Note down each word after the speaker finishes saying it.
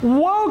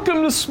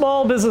Welcome to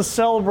Small Business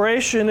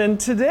Celebration, and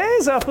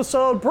today's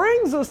episode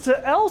brings us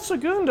to El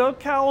Segundo,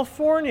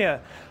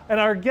 California. And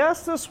our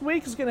guest this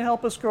week is going to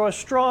help us grow a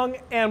strong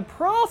and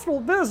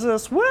profitable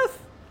business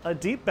with a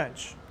deep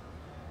bench.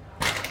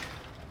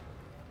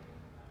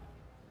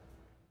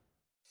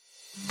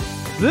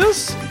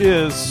 This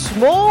is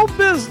Small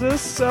Business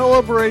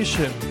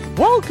Celebration.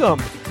 Welcome,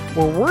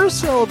 where we're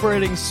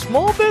celebrating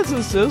small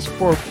businesses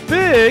for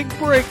big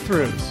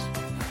breakthroughs.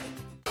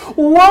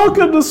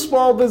 Welcome to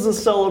Small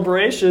Business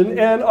Celebration,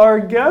 and our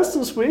guest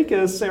this week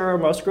is Sarah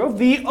Musgrove,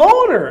 the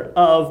owner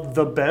of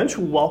The Bench.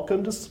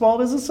 Welcome to Small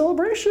Business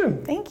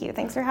Celebration. Thank you.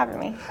 Thanks for having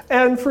me.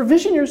 And for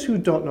visionaries who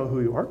don't know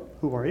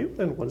who are you,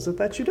 and what is it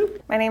that you do?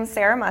 My name is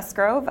Sarah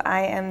Musgrove.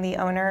 I am the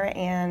owner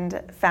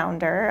and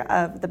founder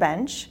of The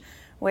Bench,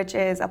 which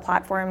is a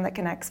platform that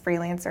connects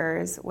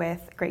freelancers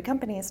with great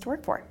companies to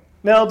work for.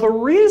 Now, the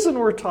reason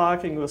we're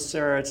talking with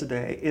Sarah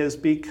today is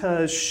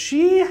because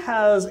she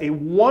has a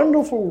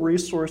wonderful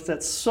resource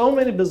that so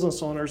many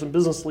business owners and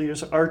business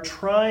leaders are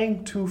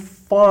trying to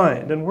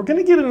find. And we're going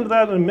to get into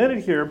that in a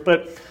minute here,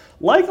 but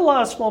like a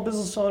lot of small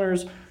business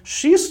owners,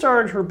 she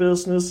started her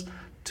business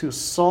to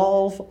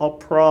solve a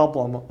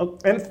problem.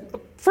 And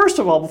first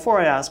of all, before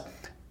I ask,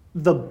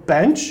 The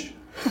Bench?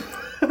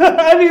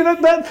 I mean,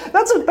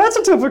 that's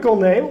a typical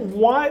name.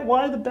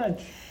 Why The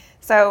Bench?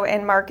 So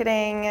in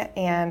marketing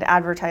and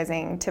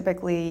advertising,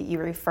 typically you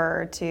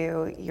refer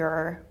to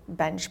your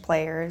bench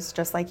players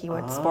just like you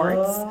would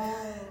sports.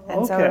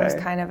 And so it was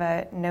kind of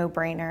a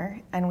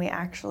no-brainer. And we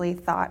actually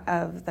thought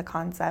of the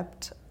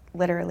concept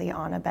literally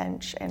on a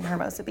bench in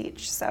Hermosa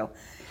Beach. So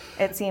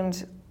it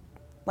seemed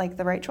like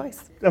the right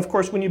choice. Of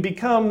course, when you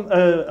become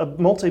a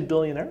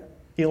multi-billionaire,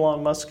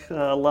 Elon Musk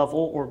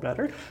level or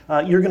better,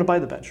 you're going to buy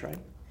the bench, right?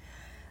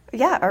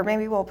 Yeah, or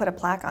maybe we'll put a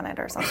plaque on it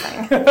or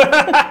something.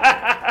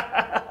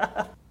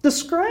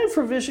 Describe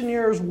for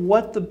visionaries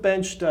what the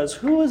bench does.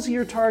 Who is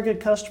your target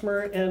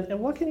customer, and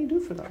what can you do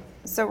for them?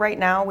 So right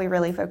now we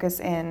really focus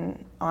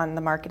in on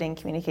the marketing,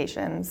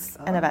 communications,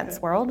 and events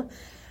world.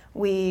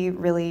 We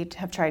really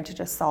have tried to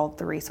just solve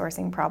the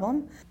resourcing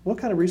problem. What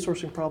kind of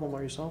resourcing problem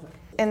are you solving?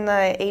 In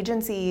the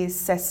agency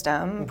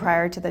system,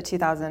 prior to the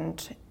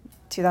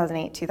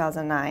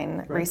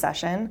 2008-2009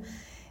 recession,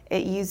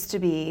 it used to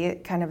be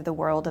kind of the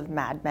world of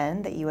Mad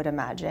Men that you would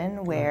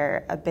imagine,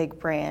 where a big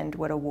brand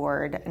would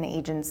award an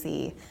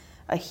agency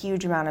a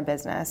huge amount of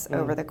business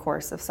over the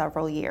course of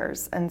several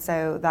years. And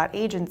so that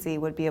agency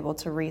would be able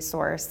to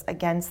resource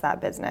against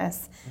that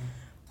business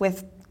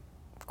with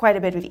quite a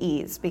bit of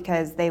ease,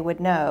 because they would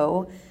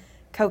know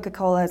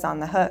Coca-Cola is on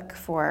the hook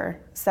for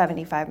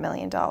 $75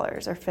 million or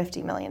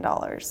 $50 million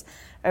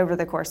over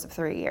the course of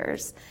 3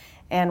 years.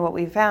 And what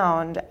we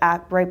found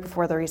right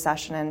before the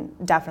recession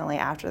and definitely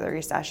after the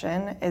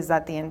recession is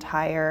that the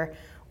entire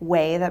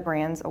way that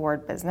brands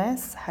award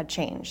business had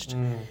changed.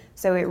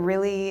 So it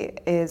really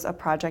is a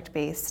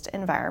project-based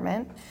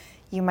environment.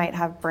 You might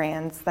have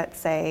brands that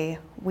say,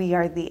 we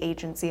are the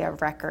agency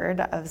of record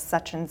of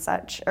such and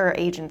such, or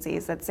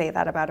agencies that say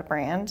that about a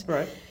brand.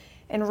 Right.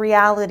 In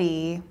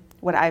reality,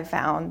 what I've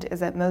found is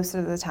that most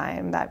of the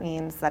time that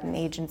means that an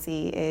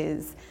agency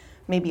is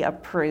maybe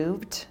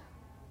approved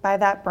by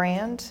that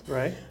brand,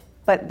 right?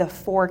 But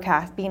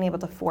being able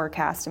to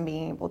forecast and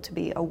being able to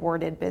be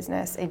awarded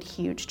business in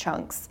huge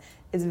chunks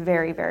is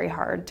very, very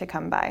hard to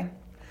come by.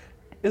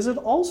 Is it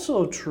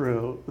also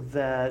true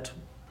that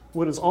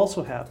what is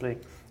also happening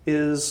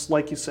is,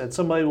 like you said,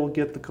 somebody will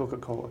get the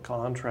Coca-Cola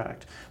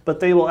contract, but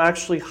they will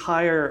actually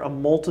hire a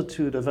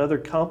multitude of other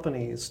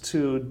companies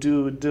to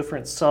do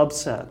different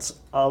subsets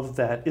of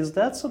that? Is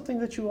that something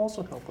that you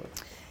also help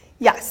with?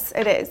 Yes,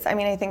 it is. I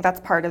mean, I think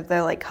that's part of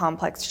the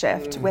complex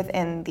shift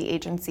within the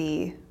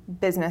agency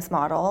business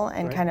model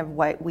and kind of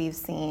what we've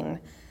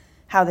seen,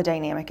 how the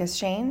dynamic has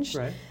changed.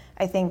 Right.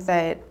 I think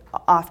that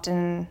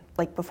often,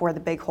 before the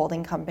big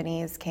holding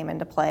companies came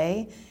into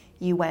play,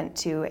 you went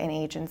to an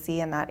agency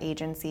and that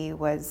agency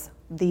was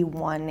the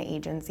one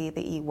agency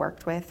that you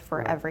worked with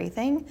for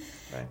everything.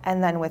 Right.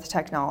 And then with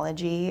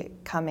technology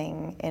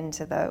coming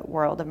into the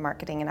world of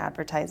marketing and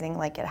advertising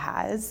like it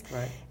has,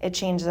 it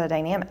changed the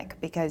dynamic,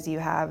 because you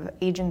have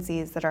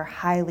agencies that are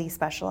highly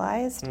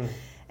specialized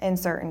in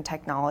certain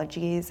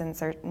technologies and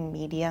certain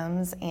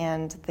mediums,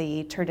 and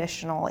the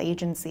traditional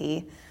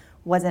agency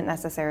wasn't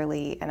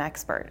necessarily an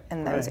expert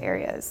in those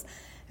areas.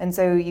 And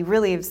so you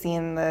really have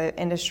seen the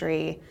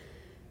industry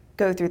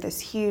go through this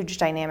huge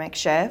dynamic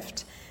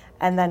shift.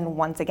 And then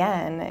once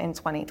again in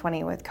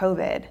 2020 with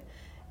COVID,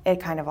 it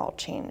kind of all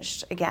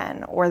changed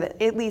again, or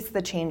at least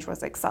the change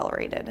was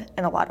accelerated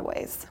in a lot of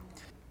ways.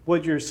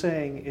 What you're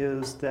saying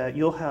is that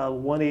you'll have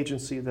one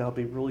agency that'll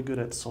be really good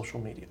at social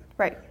media.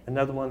 Right.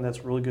 Another one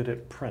that's really good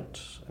at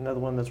print. Another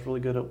one that's really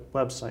good at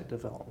website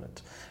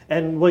development.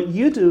 And what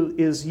you do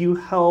is you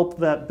help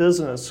that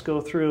business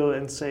go through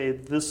and say,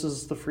 this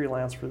is the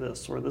freelance for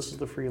this, or this is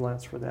the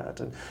freelance for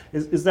that. And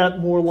is that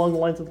more along the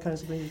lines of the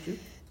kinds of things you do?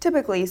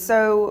 Typically,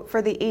 so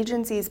for the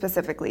agencies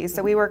specifically,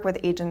 so we work with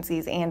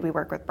agencies and we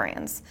work with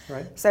brands.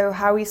 Right. So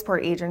how we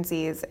support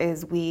agencies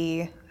is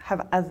we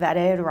have a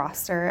vetted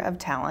roster of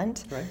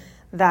talent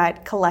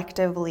that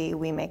collectively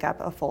we make up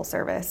a full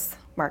service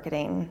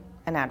marketing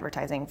and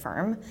advertising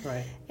firm.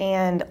 Right.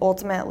 And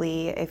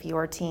ultimately, if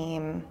your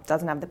team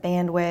doesn't have the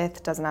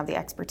bandwidth, doesn't have the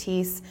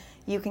expertise,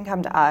 you can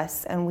come to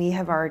us, and we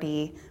have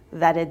already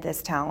vetted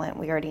this talent.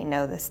 We already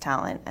know this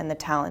talent, and the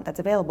talent that's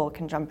available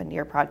can jump into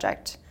your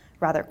project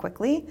rather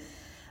quickly.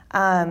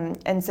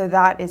 And so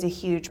that is a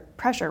huge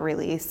pressure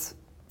release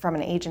from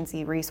an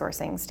agency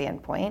resourcing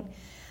standpoint.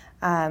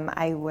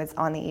 I was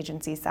on the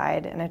agency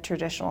side in a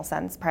traditional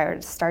sense prior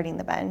to starting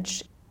the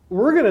bench.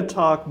 We're going to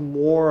talk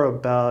more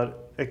about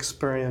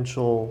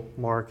experiential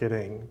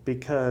marketing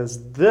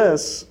because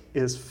this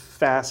is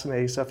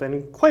fascinating stuff,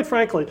 and quite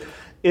frankly,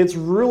 it's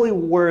really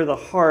where the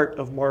heart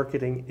of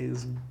marketing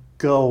is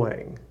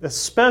going,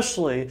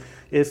 especially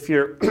if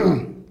you're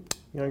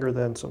younger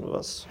than some of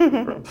us.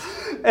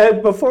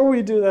 And before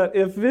we do that,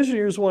 if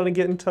visionaries want to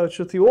get in touch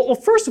with you, well,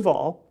 first of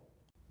all,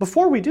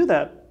 before we do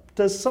that,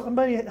 does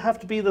somebody have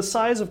to be the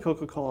size of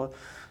Coca-Cola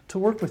to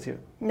work with you?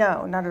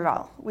 No, not at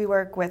all. We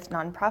work with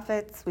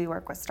nonprofits, we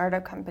work with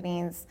startup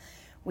companies,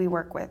 we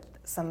work with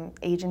some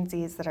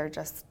agencies that are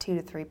just 2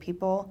 to 3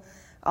 people,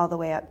 all the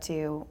way up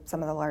to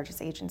some of the largest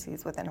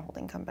agencies within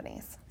holding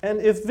companies. And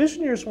if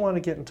visionaries want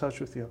to get in touch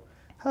with you,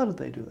 how do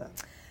they do that?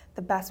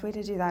 The best way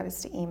to do that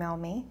is to email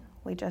me.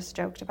 We just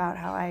joked about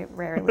how I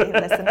rarely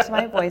listen to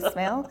my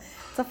voicemail.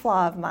 It's a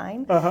flaw of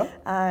mine.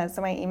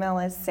 So my email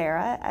is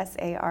Sarah,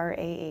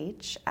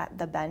 SARAH, at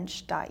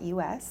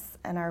thebench.us,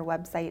 and our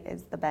website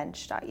is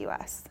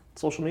thebench.us.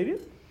 Social media?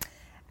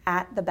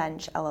 At The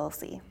Bench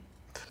LLC.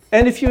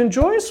 And if you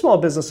enjoy Small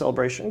Business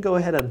Celebration, go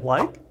ahead and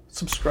like,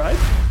 subscribe,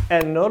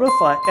 and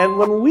notify. And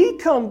when we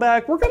come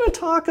back, we're going to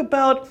talk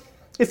about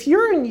if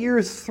you're in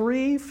year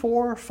 3,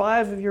 4,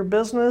 5 of your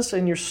business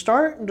and you're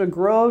starting to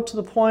grow to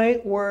the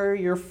point where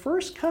your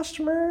first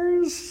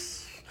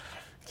customers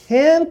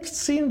can't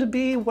seem to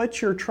be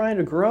what you're trying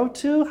to grow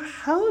to,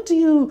 how do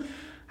you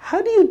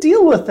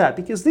deal with that?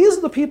 Because these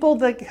are the people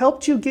that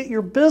helped you get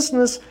your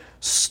business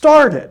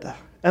started.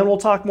 And we'll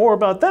talk more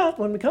about that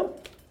when we come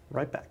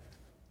right back.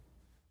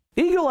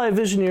 Eagle Eye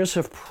Visionaries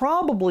have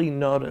probably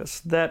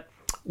noticed that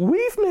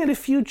we've made a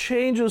few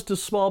changes to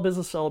Small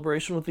Business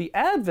Celebration with the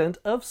advent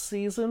of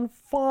Season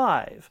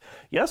 5.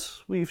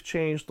 Yes, we've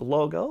changed the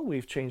logo,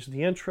 we've changed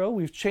the intro,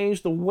 we've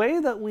changed the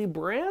way that we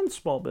brand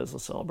Small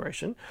Business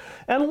Celebration.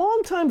 And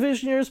longtime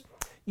Visionaries,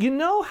 you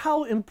know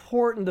how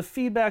important the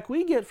feedback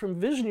we get from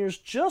Visionaries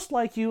just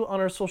like you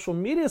on our social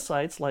media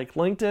sites like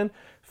LinkedIn,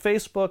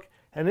 Facebook,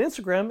 and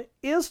Instagram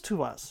is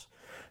to us.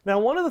 Now,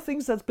 one of the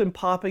things that's been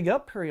popping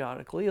up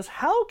periodically is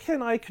how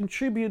can I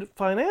contribute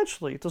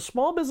financially to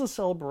Small Business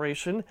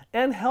Celebration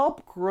and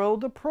help grow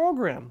the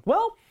program?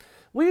 Well,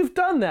 we've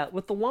done that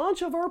with the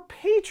launch of our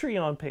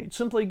Patreon page.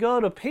 Simply go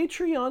to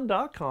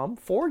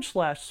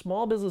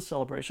patreon.com/Small Business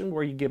Celebration,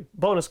 where you get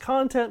bonus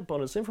content,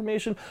 bonus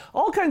information,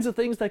 all kinds of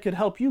things that could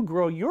help you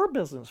grow your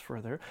business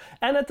further,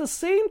 and at the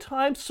same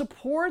time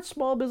support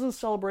Small Business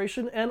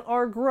Celebration and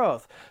our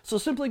growth. So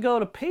simply go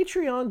to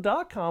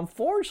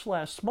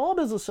patreon.com/Small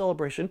Business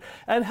Celebration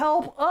and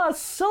help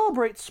us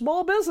celebrate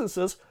small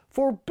businesses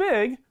for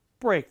big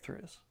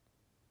breakthroughs.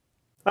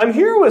 I'm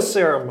here with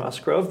Sarah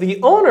Musgrove, the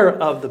owner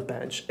of The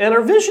Bench, and our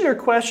visionary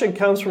question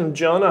comes from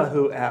Jonah,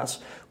 who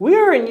asks, we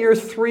are in year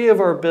 3 of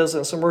our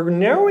business and we're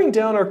narrowing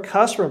down our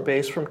customer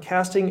base from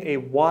casting a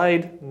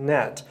wide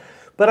net.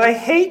 But I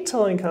hate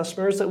telling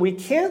customers that we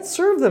can't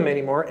serve them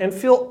anymore and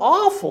feel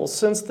awful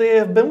since they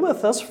have been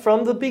with us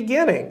from the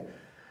beginning.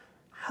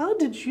 How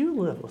did you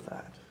live with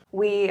that?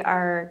 We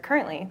are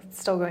currently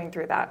still going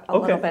through that, a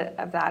little bit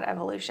of that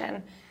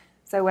evolution.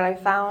 So what I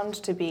found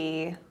to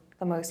be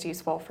the most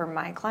useful for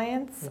my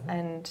clients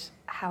and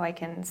how I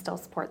can still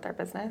support their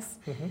business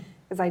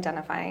is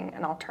identifying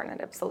an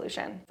alternative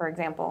solution. For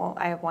example,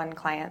 I have one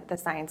client, The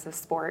Science of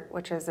Sport,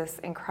 which is this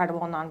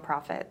incredible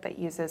nonprofit that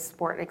uses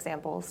sport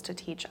examples to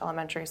teach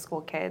elementary school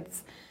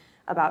kids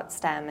about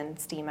STEM and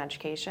STEAM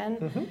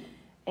education.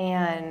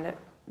 And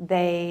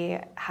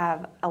they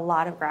have a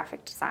lot of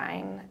graphic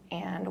design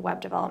and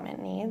web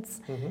development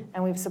needs,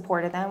 and we've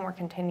supported them. We're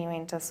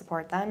continuing to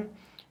support them.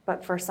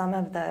 But for some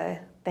of the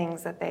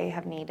things that they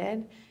have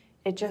needed,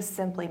 it just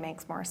simply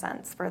makes more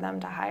sense for them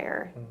to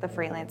hire the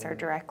freelancer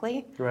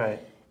directly. Right.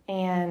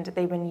 And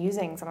they've been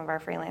using some of our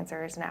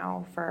freelancers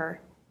now for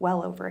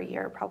well over a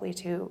year, probably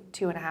two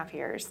and a half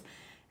years.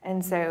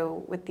 And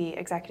so with the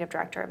executive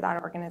director of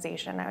that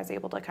organization, I was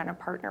able to kind of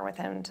partner with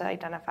him to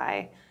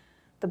identify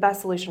the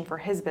best solution for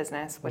his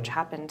business, which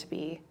happened to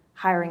be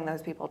hiring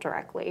those people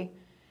directly,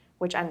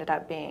 which ended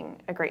up being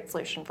a great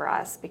solution for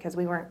us because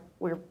we were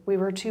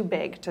too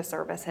big to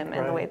service him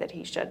in the way that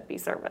he should be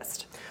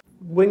serviced.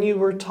 When you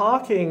were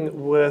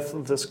talking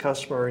with this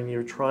customer and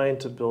you're trying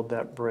to build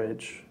that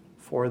bridge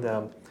for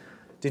them,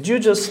 did you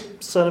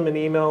just send them an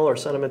email or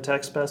send them a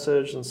text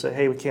message and say,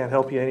 hey, we can't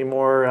help you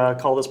anymore,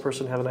 call this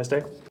person, have a nice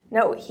day?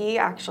 No, he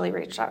actually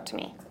reached out to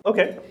me.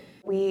 Okay.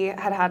 We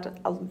had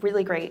a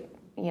really great,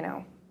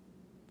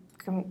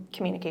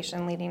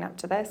 communication leading up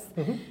to this.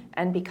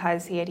 And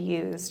because he had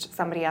used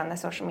somebody on the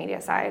social media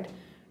side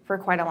for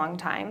quite a long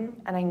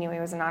time, and I knew he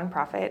was a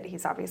nonprofit.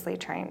 He's obviously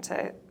trying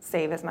to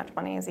save as much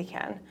money as he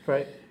can.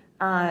 Right.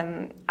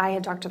 I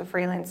had talked to the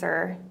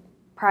freelancer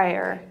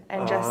prior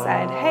and just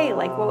said, hey,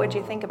 like, what would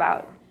you think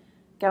about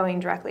going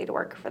directly to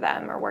work for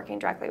them or working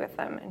directly with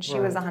them? And she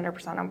was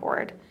 100% on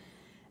board.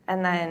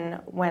 And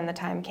then when the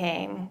time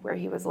came where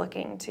he was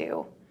looking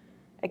to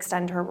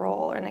extend her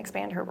role and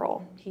expand her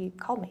role, he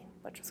called me,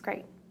 which was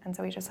great. And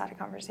so we just had a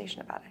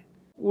conversation about it.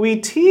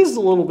 We teased a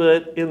little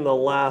bit in the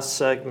last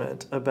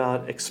segment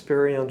about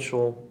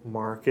experiential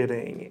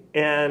marketing,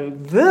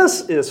 and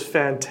this is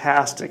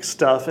fantastic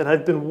stuff, and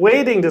I've been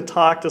waiting to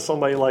talk to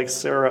somebody like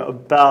Sarah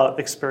about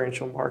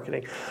experiential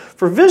marketing.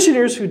 For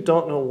visionaries who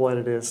don't know what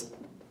it is,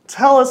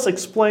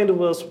 explain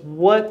to us,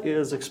 what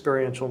is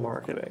experiential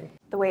marketing?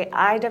 The way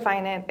I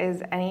define it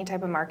is any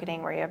type of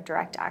marketing where you have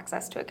direct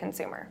access to a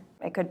consumer.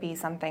 It could be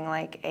something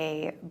like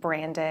a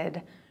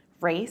branded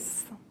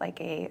race, like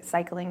a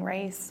cycling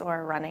race or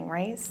a running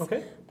race,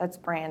 that's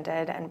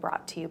branded and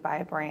brought to you by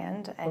a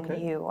brand,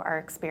 and you are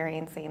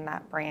experiencing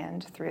that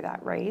brand through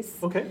that race.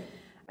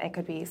 It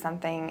could be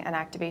an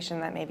activation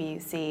that maybe you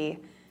see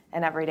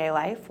in everyday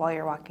life while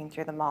you're walking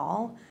through the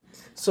mall.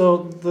 So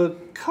the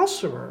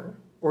customer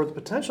or the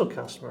potential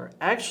customer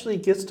actually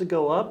gets to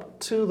go up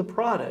to the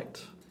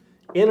product,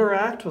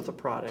 interact with the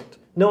product,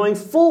 knowing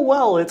full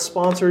well it's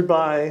sponsored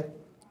by...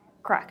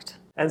 Correct.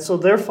 And so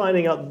they're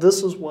finding out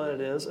this is what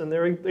it is, and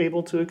they're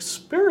able to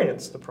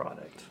experience the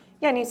product.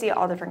 Yeah, and you see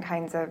all different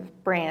kinds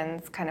of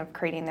brands kind of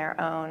creating their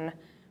own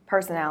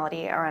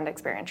personality around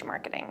experiential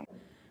marketing.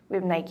 We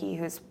have Nike,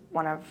 who's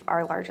one of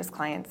our largest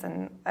clients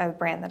and a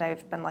brand that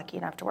I've been lucky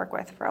enough to work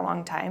with for a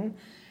long time.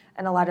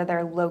 And a lot of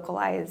their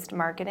localized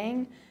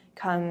marketing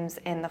comes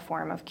in the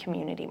form of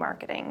community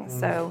marketing.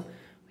 So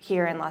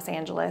here in Los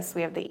Angeles,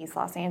 we have the East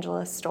Los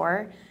Angeles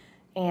store,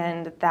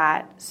 and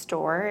that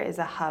store is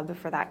a hub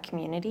for that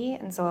community.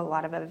 And so a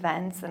lot of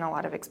events and a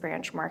lot of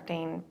experiential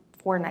marketing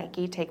for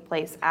Nike take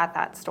place at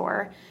that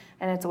store.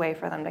 And it's a way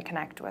for them to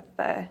connect with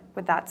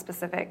that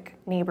specific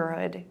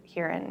neighborhood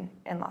here in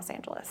Los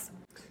Angeles.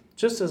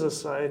 Just as a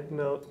side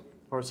note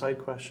or side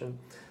question,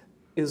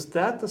 is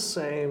that the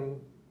same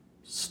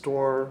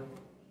store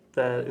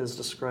that is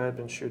described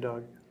in Shoe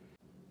Dog?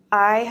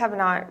 I have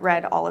not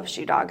read all of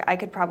Shoe Dog. I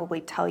could probably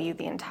tell you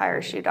the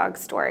entire Shoe Dog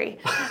story.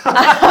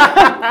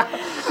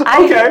 I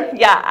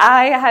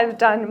have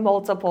done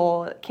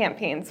multiple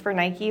campaigns for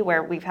Nike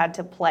where we've had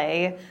to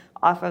play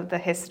off of the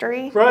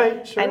history.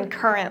 Right, sure. And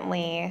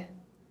currently,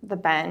 the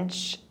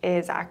bench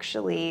is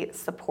actually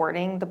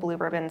supporting the Blue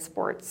Ribbon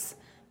Sports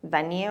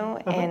venue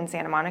in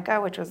Santa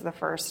Monica, which was the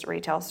first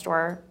retail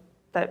store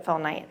that Phil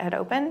Knight had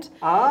opened.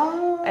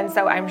 And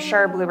so I'm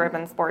sure Blue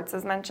Ribbon Sports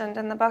is mentioned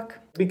in the book.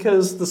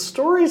 Because the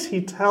stories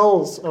he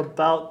tells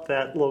about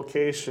that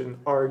location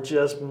are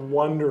just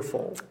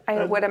wonderful.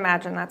 I would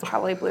imagine that's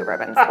probably Blue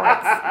Ribbon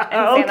Sports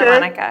in Santa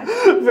Monica.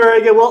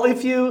 Very good. Well,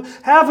 if you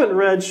haven't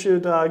read Shoe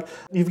Dog,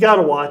 you've got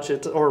to watch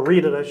it, or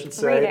read it, I should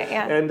say. Read it,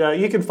 yeah.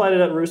 And you can find it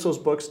at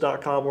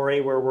russosbooks.com or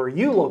anywhere where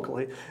you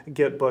locally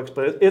get books.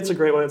 But it's a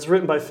great one. It's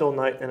written by Phil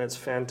Knight, and it's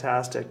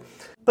fantastic.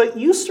 But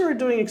you started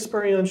doing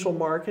experiential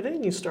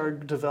marketing, you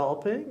started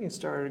developing, you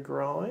started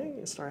growing,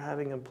 you started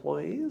having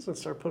employees, and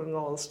started putting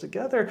all this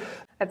together.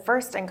 At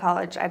first in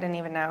college, I didn't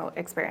even know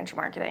experiential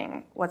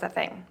marketing was a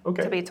thing,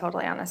 to be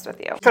totally honest with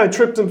you. Kind of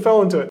tripped and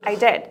fell into it. I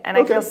did, and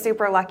I feel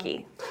super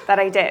lucky that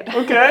I did.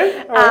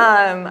 Okay. All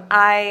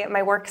right.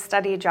 My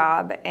work-study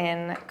job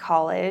in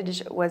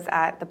college was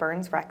at the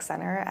Burns Rec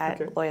Center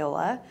at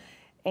Loyola.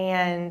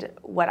 And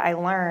what I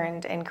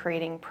learned in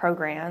creating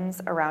programs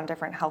around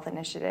different health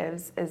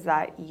initiatives is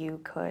that you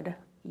could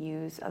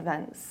use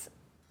events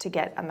to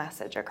get a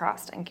message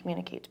across and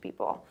communicate to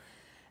people.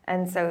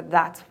 And so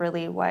that's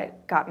really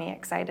what got me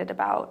excited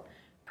about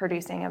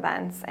producing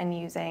events and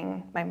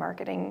using my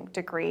marketing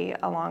degree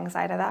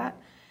alongside of that.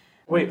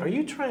 Wait, are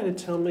you trying to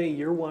tell me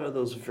you're one of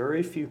those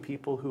very few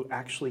people who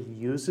actually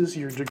uses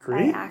your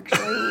degree? I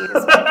actually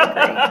use my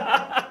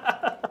degree.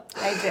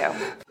 I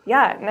do.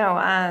 Yeah, no,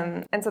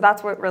 and so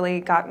that's what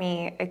really got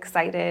me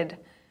excited.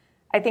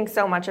 I think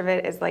so much of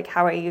it is like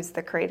how I use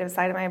the creative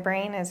side of my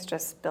brain is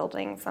just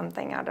building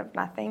something out of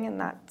nothing, and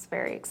that's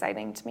very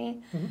exciting to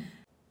me.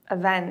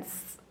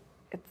 Events,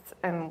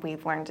 and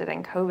we've learned it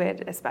in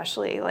COVID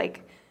especially,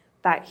 like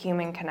that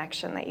human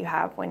connection that you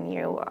have when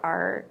you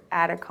are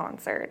at a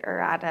concert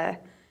or at a,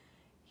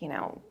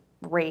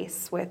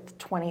 race with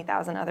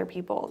 20,000 other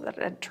people that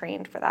had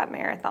trained for that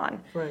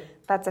marathon. Right.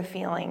 That's a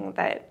feeling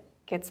that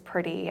gets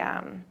pretty,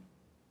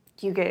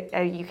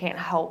 you can't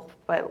help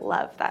but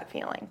love that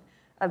feeling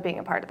of being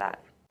a part of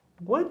that.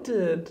 What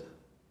did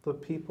the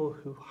people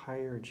who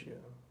hired you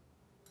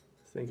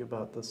think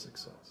about the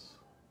success?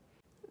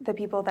 The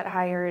people that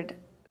hired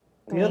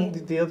me?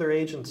 The other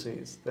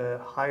agencies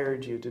that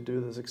hired you to do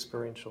this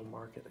experiential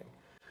marketing.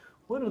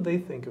 What did they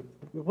think of,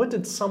 what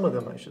did some of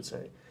them, I should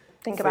say,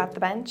 think about the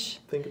bench?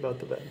 Think about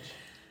the bench.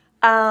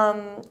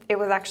 It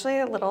was actually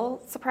a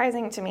little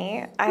surprising to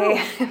me.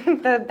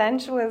 The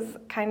bench was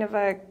kind of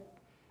a,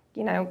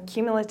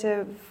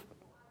 cumulative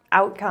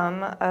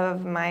outcome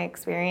of my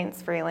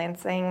experience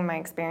freelancing, my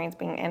experience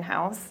being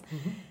in-house.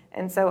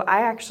 And so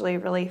I actually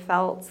really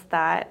felt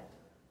that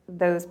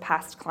those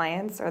past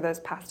clients or those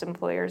past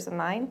employers of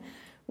mine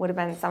would have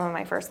been some of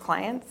my first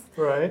clients.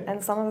 Right.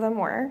 And some of them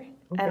were,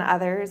 and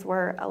others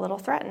were a little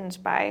threatened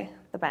by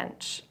the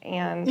bench.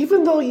 And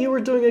even though you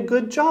were doing a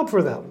good job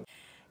for them.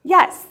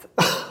 yes.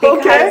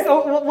 Okay.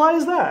 Why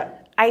is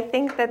that? I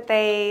think that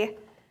the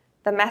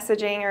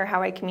messaging or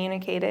how I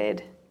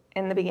communicated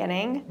in the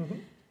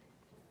beginning,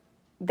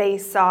 they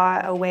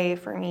saw a way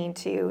for me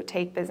to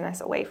take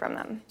business away from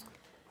them.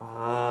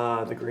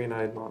 Ah, the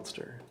green-eyed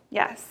monster.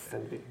 Yes.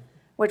 Envy.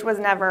 Which was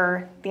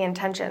never the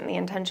intention. The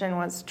intention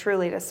was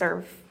truly to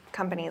serve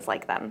companies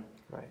like them.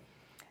 Right.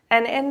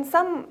 And in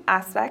some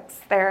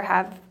aspects,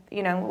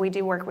 we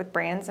do work with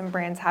brands, and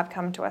brands have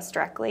come to us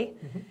directly.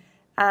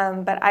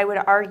 But I would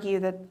argue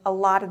that a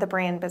lot of the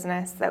brand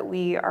business that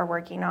we are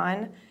working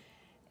on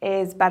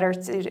is better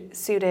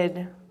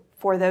suited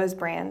for those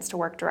brands to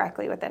work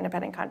directly with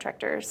independent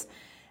contractors.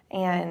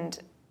 And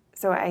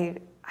so I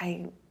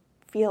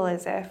feel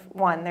as if,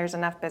 one, there's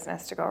enough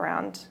business to go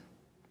around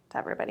to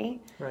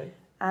everybody. Right.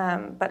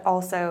 But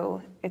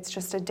also, it's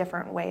just a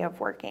different way of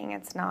working.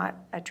 It's not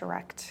a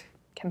direct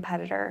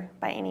competitor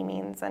by any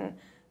means, and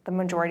the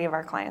majority of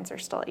our clients are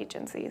still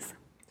agencies.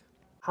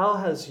 How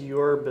has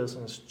your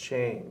business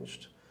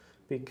changed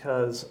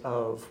because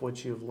of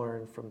what you've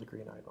learned from the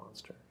green-eyed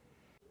monster?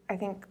 I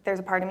think there's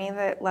a part of me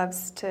that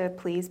loves to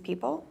please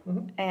people,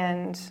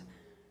 and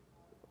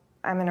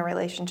I'm in a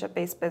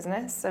relationship-based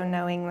business, so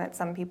knowing that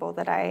some people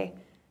that I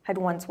had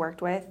once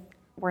worked with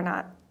were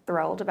not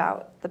thrilled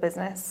about the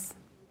business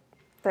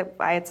that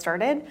I had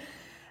started,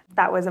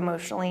 that was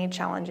emotionally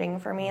challenging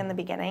for me in the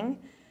beginning.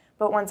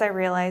 But once I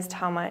realized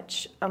how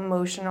much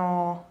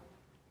emotional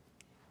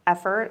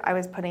effort I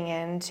was putting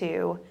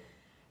into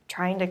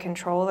trying to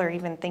control or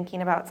even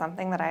thinking about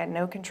something that I had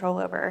no control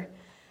over,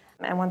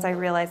 and once I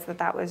realized that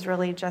that was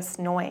really just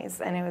noise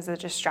and it was a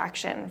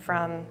distraction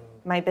from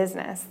my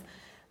business,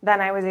 then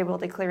I was able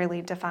to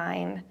clearly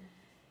define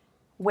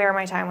where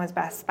my time was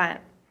best spent.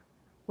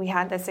 We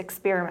had this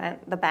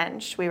experiment, the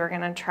bench. We were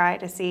going to try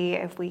to see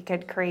if we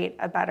could create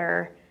a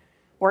better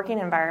working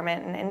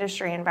environment and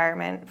industry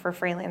environment for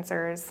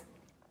freelancers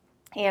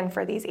and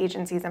for these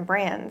agencies and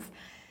brands.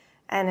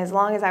 And as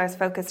long as I was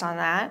focused on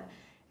that,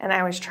 and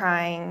I was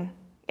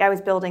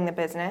building the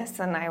business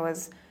and I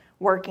was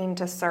working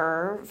to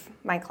serve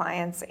my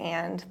clients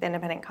and the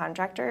independent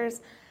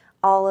contractors,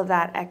 all of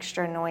that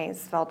extra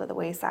noise fell to the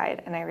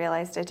wayside, and I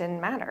realized it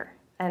didn't matter.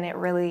 And it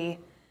really,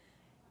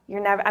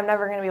 I'm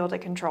never going to be able to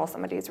control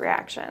somebody's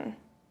reaction.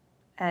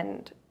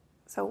 And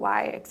so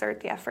why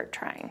exert the effort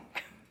trying?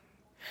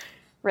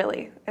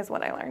 Really is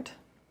what I learned.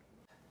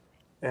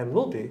 And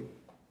we'll be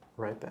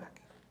right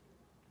back.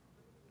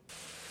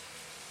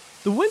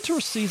 The winter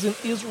season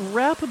is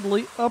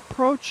rapidly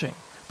approaching,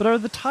 but are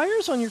the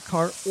tires on your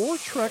car or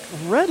truck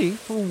ready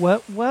for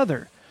wet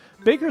weather?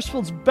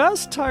 Bakersfield's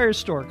best tire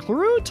store,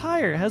 Cleroux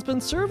Tire, has been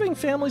serving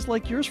families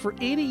like yours for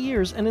 80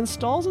 years and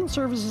installs and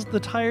services the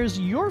tires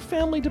your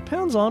family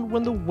depends on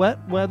when the wet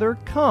weather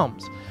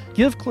comes.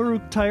 Give Cleroux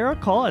Tire a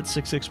call at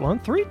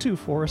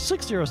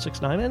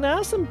 661-324-6069 and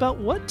ask them about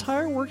what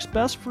tire works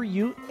best for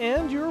you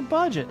and your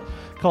budget.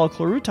 Call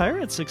Cleroux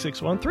Tire at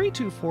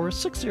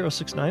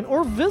 661-324-6069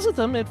 or visit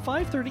them at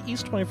 530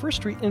 East 21st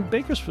Street in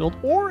Bakersfield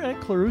or at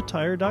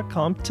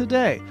ClerouxTire.com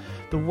today.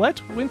 The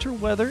wet winter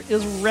weather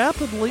is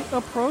rapidly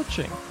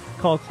approaching.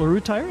 Call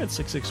Cleroux Tire at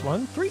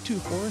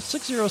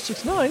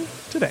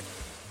 661-324-6069 today.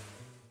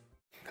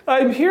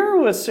 I'm here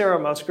with Sarah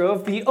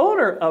Musgrove, the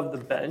owner of The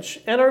Bench,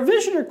 and our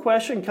visitor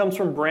question comes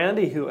from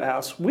Brandy, who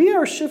asks, we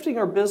are shifting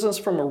our business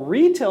from a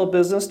retail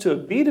business to a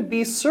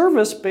B2B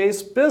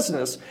service-based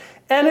business,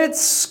 and it's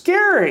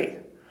scary.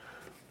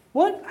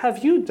 What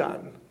have you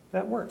done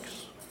that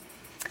works?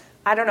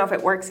 I don't know if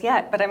it works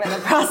yet, but I'm in the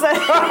process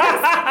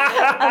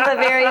of a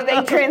very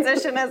big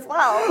transition as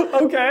well.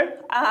 Okay.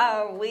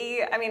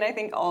 I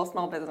think all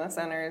small business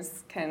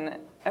owners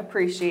can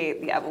appreciate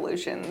the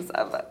evolutions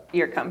of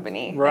your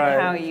company, right,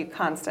 and how you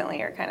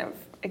constantly are kind of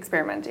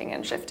experimenting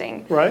and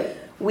shifting. Right.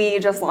 We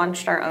just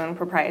launched our own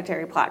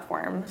proprietary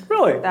platform.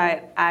 Really?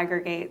 That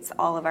aggregates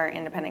all of our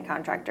independent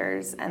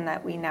contractors and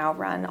that we now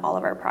run all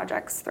of our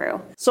projects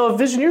through. So if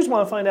visioneers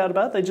want to find out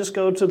about it, they just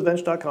go to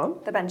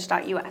thebench.com?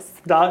 Thebench.us.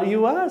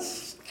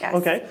 .us. Yes.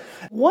 Okay.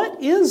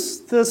 What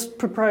is this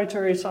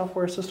proprietary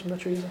software system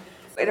that you're using?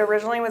 It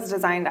originally was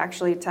designed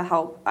actually to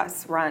help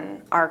us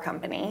run our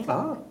company.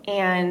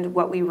 And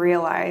what we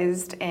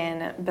realized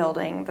in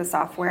building the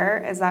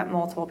software is that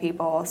multiple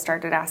people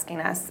started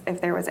asking us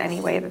if there was any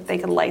way that they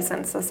could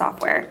license the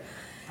software.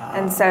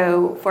 And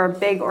so for a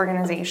big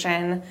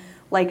organization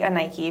like a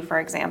Nike, for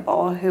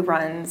example, who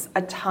runs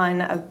a ton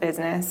of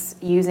business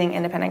using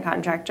independent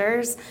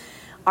contractors,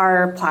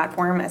 our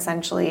platform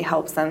essentially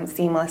helps them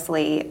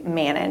seamlessly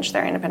manage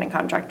their independent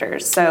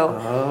contractors.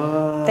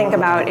 So think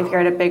about if you're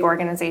at a big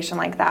organization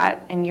like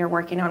that and you're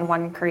working on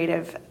one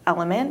creative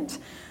element,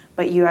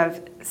 but you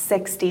have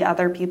 60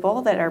 other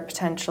people that are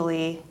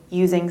potentially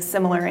using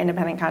similar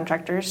independent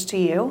contractors to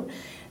you.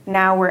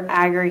 Now we're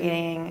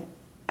aggregating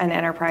an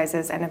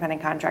enterprise's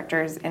independent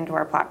contractors into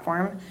our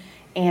platform.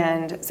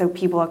 And so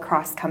people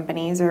across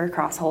companies or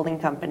across holding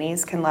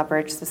companies can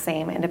leverage the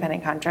same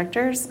independent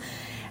contractors.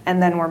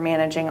 And then we're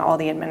managing all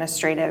the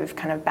administrative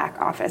kind of back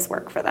office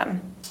work for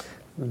them.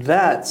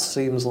 That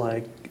seems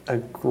like a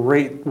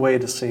great way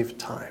to save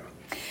time.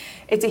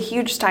 It's a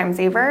huge time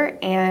saver,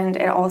 and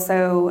it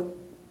also,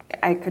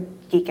 I could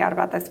geek out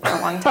about this for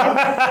a long time,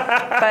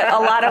 but a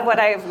lot of what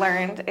I've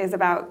learned is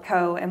about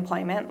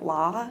co-employment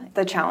law,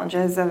 the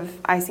challenges of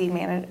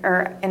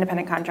or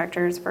independent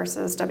contractors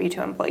versus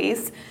W-2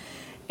 employees.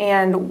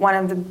 And one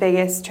of the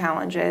biggest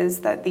challenges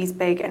that these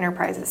big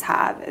enterprises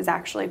have is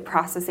actually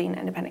processing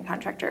independent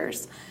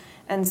contractors.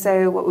 And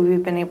so what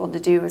we've been able to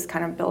do is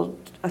kind of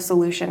build a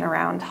solution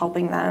around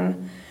helping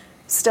them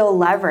still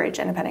leverage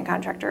independent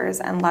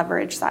contractors and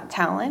leverage that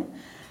talent.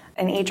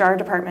 And HR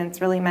department's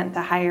really meant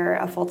to hire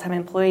a full-time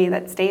employee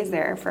that stays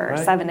there for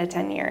 7 to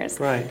 10 years,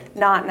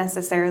 not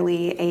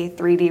necessarily a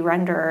 3D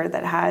renderer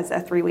that has a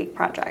 3-week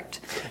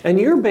project. And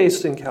you're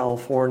based in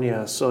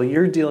California, so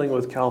you're dealing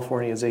with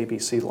California's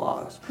ABC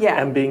laws.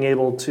 And being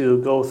able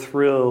to go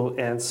through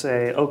and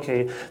say,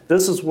 okay,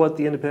 this is what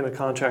the independent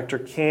contractor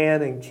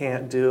can and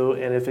can't do,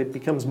 and if it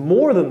becomes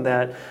more than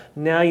that,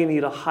 now you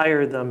need to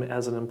hire them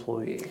as an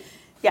employee.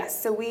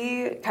 Yes, so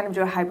we kind of do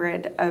a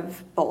hybrid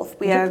of both.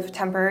 We have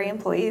temporary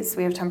employees,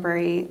 we have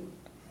temporary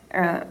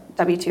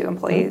W-2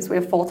 employees, we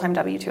have full-time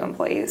W-2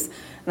 employees,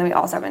 and then we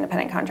also have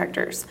independent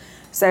contractors.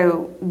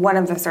 So one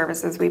of the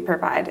services we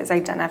provide is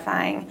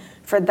identifying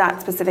for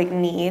that specific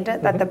need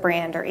that the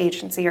brand or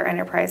agency or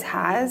enterprise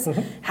has,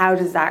 how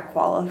does that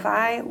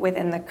qualify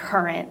within the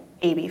current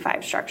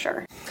AB5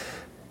 structure?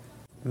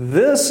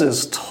 This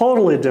is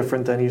totally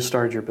different than you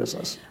started your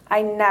business.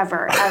 I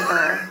never,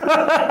 ever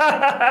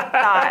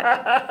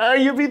thought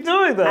you'd be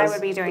doing this. I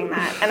would be doing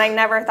that. And I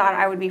never thought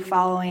I would be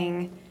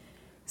following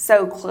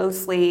so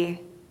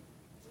closely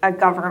a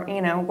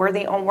government,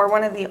 we're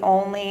one of the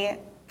only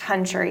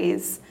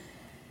countries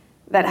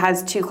that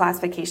has 2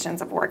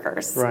 classifications of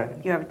workers.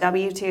 You have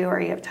W-2 or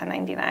you have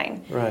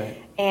 1099.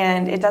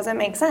 And it doesn't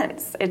make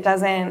sense. It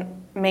doesn't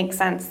make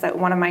sense that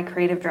one of my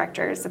creative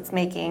directors that's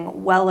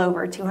making well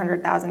over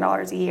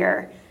 $200,000 a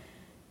year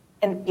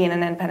and being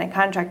an independent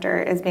contractor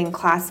is being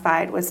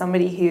classified with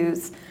somebody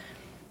who's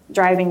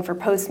driving for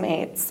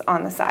Postmates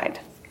on the side.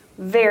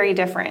 Very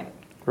different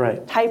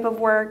type of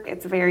work.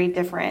 It's very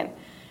different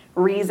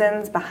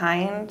reasons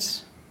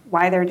behind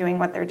why they're doing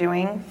what they're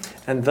doing.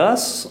 And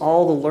thus,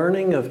 all the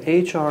learning of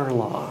HR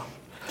law.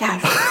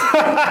 Yes.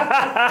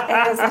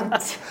 It is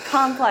a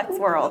complex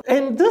world.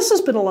 And this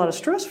has been a lot of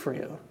stress for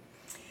you.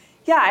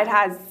 Yeah, it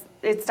has.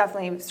 It's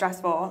definitely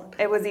stressful.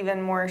 It was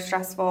even more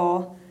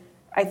stressful.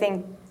 I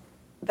think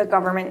the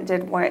government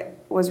did what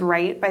was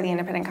right by the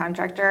independent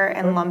contractor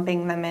and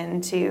lumping them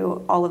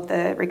into all of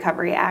the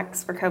recovery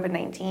acts for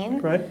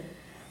COVID-19.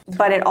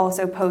 But it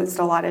also posed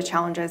a lot of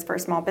challenges for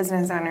small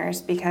business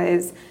owners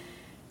because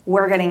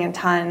we're getting a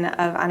ton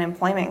of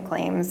unemployment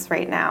claims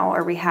right now,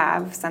 or we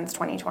have since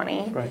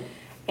 2020.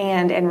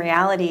 And in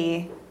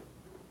reality,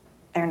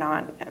 they're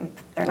not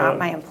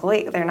my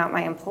employee. They're not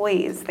my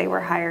employees. They were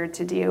hired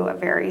to do a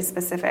very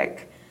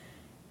specific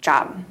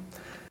job.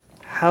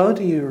 How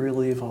do you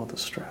relieve all the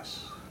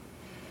stress?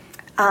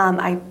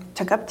 I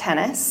took up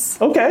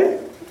tennis. Okay.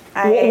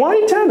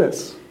 Why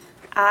tennis?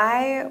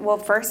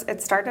 First,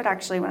 it started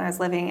actually when I was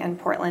living in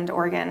Portland,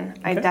 Oregon.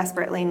 I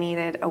desperately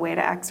needed a way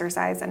to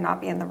exercise and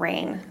not be in the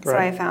rain. So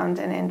I found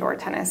an indoor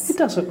tennis. It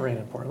doesn't rain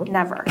in Portland.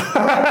 Never. Never.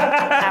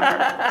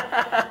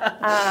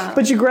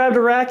 But you grabbed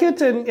a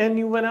racket and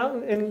you went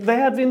out and they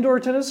have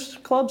indoor tennis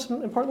clubs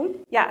in Portland?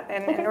 Yeah,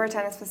 an indoor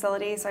tennis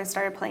facility. So I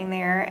started playing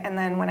there. And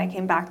then when I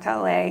came back to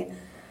LA,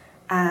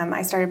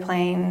 I started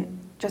playing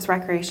just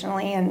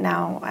recreationally. And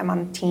now I'm on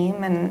a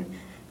team and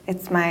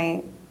it's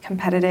my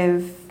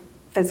competitive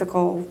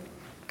physical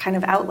kind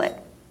of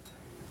outlet.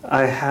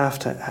 I have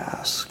to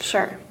ask.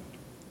 Sure.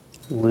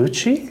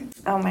 Lucci?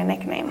 Oh, my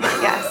nickname,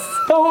 yes.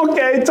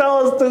 Okay,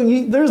 tell us.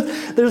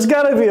 There's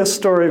got to be a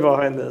story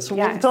behind this.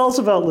 Yes. Tell us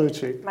about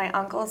Lucci. My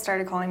uncle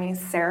started calling me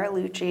Sarah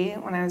Lucci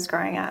when I was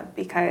growing up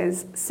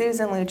because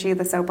Susan Lucci,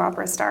 the soap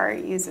opera star,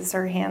 uses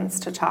her hands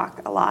to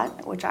talk a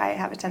lot, which I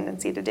have a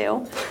tendency to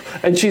do.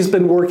 And she's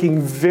been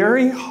working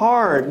very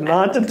hard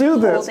not to do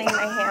this. Holding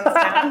my hands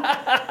down.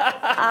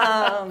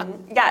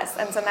 Yes,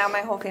 and so now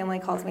my whole family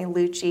calls me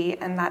Lucci,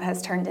 and that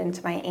has turned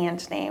into my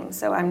aunt name.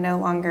 So I'm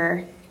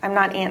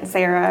not Aunt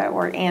Sarah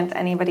or Aunt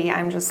anybody,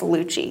 I'm just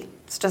Lucci.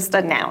 It's just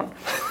a noun.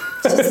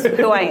 It's just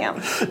who I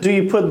am. Do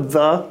you put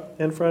the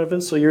in front of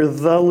it? So you're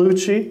the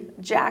Lucci?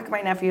 Jack,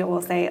 my nephew,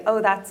 will say, oh,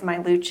 that's my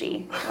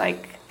Lucci.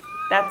 Like,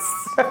 that's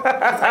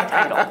my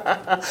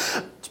title.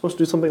 Supposed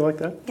to do something like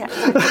that? Yeah.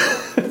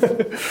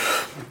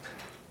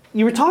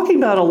 You were talking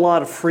about a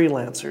lot of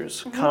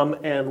freelancers come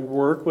and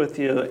work with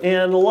you.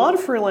 And a lot of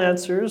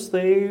freelancers,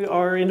 they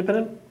are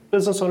independent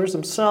business owners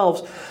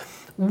themselves.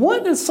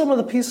 What is some of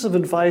the pieces of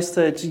advice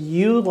that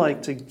you'd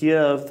like to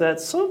give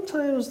that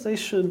sometimes they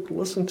should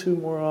listen to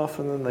more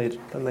often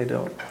than they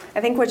don't?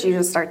 I think what you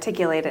just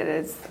articulated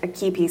is a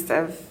key piece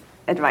of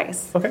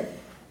advice. Okay.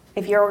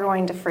 If you're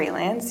going to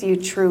freelance, you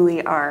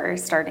truly are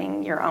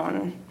starting your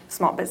own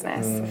small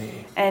business.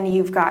 And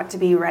you've got to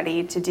be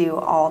ready to do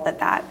all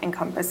that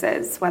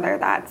encompasses, whether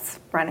that's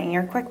running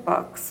your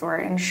QuickBooks or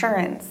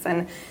insurance.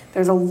 And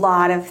there's a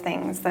lot of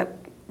things that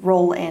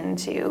roll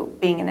into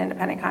being an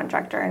independent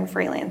contractor and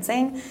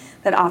freelancing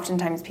that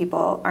oftentimes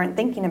people aren't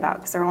thinking about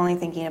because they're only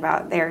thinking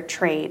about their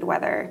trade,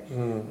 whether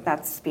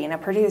that's being a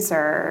producer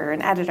or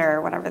an editor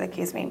or whatever the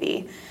case may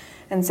be.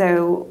 And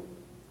so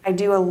I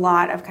do a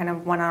lot of kind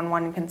of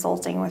one-on-one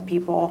consulting with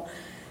people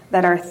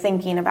that are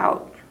thinking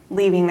about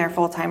leaving their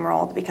full-time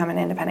role to become an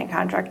independent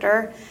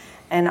contractor.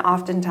 And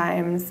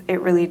oftentimes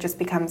it really just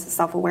becomes a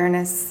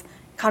self-awareness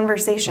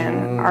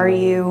conversation. Are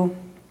you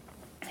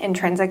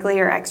intrinsically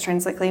or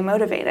extrinsically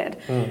motivated?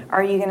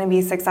 Are you going to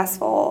be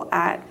successful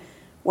at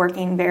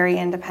working very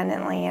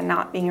independently and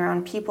not being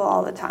around people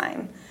all the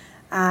time?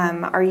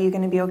 Are you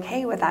going to be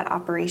okay with that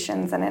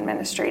operations and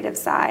administrative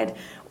side?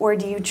 Or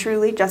do you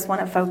truly just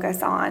want to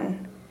focus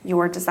on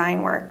your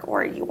design work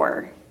or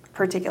your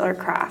particular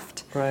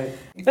craft? Right.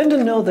 And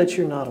to know that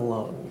you're not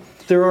alone.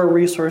 There are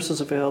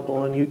resources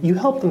available, and you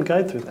help them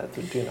guide through that,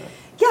 do you not?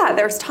 Yeah,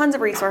 there's tons of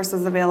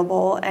resources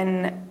available,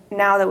 and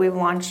now that we've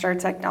launched our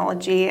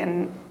technology,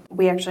 and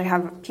we actually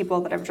have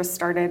people that have just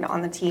started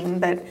on the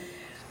team that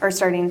are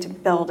starting to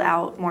build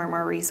out more and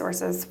more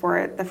resources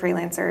for the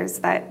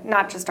freelancers that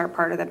not just are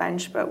part of the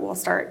bench, but will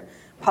start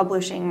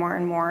publishing more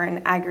and more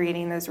and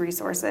aggregating those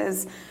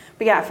resources.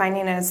 But yeah,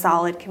 finding a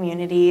solid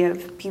community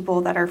of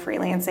people that are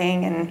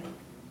freelancing and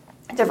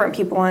different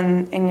people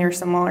in your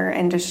similar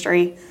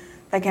industry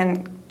that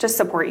can just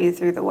support you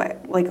through the way,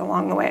 like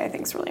along the way, I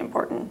think is really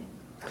important.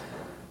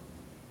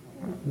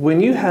 When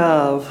you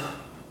have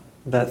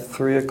that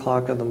 3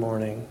 o'clock in the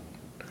morning,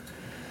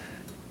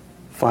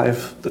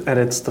 and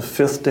it's the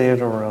 5th day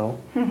in a row,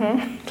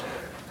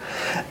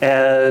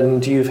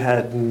 and you've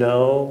had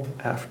no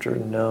after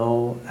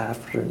no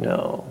after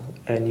no,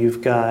 and you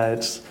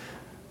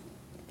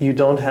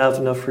don't have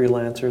enough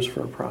freelancers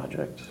for a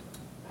project,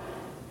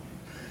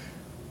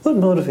 what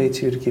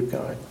motivates you to keep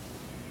going?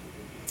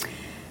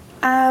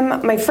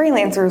 My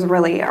freelancers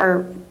really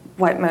are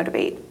what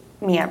motivate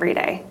me every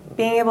day.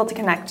 Being able to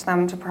connect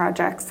them to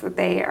projects that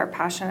they are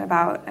passionate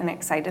about and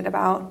excited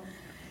about,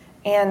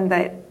 and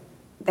that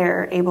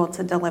they're able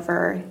to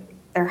deliver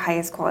their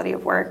highest quality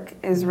of work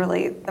is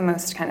really the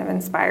most kind of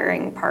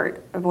inspiring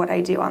part of what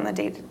I do on the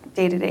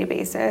day-to-day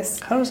basis.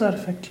 How does that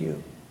affect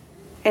you?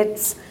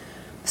 It's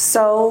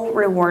so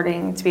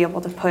rewarding to be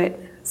able to put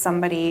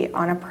somebody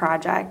on a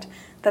project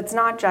that's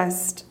not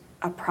just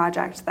a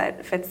project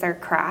that fits their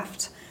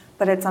craft,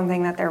 but it's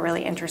something that they're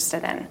really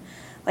interested in.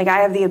 Like, I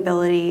have the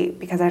ability,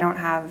 because I don't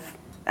have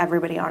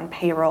everybody on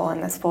payroll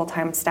and this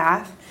full-time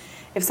staff,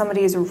 if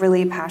somebody is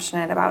really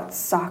passionate about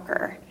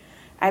soccer,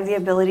 I have the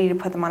ability to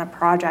put them on a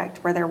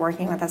project where they're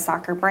working with a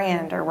soccer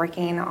brand or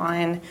working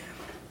on,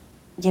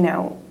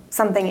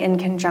 something in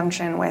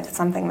conjunction with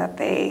something that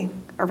they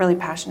are really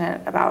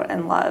passionate about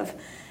and love.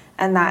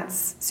 And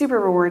that's super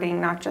rewarding,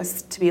 not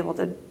just to be able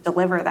to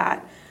deliver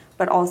that,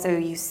 but also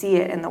you see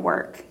it in the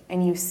work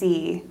and you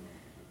see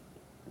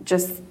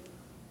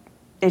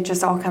it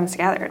just all comes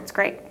together. It's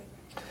great.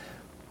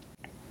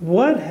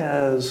 What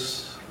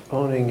has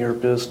owning your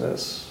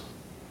business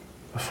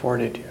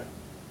afforded you?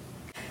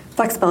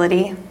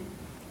 Flexibility.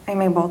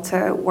 I'm able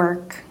to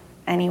work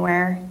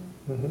anywhere,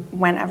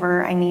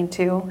 whenever I need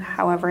to,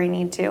 however I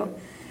need to.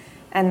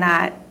 And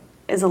that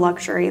is a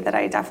luxury that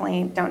I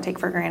definitely don't take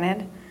for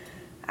granted.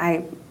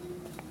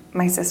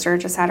 My sister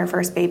just had her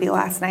first baby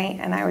last night,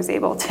 and I was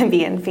able to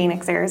be in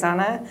Phoenix,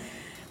 Arizona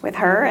with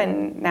her,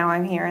 and now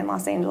I'm here in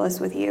Los Angeles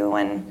with you,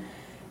 and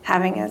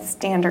having a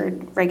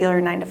standard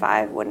regular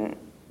 9-to-5 wouldn't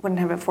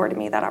have afforded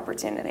me that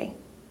opportunity.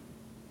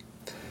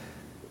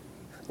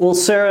 Well,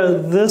 Sarah,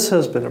 this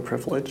has been a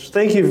privilege.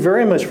 Thank you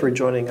very much for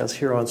joining us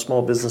here on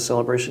Small Business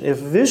Celebration. If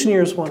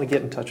visionaries want to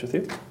get in touch with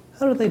you,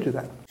 how do they do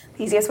that?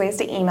 The easiest way is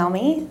to email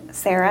me,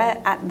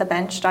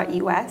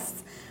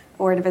 sarah@thebench.us,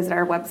 or to visit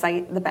our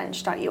website,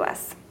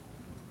 thebench.us.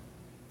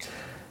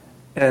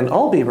 And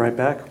I'll be right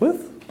back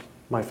with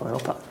my final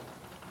thought.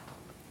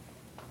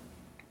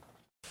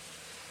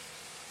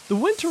 The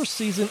winter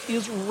season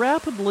is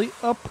rapidly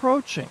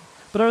approaching,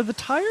 but are the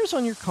tires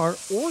on your car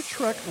or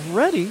truck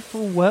ready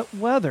for wet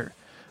weather?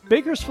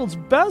 Bakersfield's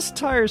best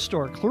tire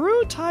store,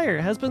 Cleroux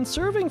Tire, has been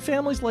serving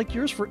families like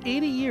yours for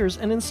 80 years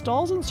and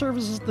installs and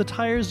services the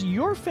tires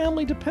your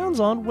family depends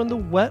on when the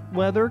wet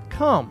weather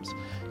comes.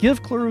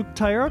 Give Cleroux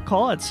Tire a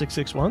call at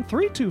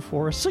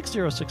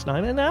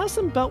 661-324-6069 and ask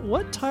them about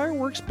what tire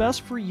works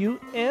best for you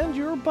and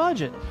your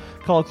budget.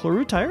 Call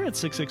Cleroux Tire at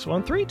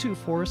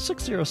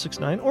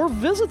 661-324-6069 or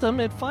visit them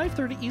at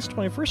 530 East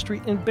 21st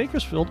Street in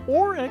Bakersfield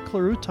or at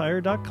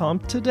ClerouxTire.com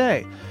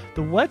today.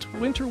 The wet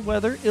winter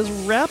weather is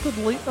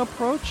rapidly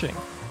approaching.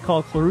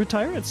 Call Cleroux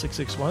Tire at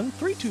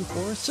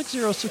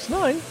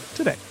 661-324-6069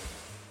 today.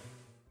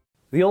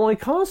 The only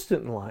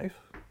constant in life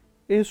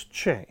is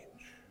change.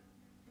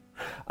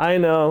 I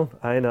know.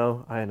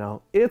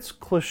 It's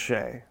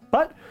cliche.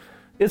 But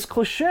it's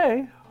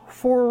cliche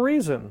for a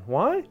reason.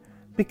 Why?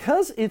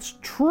 Because it's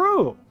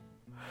true.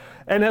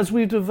 And as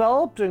we've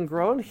developed and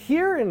grown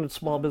here in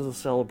Small Business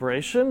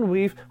Celebration,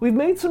 we've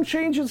made some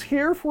changes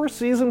here for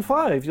season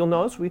 5. You'll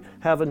notice we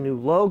have a new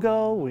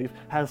logo, we've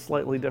had a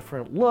slightly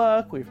different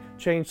look, we've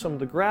changed some of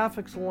the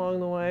graphics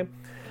along the way.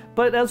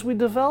 But as we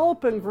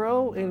develop and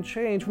grow and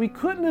change, we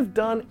couldn't have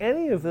done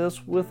any of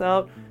this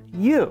without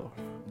you,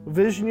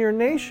 Visioneer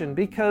Nation,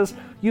 because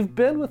you've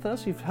been with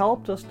us, you've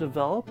helped us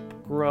develop,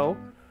 grow,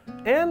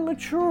 and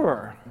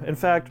mature. In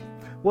fact,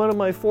 one of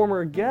my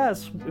former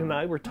guests and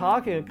I were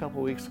talking a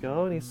couple weeks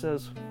ago, and he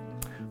says,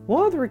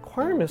 one of the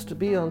requirements to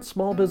be on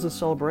Small Business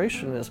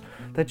Celebration is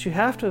that you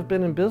have to have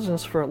been in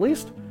business for at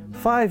least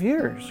 5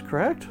 years,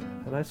 correct?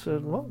 And I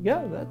said, well,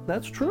 yeah,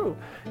 that's true.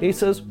 And he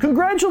says,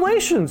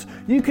 congratulations,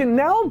 you can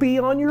now be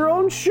on your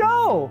own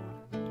show.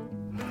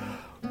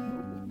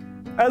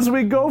 As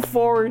we go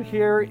forward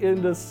here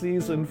into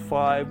season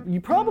 5,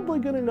 you're probably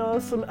going to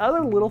notice some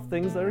other little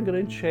things that are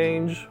going to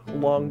change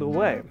along the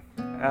way.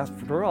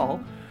 After all,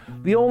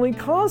 the only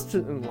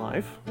constant in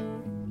life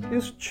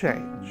is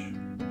change.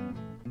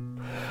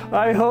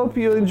 I hope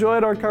you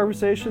enjoyed our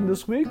conversation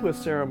this week with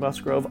Sarah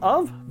Musgrove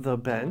of The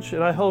Bench,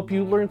 and I hope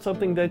you learned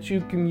something that you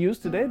can use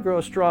today to grow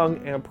a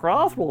strong and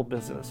profitable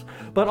business.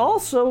 But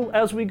also,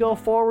 as we go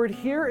forward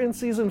here in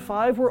season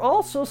 5, we're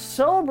also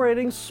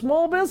celebrating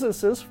small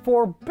businesses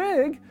for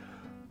big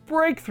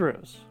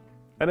breakthroughs.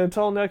 And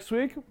until next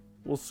week,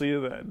 we'll see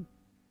you then.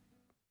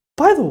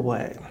 By the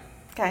way,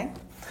 Okay.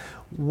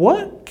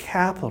 what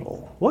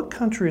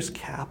country's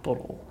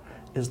capital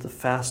is the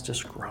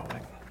fastest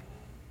growing?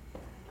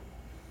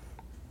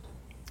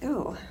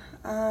 Ooh.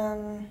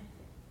 And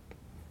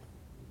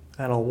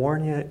I'll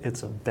warn you,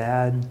 it's a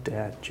bad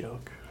dad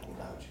joke.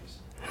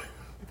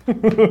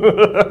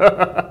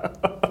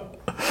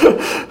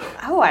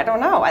 Oh, I don't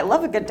know. I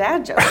love a good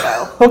dad joke,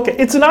 though. Okay,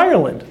 it's in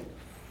Ireland.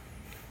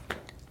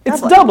 It's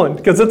Dublin. Dublin,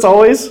 because it's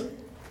always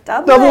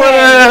Dublin.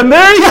 Dublin.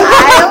 There you go.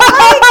 I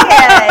like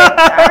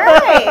it. All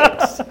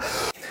right.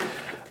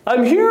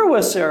 I'm here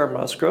with Sarah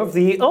Musgrove,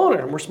 the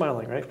owner. We're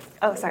smiling, right?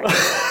 Oh, sorry.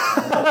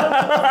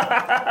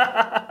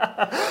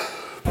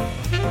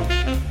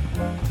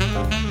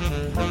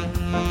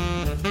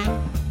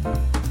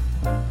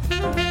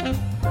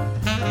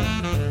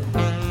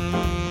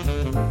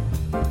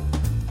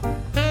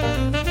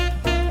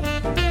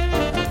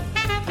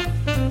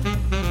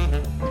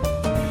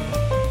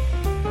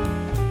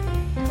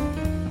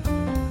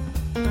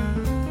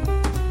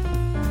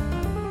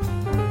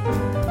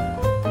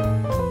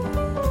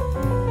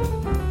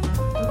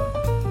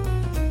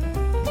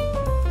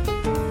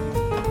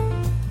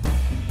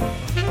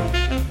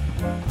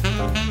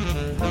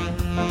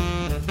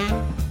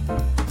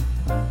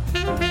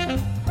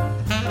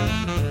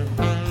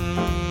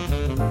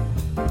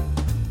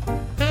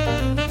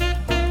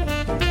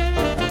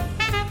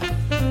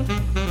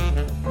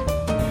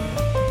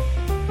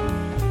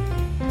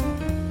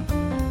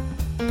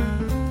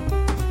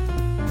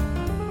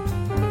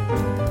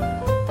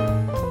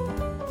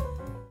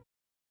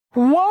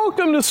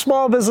 Welcome to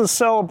Small Business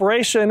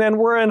Celebration, and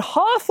we're in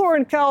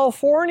Hawthorne,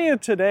 California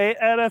today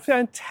at a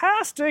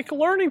fantastic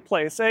learning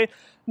place, a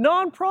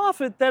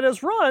nonprofit that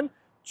is run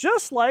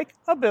just like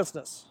a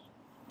business.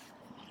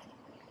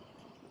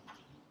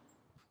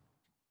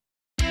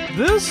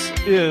 This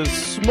is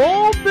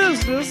Small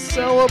Business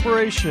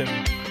Celebration.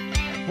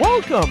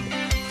 Welcome,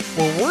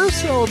 where we're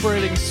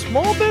celebrating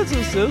small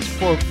businesses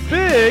for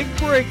big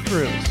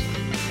breakthroughs.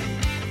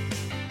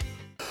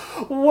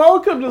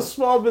 Welcome to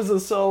Small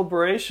Business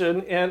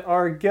Celebration, and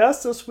our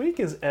guest this week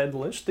is Ed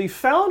Lynch, the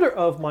founder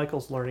of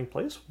Michael's Learning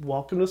Place.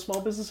 Welcome to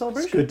Small Business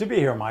Celebration. It's good to be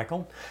here,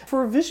 Michael.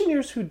 For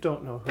Visioneers who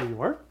don't know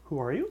who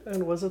are you,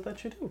 and what is it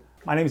that you do?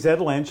 My name is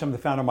Ed Lynch. I'm the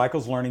founder of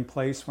Michael's Learning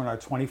Place. We're in our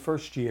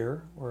 21st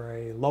year. We're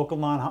a local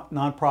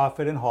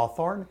nonprofit in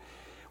Hawthorne.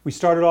 We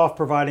started off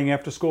providing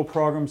after-school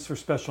programs for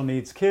special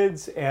needs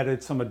kids,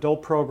 added some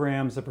adult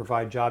programs that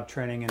provide job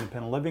training and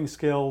independent living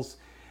skills,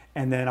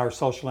 and then our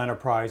social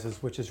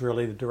enterprises, which is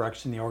really the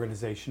direction the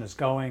organization is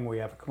going. We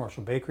have a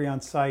commercial bakery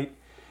on site,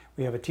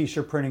 we have a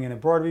t-shirt printing and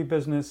embroidery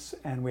business,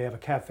 and we have a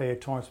cafe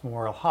at Torrance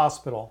Memorial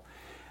Hospital.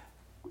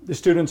 The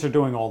students are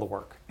doing all the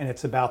work, and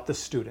it's about the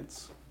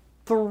students.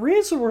 The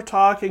reason we're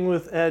talking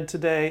with Ed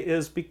today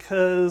is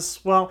because,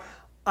 well,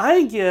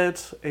 I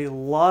get a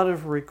lot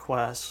of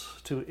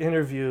requests to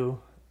interview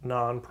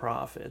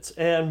nonprofits,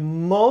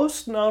 and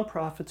most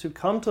nonprofits who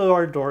come to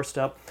our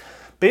doorstep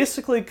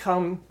basically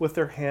come with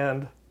their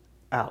hand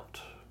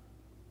out.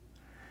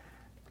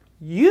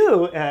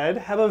 You, Ed,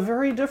 have a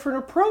very different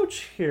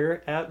approach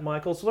here at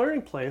Michael's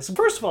Learning Place.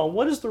 First of all,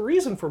 what is the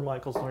reason for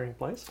Michael's Learning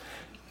Place?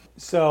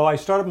 So I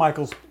started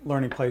Michael's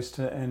Learning Place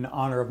in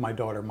honor of my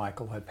daughter.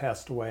 Michael had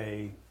passed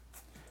away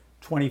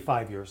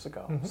 25 years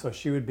ago. So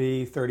she would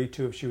be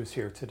 32 if she was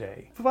here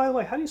today. By the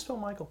way, how do you spell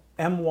Michael?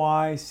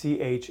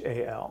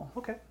 Mychal.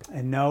 Okay.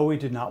 And no, we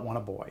did not want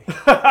a boy.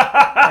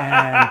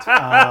 And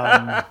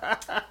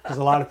because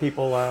a lot of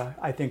people,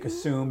 I think,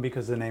 assume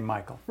because of the name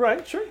Michael.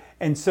 Right, sure.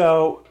 And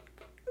so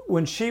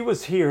when she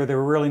was here, there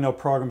were really no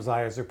programs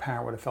I, as her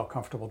parent, would have felt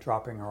comfortable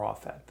dropping her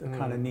off at. The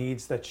kind of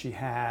needs that she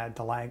had,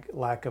 the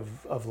lack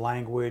of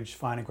language,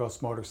 fine and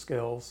gross motor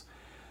skills.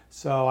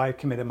 So I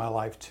committed my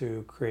life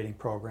to creating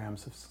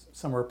programs of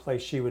somewhere a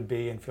place she would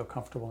be and feel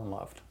comfortable and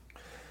loved.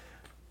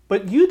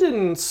 But you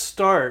didn't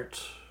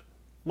start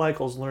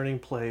Michael's Learning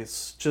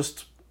Place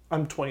just,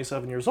 I'm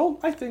 27 years old,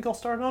 I think I'll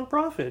start a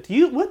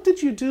nonprofit. What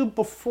did you do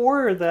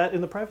before that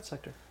in the private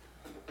sector?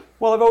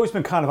 Well, I've always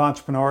been kind of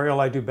entrepreneurial.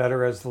 I do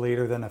better as the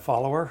leader than a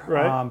follower,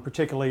 right.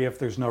 Particularly if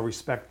there's no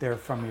respect there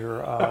from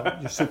your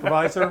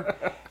supervisor.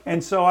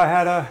 And so I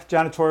had a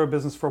janitorial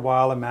business for a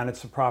while. I managed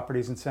some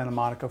properties in Santa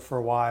Monica for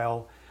a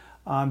while.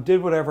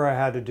 Did whatever I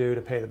had to do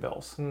to pay the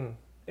bills.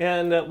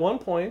 And at one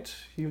point,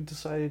 you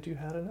decided you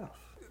had enough.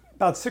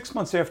 About 6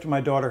 months after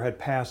my daughter had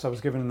passed, I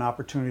was given an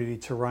opportunity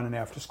to run an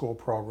after-school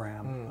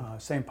program.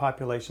 Same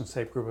population,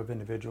 same group of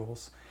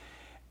individuals.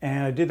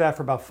 And I did that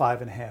for about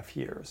 5.5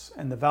 years.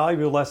 And the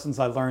valuable lessons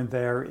I learned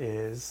there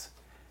is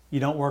you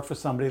don't work for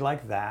somebody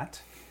like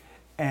that,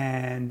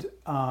 and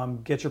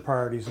get your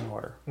priorities in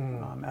order.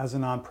 As a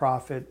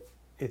nonprofit,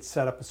 it's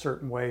set up a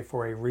certain way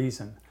for a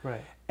reason.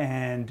 Right.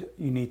 And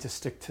you need to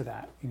stick to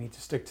that. You need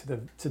to stick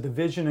to the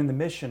vision and the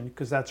mission,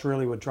 because that's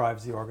really what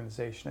drives the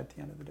organization at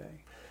the end of the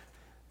day.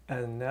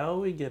 And now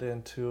we get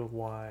into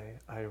why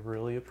I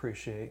really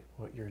appreciate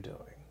what you're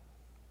doing.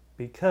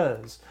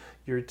 Because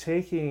you're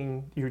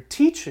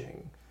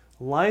teaching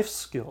life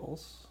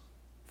skills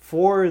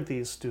for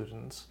these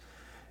students,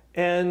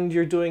 and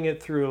you're doing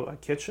it through a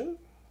kitchen.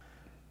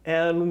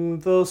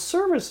 And those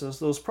services,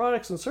 those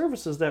products and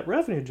services that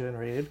revenue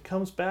generated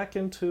comes back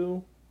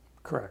into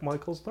Correct.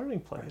 Michael's Learning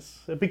Place.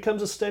 Right. It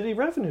becomes a steady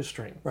revenue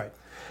stream. Right.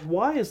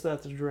 Why is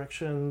that the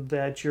direction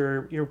that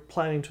you're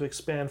planning to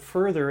expand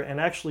further and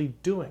actually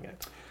doing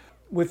it?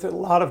 With a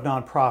lot of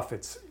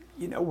nonprofits,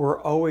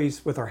 we're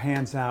always with our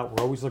hands out.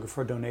 We're always looking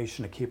for a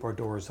donation to keep our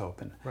doors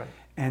open. Right.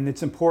 And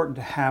it's important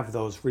to have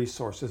those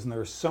resources. And there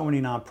are so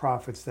many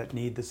nonprofits that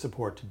need the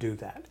support to do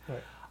that.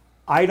 Right.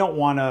 I don't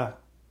want to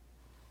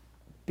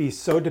be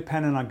so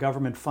dependent on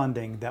government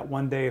funding that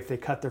one day if they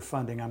cut their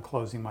funding, I'm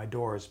closing my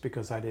doors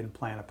because I didn't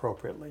plan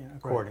appropriately and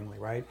accordingly,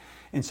 right?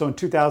 And so in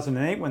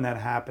 2008, when that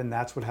happened,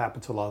 that's what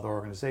happened to a lot of the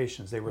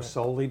organizations. They were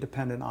solely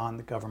dependent on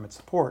the government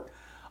support.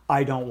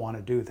 I don't want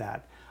to do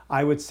that.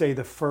 I would say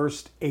the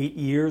first 8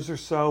 years or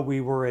so, we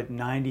were at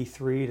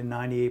 93 to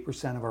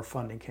 98% of our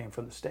funding came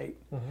from the state.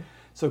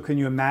 So can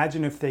you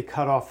imagine if they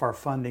cut off our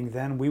funding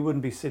then? We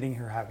wouldn't be sitting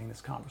here having this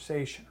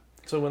conversation.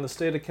 So when the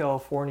state of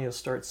California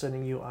starts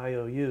sending you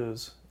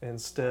IOUs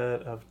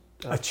instead of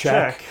a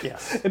check,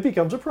 yes, it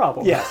becomes a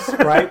problem. Yes,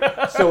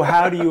 right? So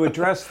how do you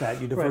address that?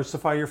 You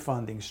diversify your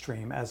funding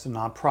stream as a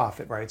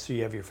nonprofit, right? So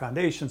you have your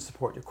foundation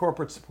support, your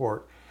corporate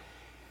support,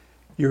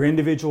 your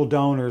individual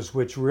donors,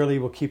 which really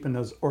will keep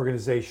those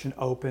organization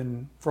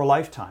open for a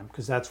lifetime,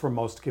 because that's where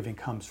most giving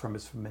comes from,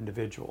 is from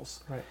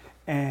individuals. Right.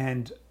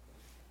 And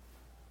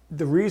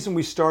the reason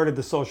we started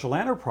the social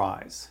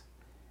enterprise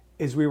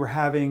is we were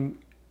having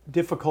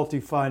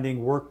difficulty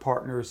finding work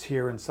partners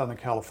here in Southern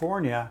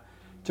California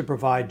to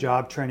provide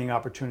job training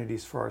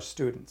opportunities for our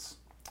students.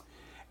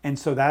 And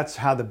so that's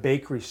how the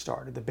bakery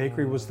started. The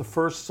bakery was the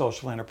first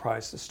social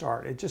enterprise to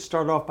start. It just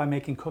started off by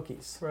making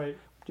cookies. Right.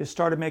 Just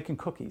started making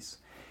cookies.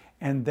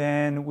 And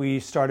then we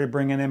started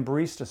bringing in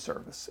barista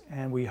service.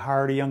 And we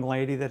hired a young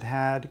lady that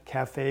had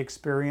cafe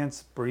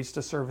experience,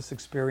 barista service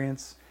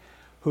experience,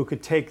 who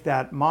could take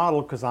that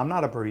model, because I'm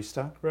not a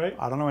barista. Right.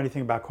 I don't know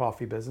anything about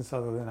coffee business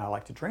other than I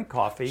like to drink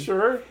coffee.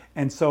 Sure.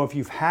 And so if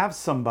you have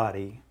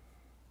somebody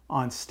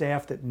on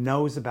staff that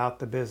knows about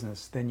the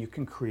business, then you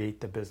can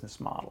create the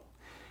business model.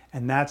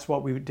 And that's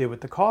what we did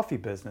with the coffee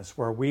business,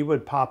 where we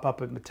would pop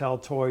up at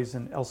Mattel Toys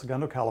in El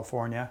Segundo,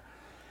 California,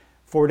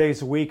 4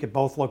 days a week at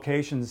both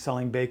locations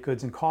selling baked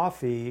goods and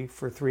coffee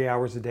for 3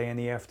 hours a day in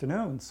the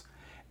afternoons.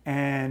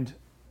 And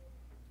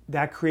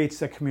that creates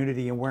that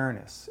community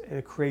awareness.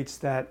 It creates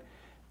that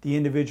the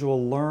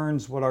individual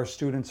learns what our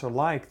students are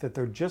like, that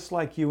they're just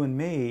like you and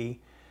me.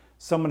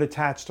 Someone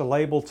attached a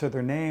label to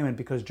their name, and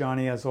because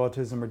Johnny has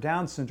autism or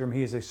Down syndrome,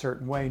 he is a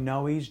certain way.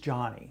 No, he's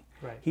Johnny.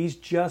 Right. He's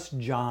just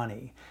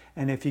Johnny.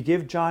 And if you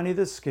give Johnny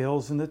the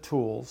skills and the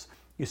tools,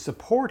 you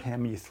support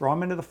him, you throw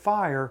him into the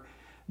fire,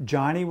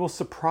 Johnny will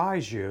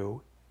surprise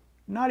you.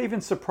 Not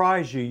even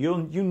surprise you.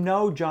 You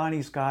know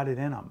Johnny's got it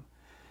in him.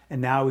 And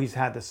now he's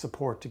had the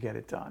support to get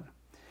it done.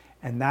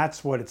 And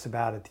that's what it's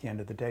about at the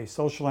end of the day.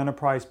 Social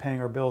enterprise, paying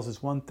our bills,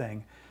 is one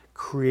thing.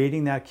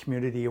 Creating that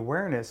community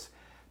awareness,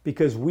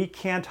 because we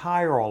can't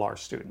hire all our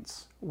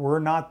students. We're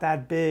not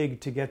that big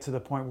to get to the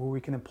point where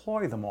we can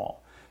employ them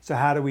all. So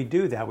how do we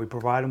do that? We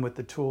provide them with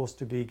the tools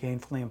to be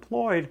gainfully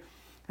employed.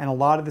 And a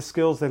lot of the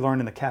skills they learn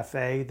in the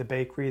cafe, the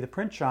bakery, the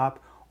print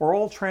shop, are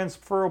all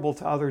transferable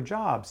to other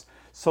jobs.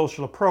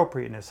 Social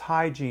appropriateness,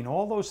 hygiene,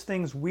 all those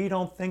things we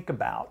don't think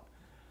about.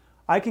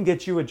 I can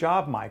get you a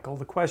job, Michael.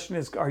 The question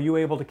is, are you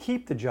able to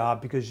keep the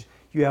job because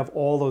you have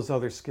all those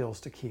other skills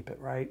to keep it,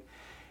 right?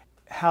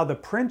 How the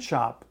print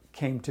shop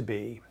came to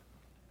be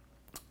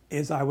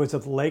is I was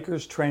at the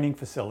Lakers training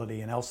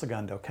facility in El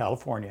Segundo,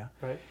 California.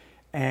 Right.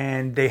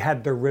 And they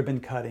had their ribbon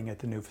cutting at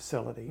the new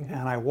facility. Mm-hmm.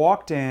 And I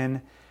walked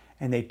in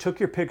and they took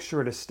your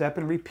picture at a step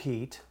and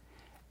repeat.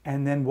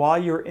 And then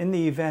while you're in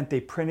the event, they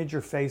printed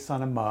your face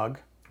on a mug,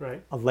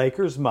 right, a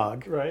Lakers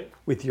mug, right,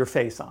 with your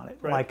face on it.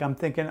 Right. Like I'm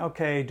thinking,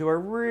 okay, do I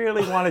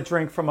really want to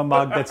drink from a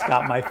mug that's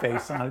got my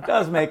face on it? It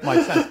does make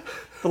much sense.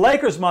 The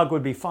Lakers mug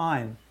would be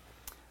fine.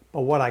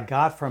 But what I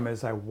got from it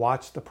is I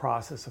watched the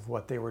process of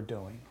what they were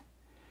doing.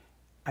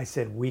 I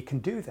said, we can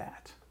do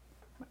that.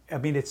 I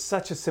mean, it's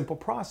such a simple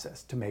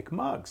process to make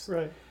mugs.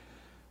 Right.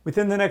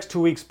 Within the next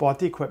 2 weeks, bought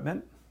the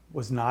equipment,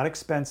 was not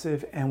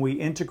expensive, and we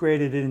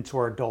integrated it into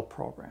our adult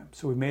program.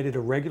 So we made it a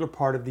regular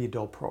part of the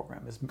adult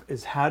program,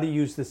 is how to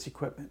use this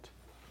equipment.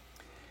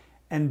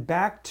 And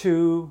back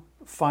to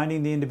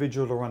finding the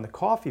individual to run the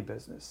coffee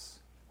business,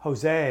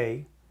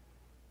 Jose,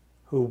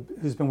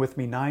 who's been with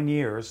me 9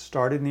 years,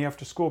 started in the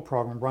after-school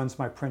program, runs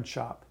my print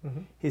shop.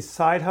 Mm-hmm. His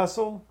side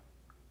hustle,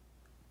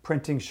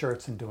 printing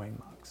shirts and doing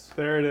mugs.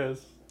 There it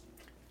is.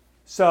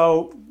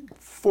 So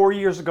 4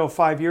 years ago,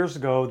 5 years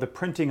ago, the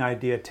printing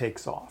idea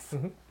takes off.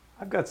 Mm-hmm.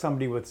 I've got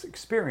somebody with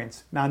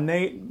experience. Now,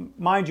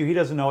 mind you, he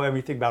doesn't know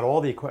everything about all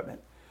the equipment,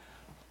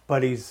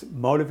 but he's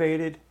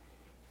motivated,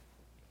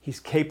 he's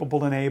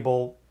capable and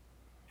able,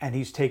 and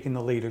he's taking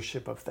the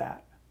leadership of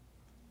that.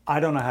 I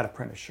don't know how to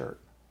print a shirt.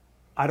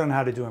 I don't know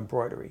how to do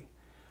embroidery.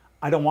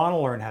 I don't want to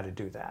learn how to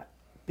do that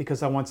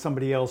because I want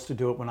somebody else to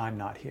do it when I'm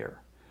not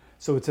here.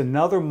 So it's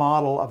another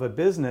model of a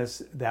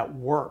business that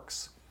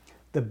works.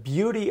 The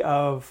beauty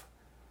of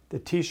the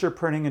t-shirt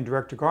printing and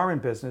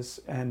direct-to-garment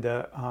business and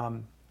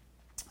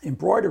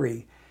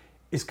embroidery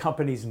is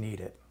companies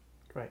need it,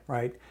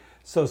 right?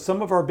 So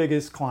some of our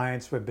biggest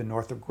clients have been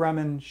Northrop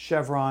Grumman,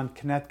 Chevron,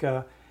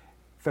 Kinetica,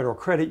 Federal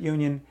Credit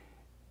Union.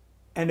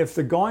 And if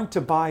they're going to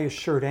buy a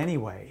shirt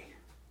anyway,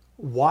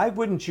 why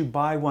wouldn't you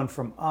buy one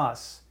from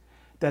us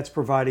that's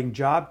providing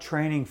job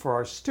training for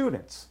our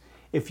students?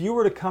 If you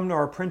were to come to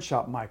our print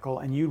shop, Michael,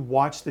 and you'd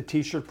watch the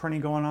t-shirt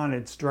printing going on,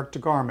 it's direct to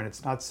garment,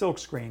 it's not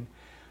silkscreen,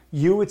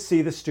 you would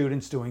see the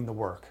students doing the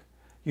work.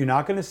 You're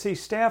not going to see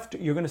staff,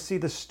 you're going to see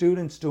the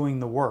students doing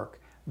the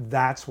work.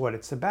 That's what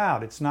it's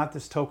about. It's not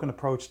this token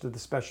approach to the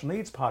special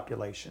needs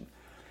population.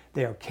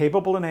 They are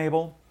capable and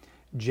able.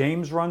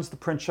 James runs the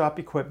print shop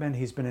equipment.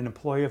 He's been an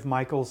employee of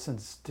Michael's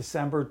since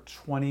December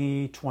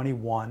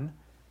 2021.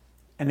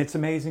 And it's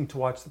amazing to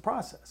watch the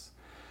process.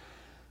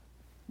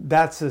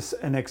 That's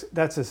an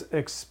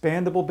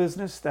expandable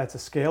business. That's a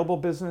scalable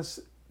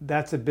business.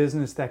 That's a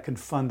business that can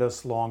fund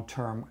us long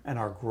term and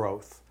our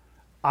growth.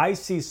 I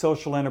see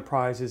social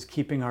enterprises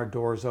keeping our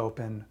doors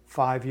open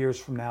 5 years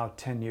from now,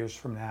 10 years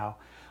from now,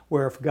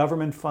 where if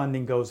government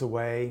funding goes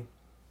away,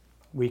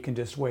 we can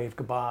just wave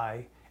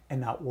goodbye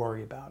and not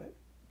worry about it.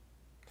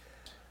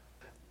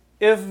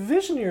 If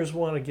visionaries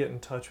want to get in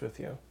touch with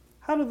you,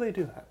 how do they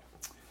do that?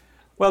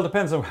 Well, it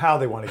depends on how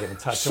they want to get in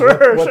touch Sure,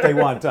 and what sure. they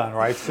want done,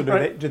 right? So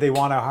Right. do they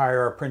want to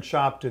hire a print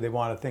shop? Do they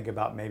want to think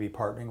about maybe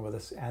partnering with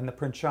us and the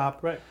print shop?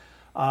 Right.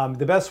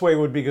 The best way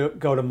would be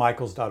go to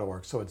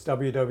michaels.org. So it's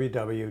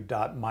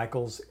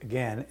www.michaels,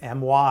 again,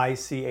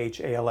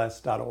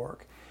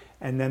 mychals.org.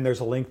 And then there's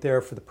a link there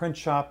for the print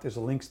shop. There's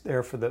a link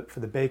there for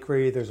the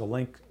bakery. There's a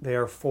link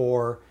there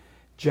for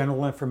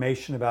general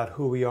information about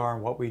who we are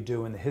and what we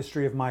do in the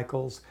history of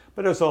Michaels.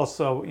 But there's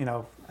also,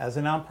 as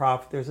a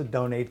nonprofit, there's a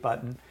donate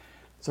button,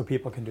 so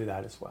people can do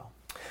that as well.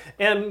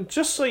 And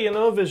just so you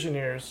know,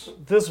 Visionaries,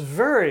 this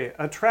very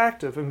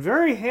attractive and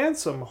very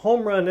handsome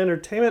home run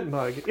entertainment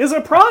mug is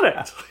a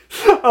product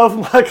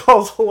of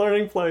Michael's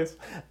Learning Place.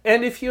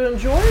 And if you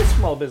enjoy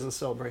Small Business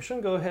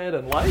Celebration, go ahead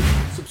and like,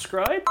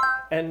 subscribe,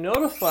 and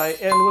notify.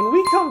 And when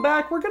we come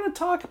back, we're going to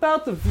talk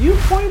about the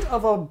viewpoint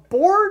of a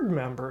board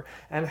member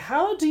and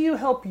how do you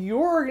help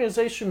your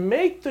organization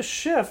make the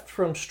shift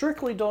from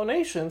strictly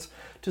donations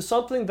to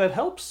something that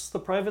helps the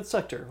private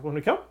sector. When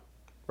we come,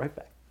 right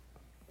back.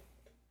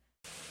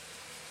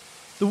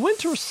 The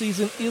winter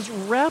season is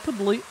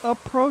rapidly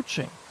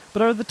approaching,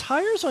 but are the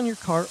tires on your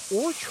car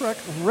or truck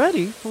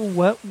ready for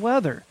wet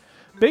weather?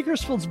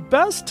 Bakersfield's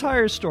best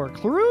tire store,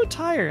 Cleroux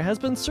Tire, has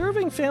been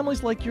serving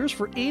families like yours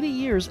for 80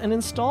 years and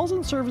installs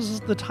and services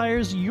the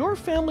tires your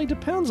family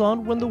depends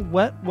on when the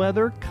wet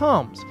weather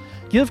comes.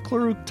 Give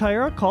Cleroux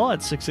Tire a call at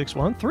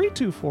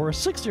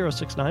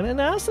 661-324-6069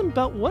 and ask them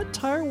about what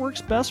tire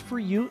works best for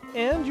you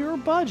and your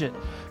budget.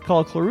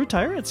 Call Cleroux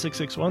Tire at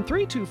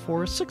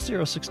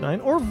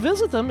 661-324-6069 or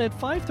visit them at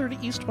 530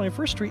 East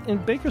 21st Street in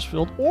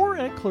Bakersfield or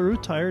at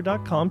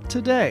ClerouxTire.com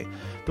today.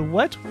 The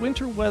wet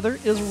winter weather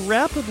is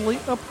rapidly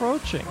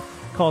approaching.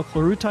 Call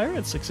Cleroux Tire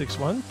at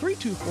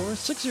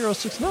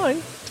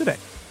 661-324-6069 today.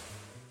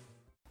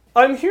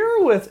 I'm here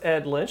with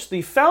Ed Lynch,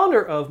 the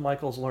founder of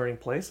Michael's Learning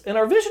Place, and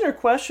our visionary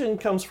question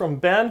comes from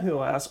Ben, who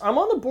asks, I'm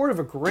on the board of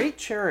a great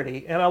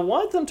charity and I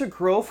want them to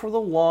grow for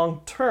the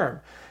long term.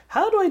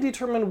 How do I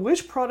determine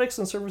which products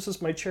and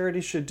services my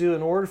charity should do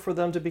in order for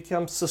them to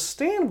become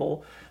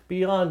sustainable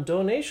beyond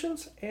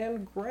donations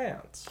and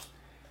grants?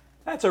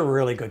 That's a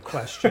really good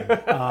question,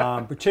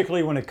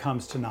 particularly when it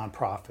comes to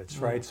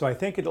nonprofits, right? So I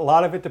think a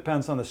lot of it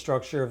depends on the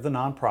structure of the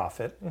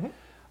nonprofit.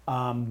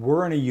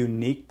 We're in a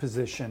unique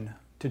position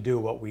to do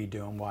what we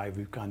do and why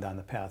we've gone down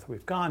the path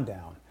we've gone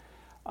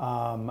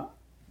down.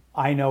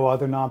 I know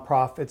other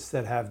nonprofits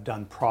that have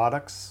done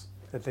products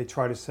that they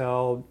try to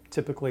sell,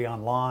 typically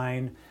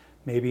online,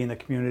 maybe in the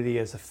community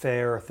as a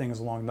fair or things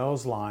along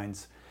those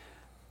lines.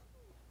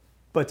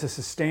 But to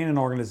sustain an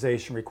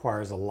organization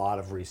requires a lot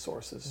of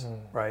resources,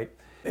 right?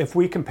 If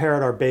we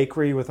compared our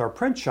bakery with our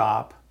print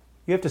shop,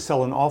 you have to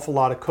sell an awful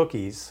lot of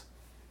cookies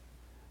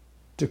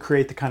to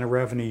create the kind of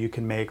revenue you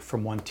can make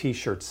from one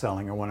t-shirt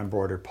selling or one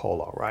embroidered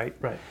polo, right?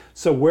 Right.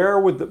 So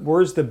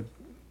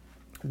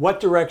what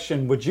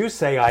direction would you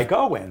say I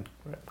go in?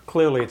 Right.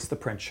 Clearly it's the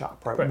print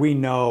shop, right? We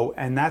know,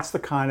 and that's the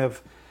kind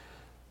of,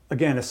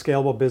 again, a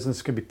scalable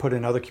business can be put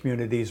in other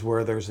communities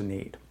where there's a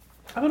need.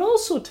 I would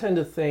also tend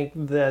to think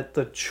that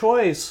the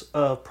choice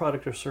of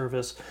product or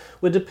service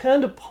would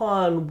depend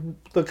upon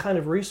the kind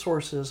of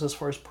resources as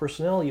far as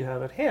personnel you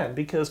have at hand,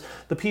 because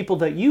the people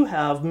that you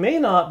have may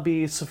not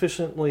be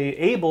sufficiently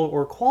able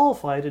or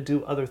qualified to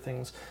do other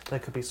things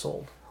that could be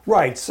sold.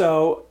 Right.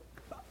 So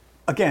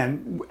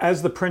again,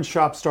 as the print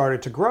shop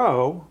started to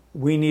grow,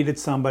 we needed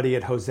somebody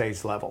at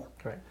Jose's level.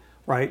 Right.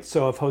 Right.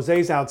 So if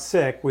Jose's out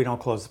sick, we don't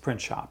close the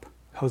print shop.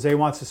 Jose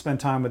wants to spend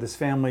time with his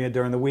family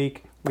during the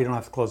week, we don't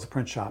have to close the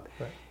print shop.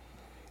 Right.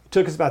 It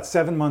took us about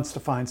 7 months to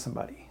find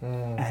somebody.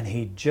 And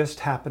he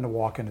just happened to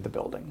walk into the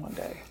building one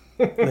day.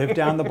 Lived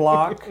down the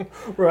block,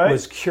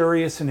 was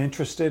curious and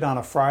interested on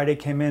a Friday,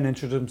 came in,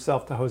 introduced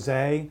himself to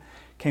Jose,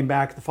 came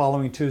back the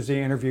following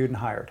Tuesday, interviewed and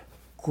hired.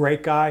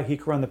 Great guy, he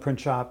could run the print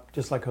shop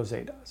just like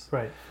Jose does.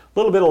 Right. A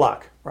little bit of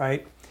luck,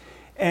 right?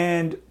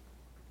 And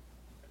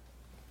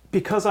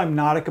because I'm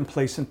not a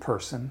complacent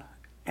person,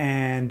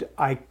 and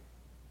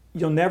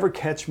you'll never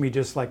catch me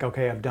just like,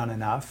 okay, I've done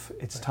enough.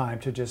 It's time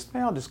to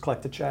I'll just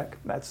collect the check.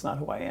 That's not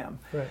who I am.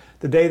 Right.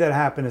 The day that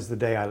happened is the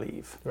day I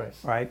leave.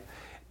 Right.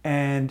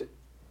 And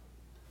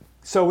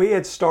so we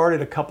had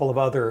started a couple of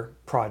other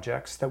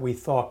projects that we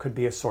thought could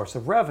be a source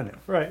of revenue.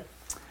 Right.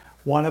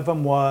 One of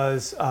them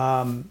was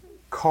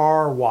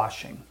car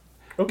washing.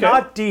 Okay.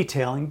 Not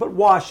detailing, but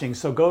washing.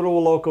 So go to a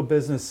local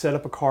business, set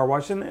up a car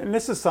wash, and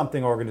this is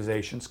something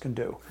organizations can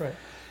do. Right.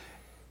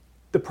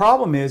 The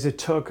problem is it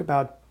took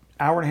about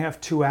hour and a half,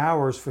 2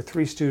 hours for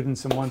 3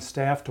 students and 1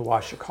 staff to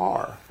wash a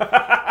car.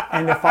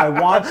 And if I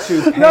want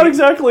to pay, not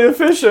exactly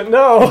efficient,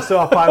 no.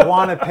 So if I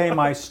want to pay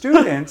my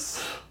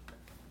students,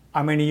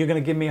 I mean, are you going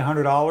to give me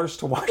 $100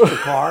 to wash the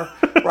car?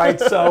 Right?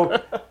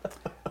 So,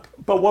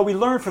 but what we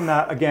learned from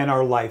that, again,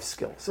 are life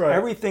skills. Right.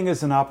 Everything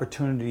is an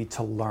opportunity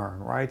to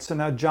learn, right? So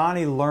now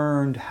Johnny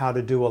learned how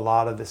to do a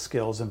lot of the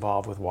skills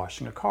involved with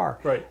washing a car.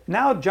 Right.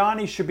 Now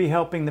Johnny should be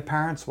helping the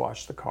parents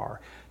wash the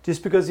car.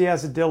 Just because he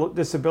has a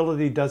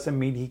disability doesn't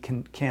mean he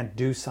can't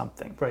do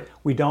something. Right.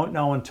 We don't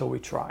know until we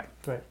try.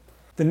 Right.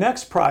 The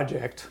next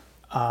project,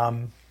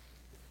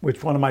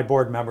 which one of my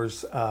board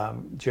members,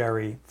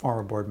 Jerry,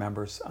 former board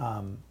members,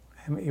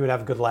 he would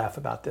have a good laugh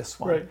about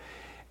this one. Right.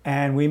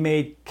 And we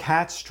made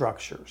cat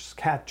structures,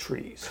 cat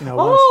trees.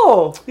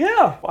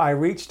 Yeah. I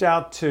reached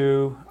out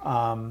to,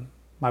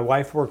 my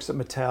wife works at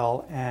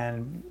Mattel,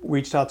 and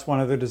reached out to one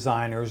of the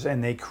designers,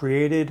 and they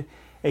created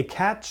a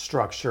cat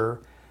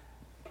structure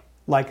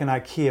like an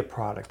IKEA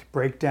product.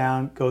 Break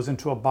down, goes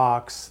into a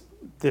box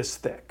this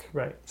thick.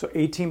 Right. So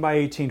 18 by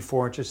 18,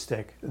 4 inches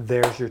thick.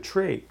 There's your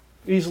tree.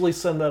 Easily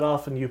send that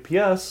off in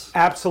UPS.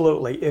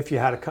 Absolutely, if you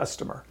had a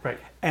customer. Right.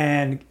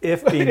 And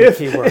if being a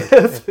keyword.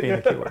 If being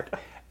a keyword.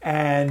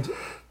 And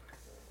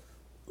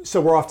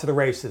so we're off to the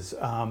races.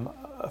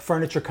 A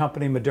furniture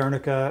company,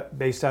 Modernica,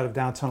 based out of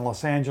downtown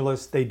Los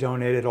Angeles, they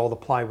donated all the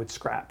plywood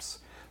scraps.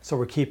 So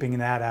we're keeping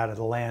that out of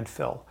the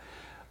landfill.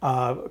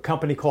 A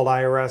company called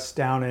IRS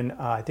down in,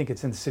 I think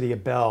it's in the city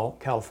of Bell,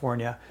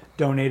 California,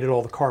 donated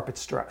all the carpet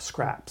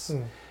scraps.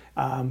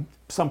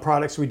 Some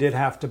products we did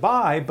have to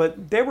buy,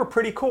 but they were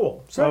pretty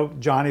cool. So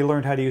Johnny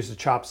learned how to use a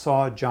chop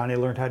saw. Johnny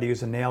learned how to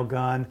use a nail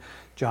gun.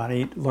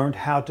 Johnny learned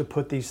how to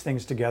put these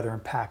things together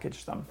and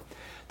package them.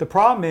 The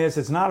problem is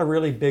it's not a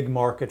really big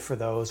market for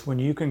those when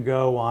you can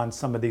go on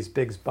some of these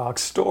big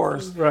box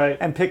stores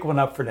and pick one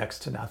up for next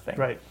to nothing.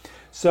 Right.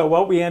 So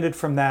what we ended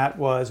from that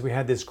was we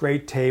had this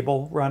great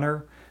table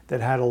runner that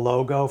had a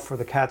logo for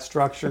the cat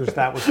structures.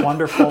 That was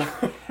wonderful.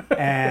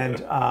 And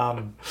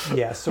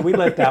so we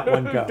let that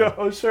one go.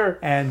 Oh, sure.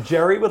 And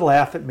Jerry would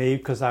laugh at me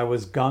because I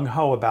was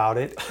gung-ho about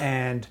it.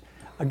 And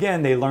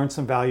again, they learned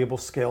some valuable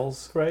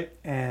skills. Right.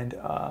 And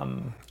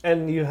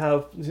you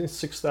have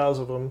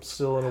 6,000 of them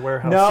still in a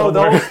warehouse no,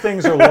 somewhere. Those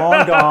things are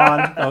long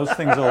gone. Those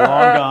things are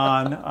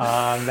long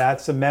gone.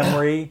 That's a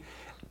memory.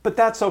 But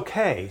that's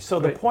okay. So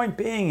the point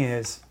being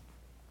is,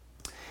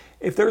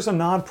 if there's a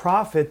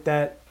nonprofit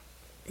that,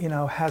 you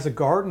know, has a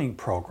gardening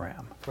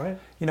program, Right.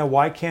 you know,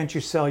 why can't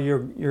you sell your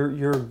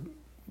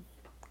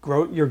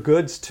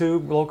goods to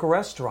local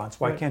restaurants?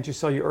 Why Right. can't you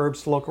sell your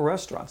herbs to local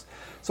restaurants?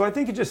 So I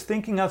think it's just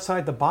thinking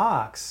outside the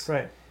box.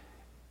 Right.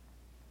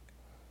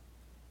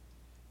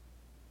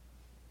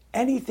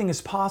 Anything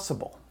is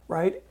possible,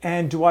 right?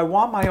 And do I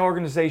want my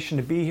organization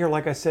to be here,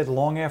 like I said,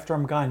 long after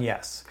I'm gone?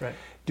 Yes. Right.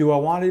 Do I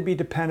want it to be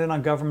dependent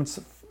on government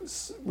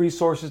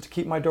resources to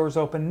keep my doors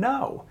open?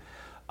 No.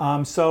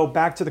 So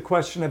back to the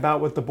question about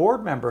what the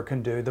board member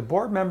can do. The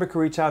board member can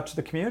reach out to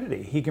the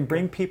community. He can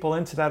bring people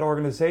into that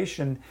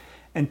organization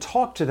and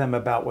talk to them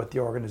about what the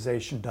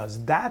organization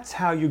does. That's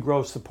how you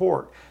grow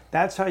support.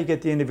 That's how you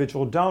get the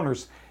individual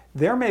donors.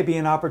 There may be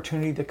an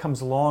opportunity that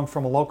comes along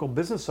from a local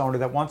business owner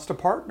that wants to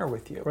partner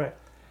with you. Right.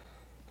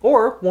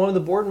 Or one of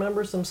the board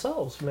members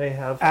themselves may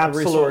have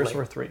Absolutely. a resource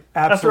or three.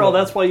 Absolutely. After all,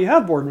 that's why you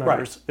have board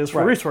members, Right. is for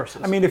Right.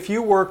 resources. I mean, if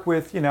you work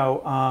with, you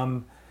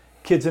know,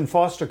 kids in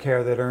foster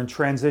care that are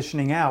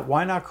transitioning out,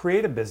 why not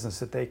create a business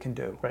that they can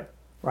do? Right.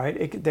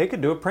 Right? They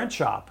could do a print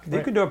shop. They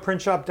Right. could do a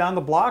print shop down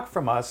the block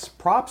from us.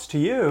 Props to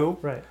you.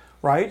 Right.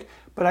 Right?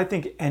 But I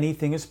think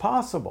anything is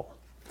possible.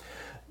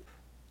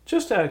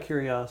 Just out of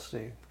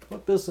curiosity,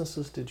 what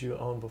businesses did you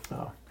own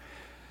before?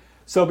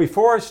 So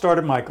before I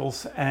started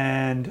Michael's,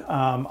 and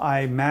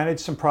I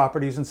managed some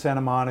properties in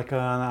Santa Monica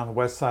and on the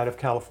west side of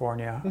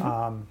California,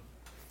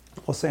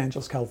 Los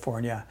Angeles,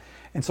 California.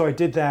 And so I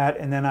did that,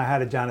 and then I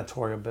had a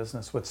janitorial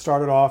business. What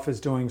started off as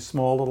doing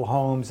small little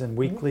homes and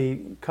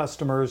weekly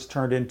customers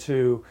turned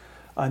into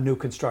a new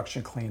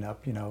construction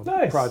cleanup, you know,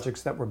 Nice.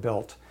 projects that were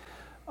built.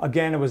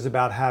 Again, it was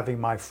about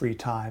having my free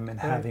time and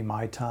Right. having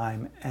my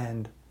time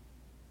and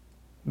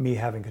me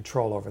having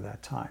control over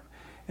that time.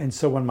 And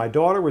so when my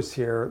daughter was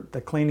here,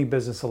 the cleaning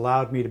business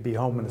allowed me to be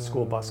home when the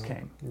school bus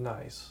came,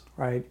 Nice.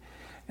 right?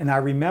 And I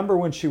remember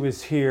when she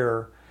was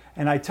here,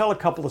 and I tell a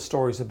couple of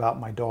stories about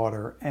my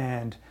daughter,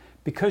 and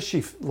because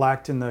she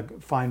lacked in the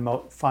fine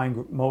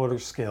motor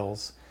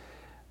skills,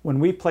 when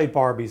we played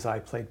Barbies, I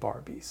played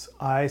Barbies.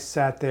 I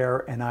sat there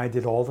and I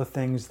did all the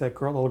things that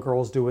little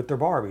girls do with their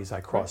Barbies. I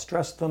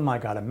cross-dressed them, I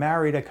got them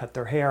married, I cut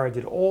their hair, I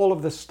did all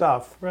of this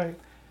stuff Right.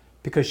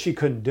 because she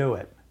couldn't do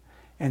it.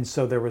 And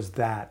so there was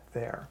that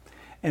there.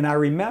 And I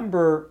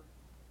remember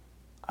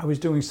I was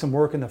doing some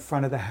work in the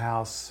front of the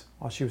house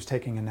while she was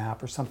taking a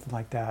nap or something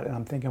like that. And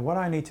I'm thinking, what do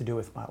I need to do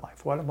with my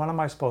life? What am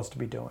I supposed to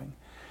be doing?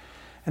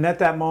 And at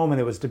that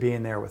moment, it was to be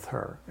in there with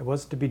her. It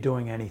wasn't to be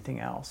doing anything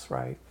else,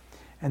 right?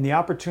 And the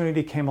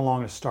opportunity came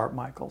along to start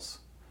Michael's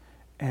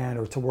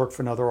or to work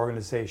for another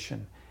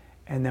organization.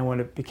 And then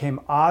when it became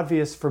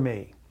obvious for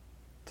me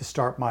to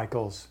start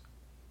Michael's,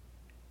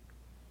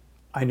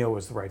 I knew it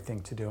was the right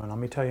thing to do. And let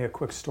me tell you a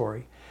quick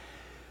story.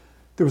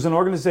 There was an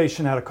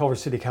organization out of Culver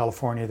City,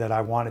 California that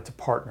I wanted to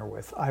partner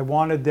with. I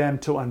wanted them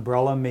to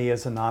umbrella me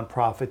as a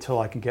nonprofit till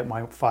I can get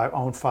my own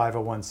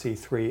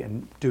 501c3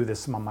 and do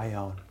this on my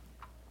own.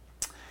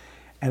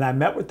 And I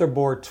met with their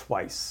board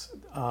twice.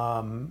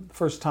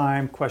 First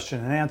time,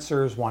 question and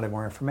answers, wanted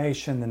more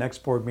information. The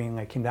next board meeting,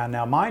 I came down.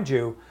 Now, mind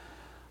you,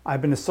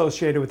 I've been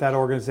associated with that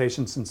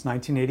organization since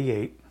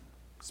 1988.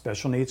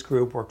 Special Needs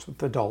Group, works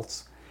with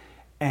adults.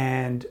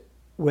 And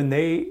when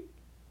they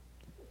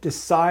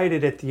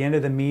decided at the end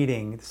of the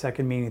meeting, the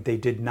second meeting, they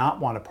did not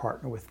want to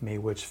partner with me,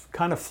 which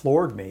kind of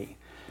floored me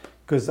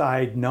because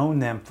I'd known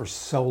them for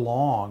so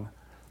long.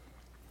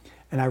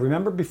 And I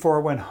remember before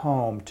I went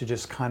home to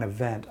just kind of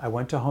vent, I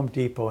went to Home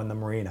Depot in the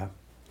marina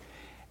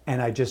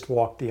and I just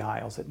walked the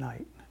aisles at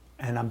night.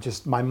 And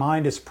my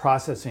mind is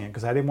processing it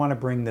because I didn't want to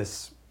bring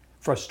this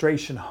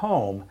frustration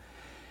home.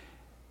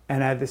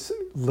 And I had this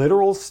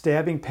literal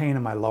stabbing pain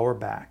in my lower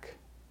back.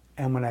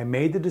 And when I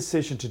made the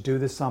decision to do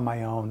this on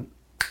my own,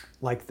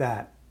 like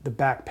that, the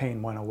back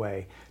pain went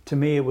away. To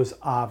me, it was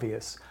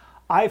obvious.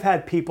 I've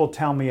had people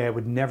tell me I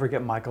would never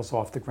get Michael's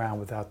off the ground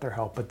without their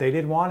help, but they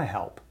didn't want to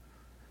help.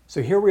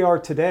 So here we are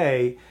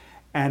today,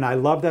 and I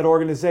love that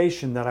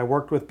organization that I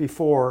worked with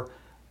before,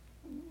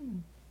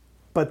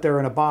 but they're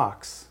in a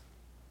box.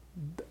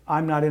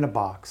 I'm not in a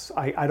box.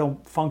 I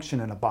don't function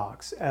in a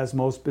box, as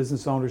most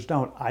business owners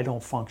don't. I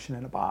don't function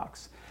in a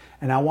box.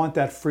 And I want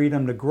that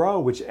freedom to grow,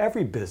 which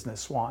every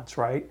business wants,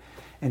 right?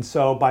 And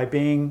so by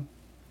being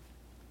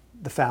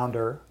the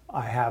founder,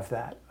 I have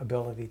that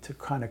ability to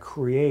kind of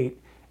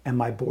create, and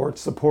my board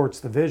supports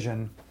the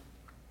vision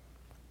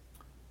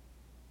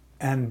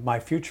and my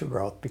future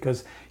growth.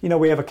 Because, you know,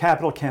 we have a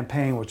capital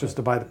campaign, which was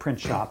to buy the print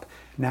shop.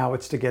 Now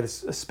it's to get a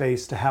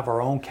space to have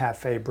our own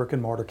cafe, brick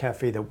and mortar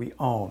cafe that we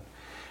own.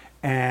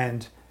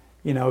 And,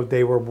 you know,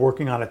 they were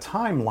working on a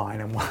timeline,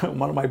 and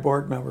one of my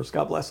board members,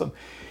 God bless him,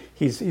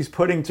 he's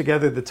putting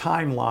together the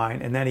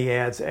timeline, and then he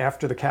adds,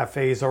 after the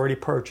cafe is already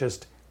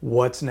purchased,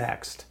 what's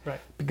next? Right.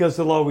 Because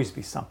there'll always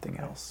be something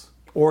else,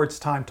 or it's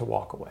time to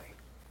walk away.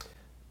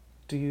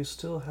 Do you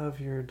still have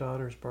your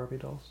daughter's Barbie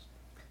dolls?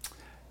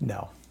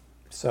 No.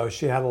 So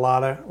she had a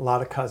lot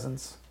of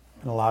cousins,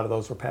 and a lot of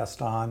those were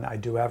passed on. I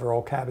do have her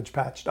old Cabbage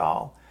Patch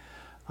doll.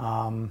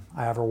 I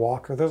have her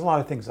walker. There's a lot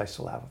of things I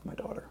still have of my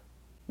daughter.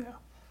 Yeah.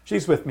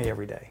 She's with me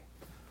every day.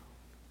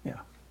 Yeah.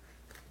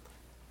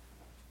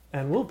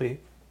 and we'll be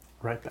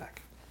right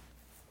back.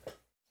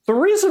 The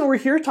reason we're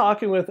here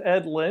talking with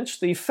Ed Lynch,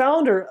 the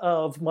founder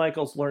of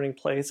Michael's Learning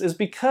Place, is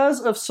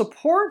because of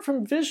support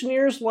from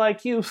visionaries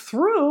like you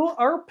through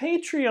our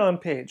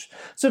Patreon page.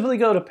 Simply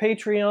go to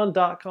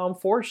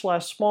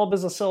patreon.com/small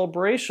business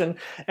celebration,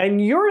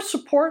 and your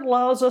support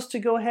allows us to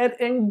go ahead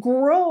and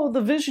grow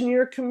the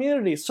Visioneer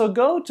community. So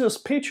go to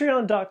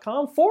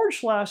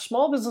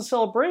patreon.com/small business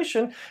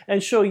celebration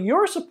and show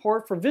your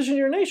support for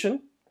Visioneer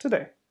Nation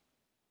today.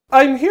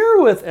 I'm here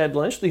with Ed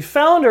Lynch, the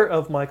founder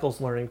of Michael's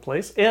Learning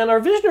Place, and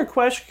our Visioneer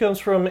question comes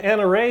from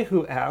Anna Ray,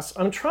 who asks,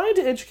 I'm trying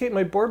to educate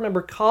my board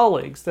member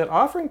colleagues that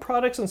offering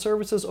products and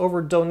services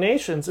over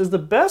donations is the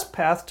best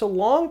path to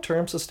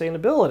long-term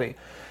sustainability.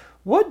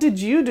 What did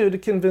you do to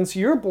convince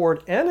your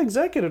board and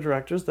executive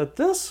directors that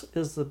this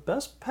is the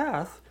best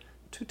path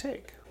to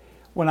take?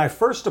 When I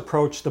first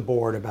approached the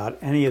board about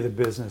any of the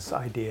business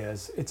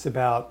ideas, it's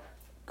about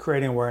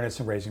creating awareness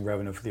and raising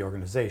revenue for the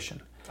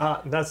organization.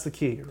 That's the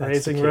key, That's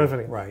raising the key,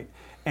 revenue. Right.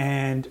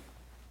 And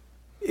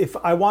if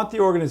I want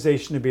the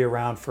organization to be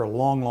around for a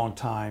long, long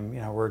time,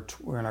 we're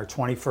in our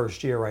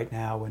 21st year right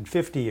now and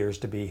 50 years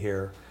to be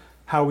here,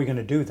 how are we going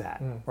to do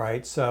that,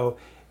 right? So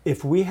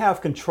if we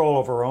have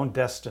control of our own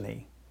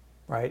destiny,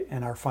 right,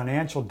 and our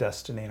financial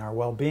destiny and our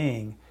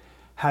well-being,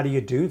 how do you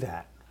do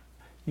that?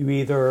 You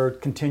either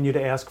continue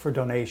to ask for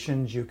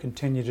donations, you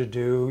continue to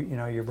do,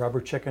 your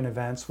rubber chicken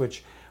events,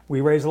 which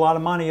we raise a lot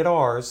of money at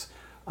ours,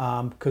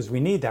 because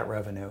we need that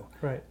revenue.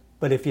 Right.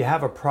 But if you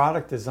have a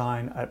product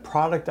design, a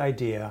product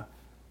idea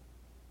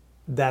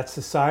that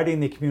society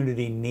and the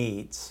community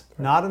needs,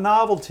 not a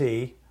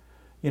novelty,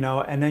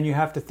 and then you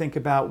have to think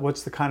about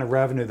what's the kind of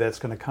revenue that's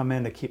going to come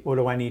in to keep, what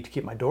do I need to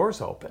keep my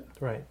doors open?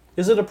 Right.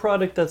 Is it a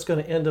product that's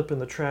going to end up in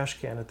the trash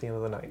can at the end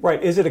of the night?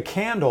 Right. Is it a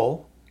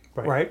candle,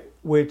 right?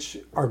 Which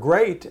are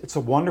great. It's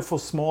a wonderful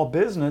small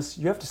business.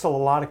 You have to sell a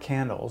lot of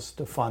candles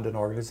to fund an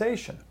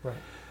organization. Right.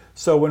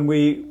 So when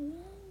we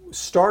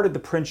started the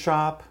print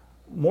shop,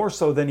 more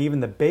so than even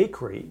the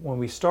bakery, when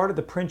we started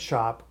the print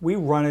shop, we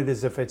run it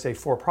as if it's a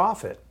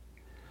for-profit.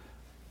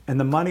 And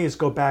the monies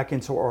go back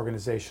into our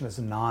organization as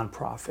a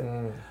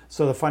nonprofit.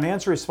 So the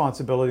financial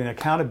responsibility and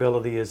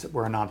accountability is that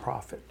we're a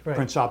nonprofit. Right.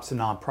 Print shop's a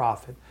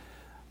nonprofit.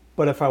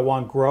 But if I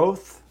want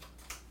growth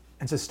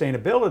and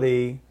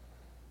sustainability,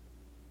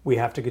 we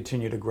have to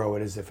continue to grow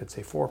it as if it's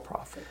a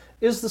for-profit.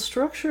 Is the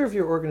structure of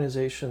your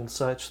organization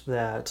such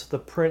that the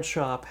print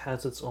shop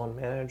has its own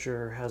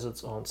manager, has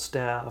its own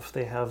staff,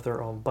 they have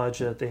their own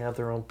budget, they have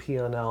their own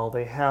P&L,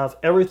 they have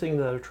everything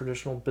that a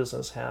traditional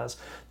business has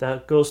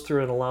that goes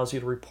through and allows you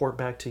to report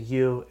back to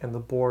you and the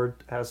board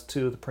as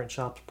to the print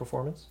shop's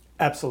performance?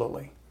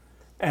 Absolutely.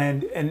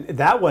 And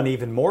that one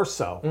even more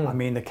so. I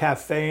mean, the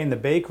cafe and the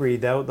bakery,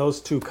 those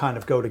two kind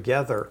of go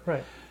together.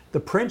 Right. The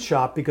print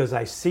shop, because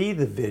I see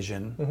the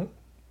vision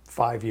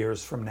 5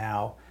 years from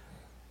now,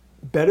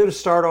 better to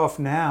start off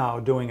now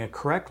doing it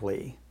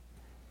correctly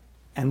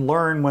and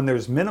learn when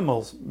there's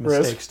minimal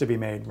mistakes to be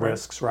made,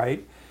 risks,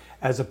 right?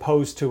 As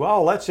opposed to,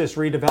 let's just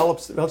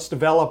let's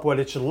develop what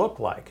it should look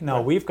like.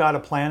 No, we've got a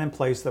plan in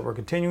place that we're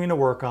continuing to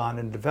work on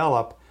and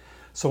develop.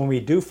 So when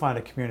we do find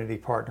a community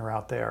partner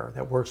out there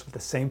that works with the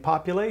same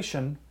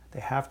population,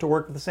 they have to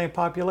work with the same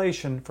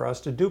population for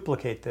us to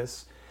duplicate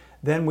this,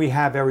 then we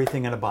have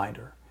everything in a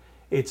binder.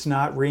 It's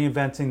not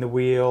reinventing the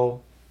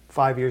wheel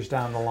 5 years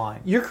down the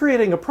line. You're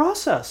creating a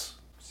process.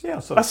 Yeah,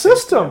 so a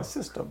system. A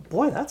system.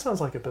 Boy, that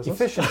sounds like a business.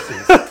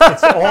 Efficiencies.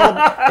 It's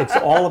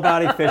all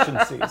about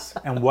efficiencies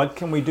and what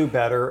can we do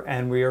better.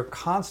 And we are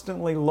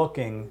constantly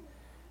looking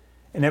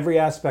in every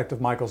aspect of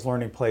Michael's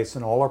Learning Place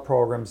and all our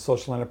programs,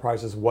 social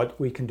enterprises, what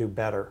we can do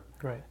better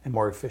and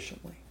more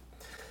efficiently.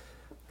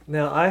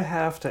 Now, I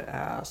have to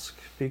ask,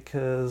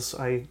 because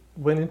I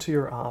went into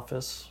your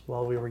office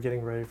while we were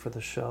getting ready for the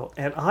show,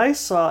 and I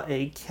saw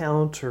a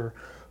counter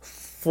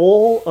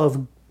full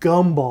of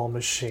gumball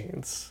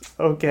machines.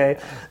 Okay.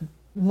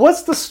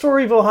 What's the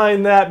story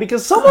behind that?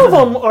 Because some of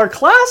them are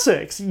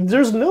classics.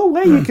 There's no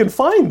way you can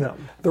find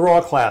them. They're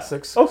all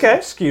classics. Okay.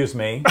 Excuse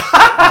me.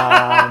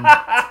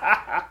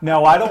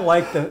 No, I don't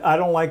like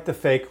the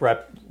fake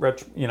what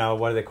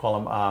do they call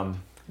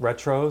them?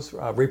 Retros,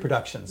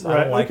 reproductions.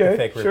 I don't like the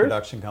fake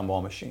reproduction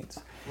gumball machines.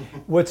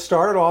 What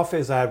started off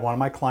is I had one of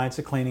my clients,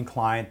 a cleaning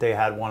client, they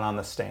had one on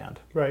the stand.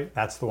 Right.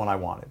 That's the one I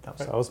wanted.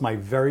 That was my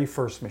very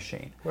first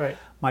machine. Right.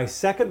 My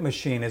second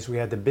machine is we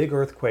had the big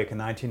earthquake in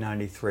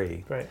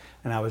 1993. Right.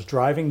 And I was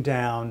driving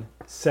down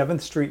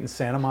 7th Street in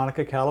Santa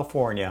Monica,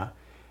 California,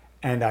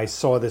 and I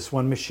saw this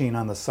one machine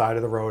on the side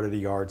of the road at a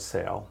yard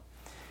sale.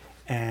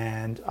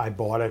 And I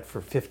bought it for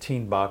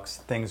 $15.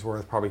 Thing's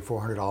worth probably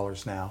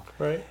 $400 now.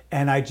 Right.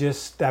 And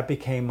that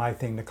became my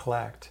thing to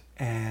collect.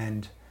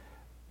 And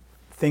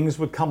things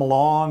would come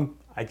along.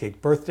 I'd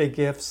get birthday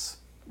gifts.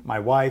 My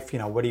wife,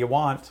 what do you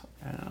want?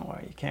 Well,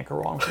 you can't go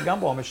wrong with a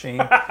gumball machine.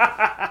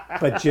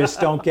 But just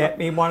don't get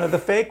me one of the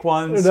fake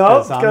ones. No,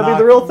 it's got to be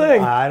the real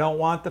thing. I don't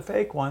want the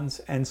fake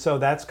ones. And so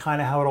that's kind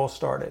of how it all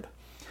started.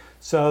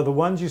 So the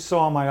ones you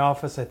saw in my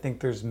office, I think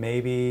there's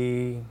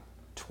maybe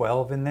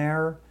 12 in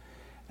there.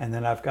 And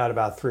then I've got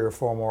about 3 or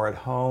 4 more at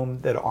home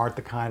that aren't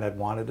the kind I'd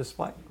want to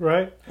display.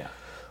 Right. Yeah.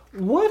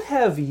 What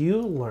have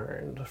you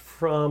learned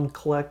from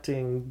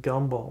collecting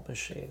gumball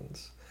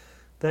machines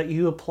that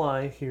you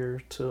apply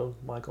here to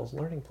Michael's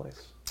Learning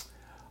Place?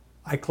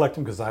 I collect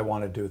them because I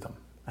want to do them,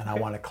 and Okay.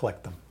 I want to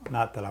collect them.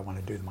 Not that I want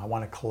to do them. I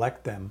want to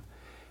collect them.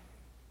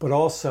 But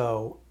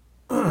also,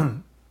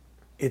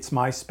 it's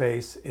my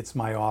space, it's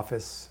my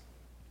office.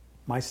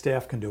 My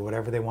staff can do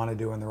whatever they want to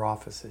do in their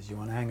offices. You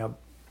want to hang up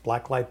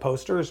blacklight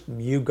posters?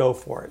 You go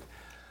for it.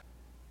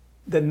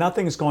 That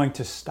nothing's going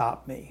to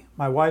stop me.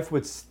 My wife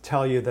would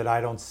tell you that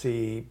I don't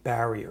see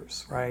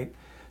barriers, right?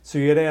 So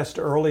you had asked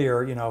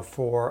earlier,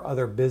 for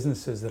other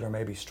businesses that are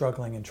maybe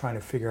struggling and trying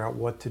to figure out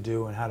what to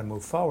do and how to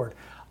move forward.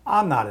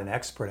 I'm not an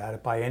expert at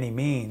it by any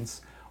means.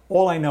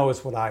 All I know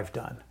is what I've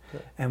done.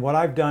 Okay. And what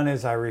I've done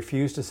is I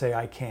refuse to say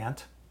I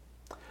can't.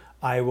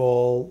 I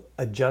will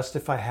adjust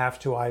if I have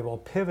to. I will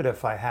pivot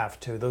if I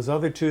have to. Those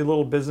other 2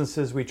 little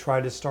businesses we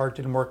tried to start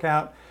didn't work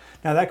out.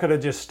 Now that could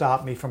have just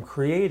stopped me from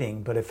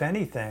creating, but if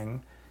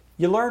anything,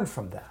 you learn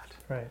from that.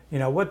 Right.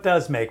 What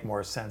does make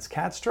more sense,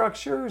 cat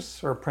structures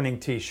or printing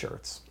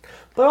t-shirts?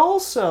 But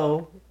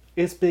also,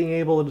 it's being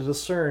able to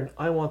discern,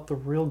 I want the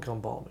real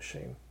gumball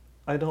machine.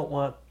 I don't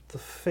want the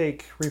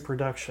fake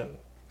reproduction.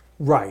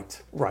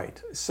 Right.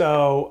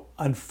 So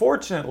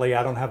unfortunately,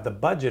 I don't have the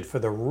budget for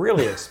the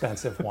really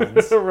expensive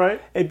ones.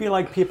 Right. It'd be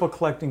like people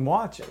collecting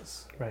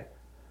watches. Right.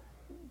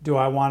 Do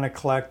I want to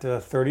collect a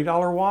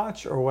 $30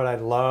 watch, or would I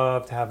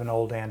love to have an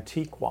old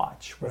antique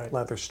watch with Right.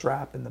 leather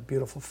strap and the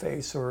beautiful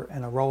face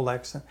and a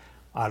Rolex?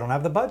 I don't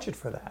have the budget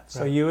for that.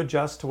 So Right. you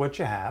adjust to what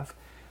you have.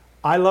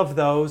 I love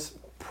those.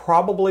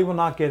 Probably will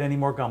not get any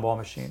more gumball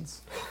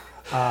machines.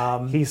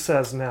 He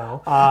says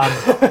no.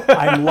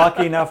 I'm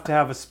lucky enough to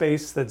have a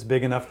space that's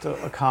big enough to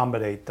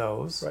accommodate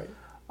those. Right.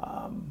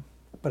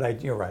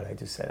 But you're right, I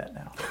do say that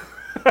now.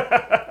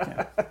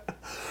 Yeah.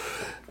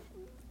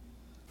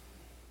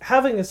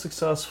 Having a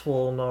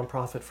successful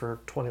nonprofit for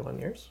 21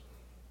 years,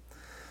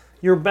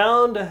 you're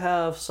bound to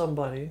have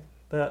somebody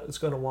that is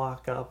going to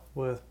walk up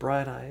with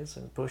bright eyes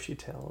and bushy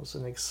tails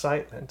and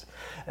excitement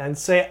and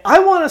say, I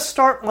want to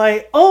start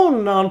my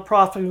own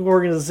nonprofit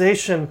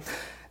organization.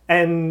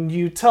 And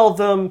you tell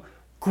them,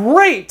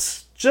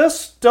 great,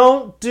 just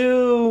don't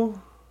do...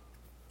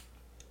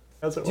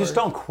 Just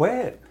don't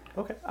quit.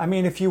 Okay. I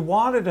mean, if you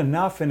want it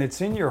enough and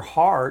it's in your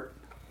heart,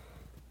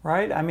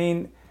 right? I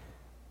mean,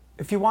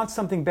 if you want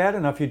something bad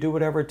enough, you do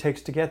whatever it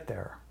takes to get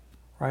there,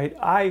 right?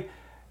 I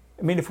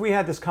mean, if we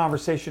had this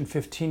conversation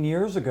 15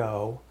 years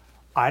ago,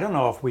 I don't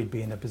know if we'd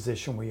be in the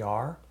position we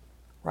are,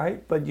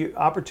 right? But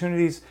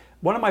opportunities,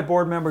 one of my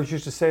board members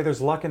used to say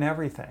there's luck in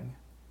everything.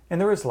 And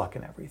there is luck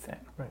in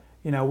everything. Right.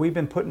 We've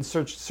been put in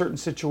certain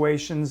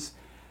situations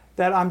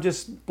that I'm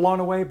just blown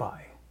away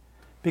by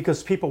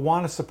because people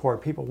want to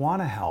support, people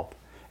want to help.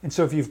 And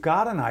so if you've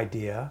got an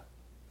idea,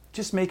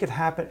 just make it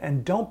happen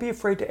and don't be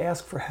afraid to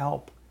ask for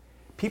help.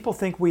 People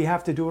think we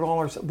have to do it all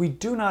ourselves. We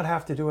do not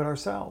have to do it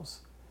ourselves.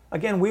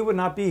 Again, we would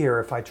not be here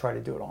if I tried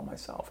to do it all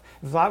myself.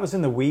 If I was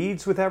in the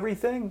weeds with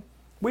everything,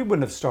 we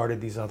wouldn't have started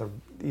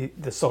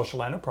the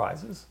social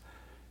enterprises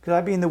because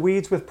I'd be in the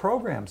weeds with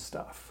program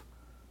stuff.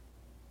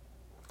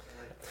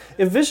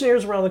 If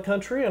visionaries around the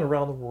country and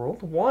around the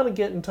world want to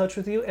get in touch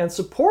with you and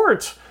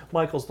support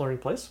Michael's Learning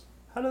Place,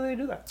 how do they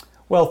do that?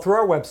 Well, through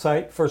our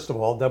website, first of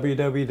all,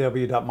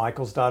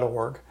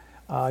 www.michaels.org.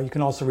 You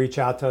can also reach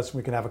out to us and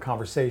we can have a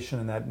conversation,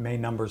 and that main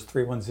number is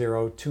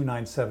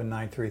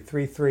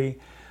 310-297-9333.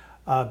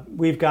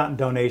 We've gotten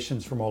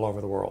donations from all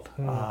over the world.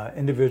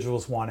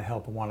 Individuals want to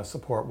help and want to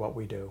support what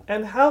we do.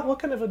 And what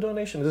kind of a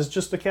donation? Is this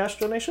just a cash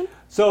donation?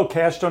 So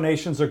cash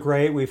donations are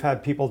great. We've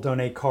had people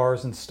donate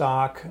cars and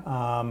stock.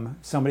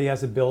 Somebody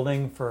has a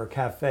building for a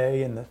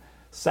cafe in the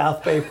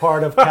South Bay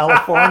part of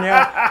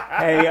California.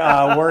 Hey,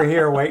 we're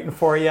here waiting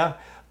for you.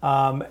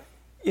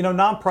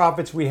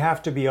 Nonprofits, we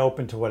have to be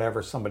open to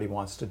whatever somebody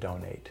wants to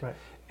donate. Right.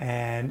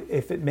 And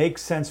if it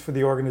makes sense for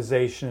the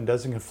organization and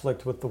doesn't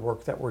conflict with the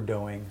work that we're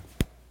doing,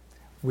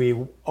 we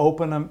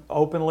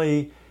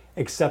openly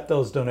accept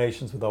those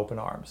donations with open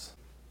arms.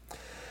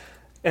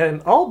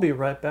 And I'll be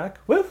right back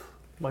with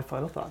my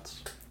final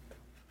thoughts.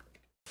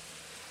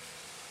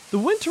 The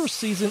winter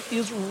season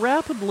is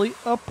rapidly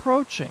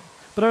approaching,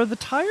 but are the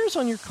tires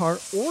on your car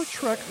or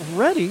truck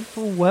ready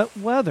for wet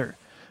weather?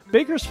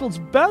 Bakersfield's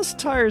best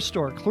tire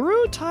store,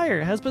 Cleroux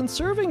Tire, has been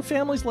serving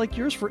families like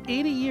yours for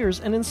 80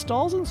 years and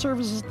installs and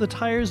services the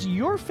tires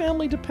your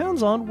family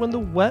depends on when the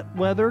wet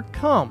weather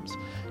comes.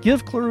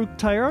 Give Cleroux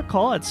Tire a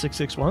call at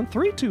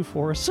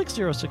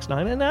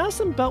 661-324-6069 and ask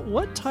them about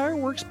what tire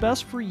works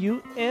best for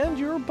you and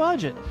your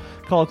budget.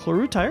 Call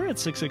Cleroux Tire at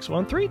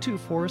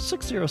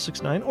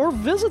 661-324-6069 or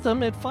visit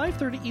them at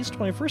 530 East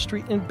 21st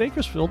Street in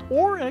Bakersfield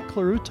or at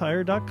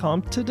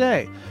ClerouxTire.com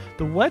today.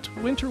 The wet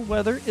winter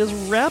weather is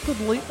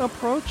rapidly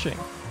approaching.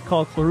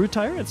 Call Cleroux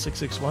Tire at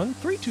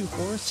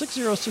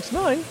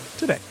 661-324-6069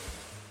 today.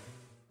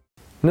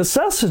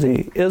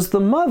 Necessity is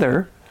the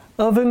mother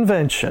of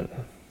invention.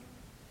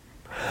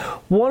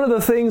 One of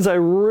the things I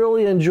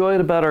really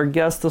enjoyed about our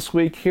guest this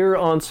week here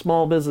on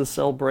Small Business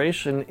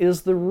Celebration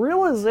is the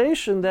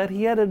realization that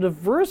he had to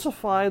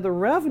diversify the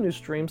revenue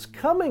streams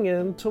coming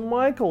into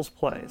Michael's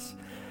place.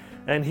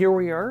 And here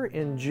we are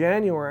in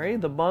January,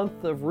 the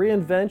month of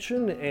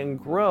reinvention and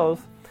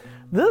growth.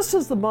 This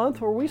is the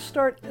month where we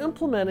start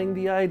implementing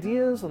the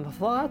ideas and the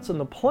thoughts and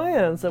the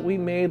plans that we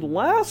made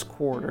last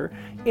quarter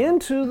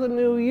into the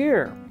new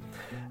year.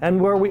 And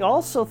where we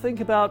also think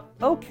about,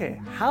 okay,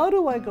 how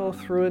do I go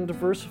through and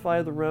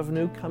diversify the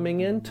revenue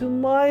coming into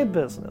my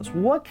business?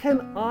 What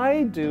can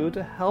I do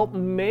to help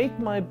make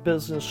my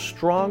business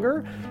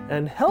stronger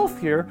and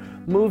healthier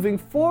moving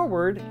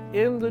forward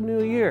in the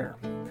new year?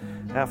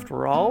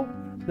 After all,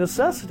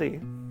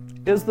 necessity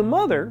is the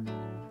mother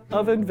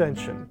of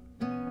invention.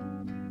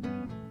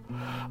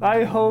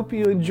 I hope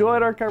you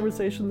enjoyed our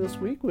conversation this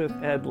week with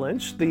Ed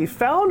Lynch, the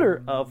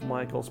founder of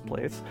Michael's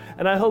Place,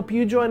 and I hope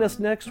you join us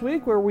next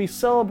week where we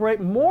celebrate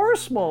more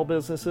small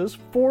businesses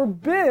for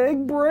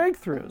big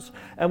breakthroughs.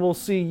 And we'll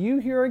see you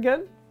here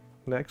again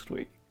next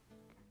week.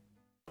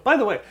 By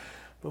the way,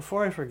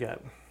 before I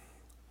forget,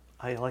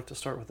 I like to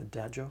start with a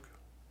dad joke.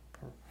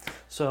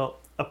 So,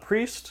 a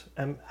priest,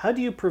 and how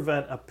do you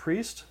prevent a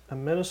priest, a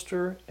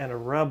minister, and a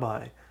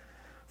rabbi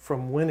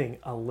from winning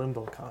a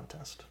limbo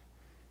contest?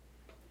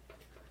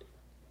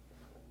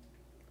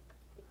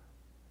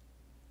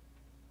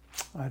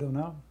 I don't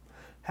know.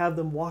 Have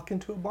them walk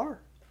into a bar.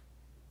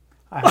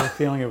 I had a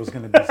feeling it was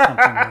going to be something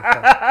with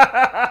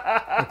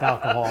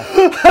alcohol.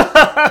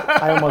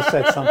 I almost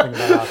said something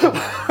about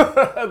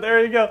alcohol.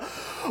 There you go.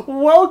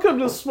 Welcome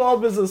to Small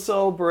Business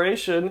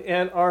Celebration,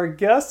 and our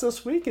guest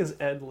this week is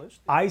Ed Lynch.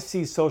 I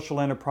see social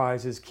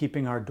enterprises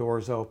keeping our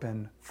doors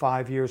open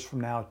 5 years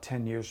from now,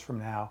 10 years from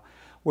now,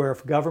 where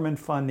if government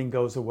funding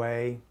goes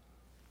away,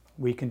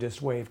 we can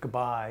just wave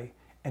goodbye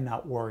and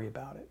not worry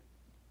about it.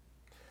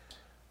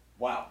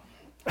 Wow.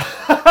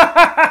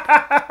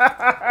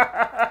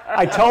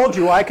 I told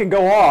you I can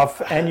go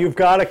off, and you've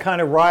got to kind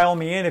of rile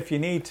me in if you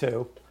need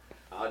to.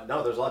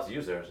 No, there's a lot to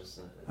use there. It's just,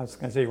 I was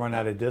going to say, you run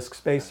out of disk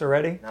space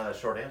already? not a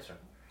short answer.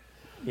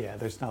 Yeah,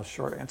 there's no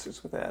short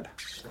answers with Ed.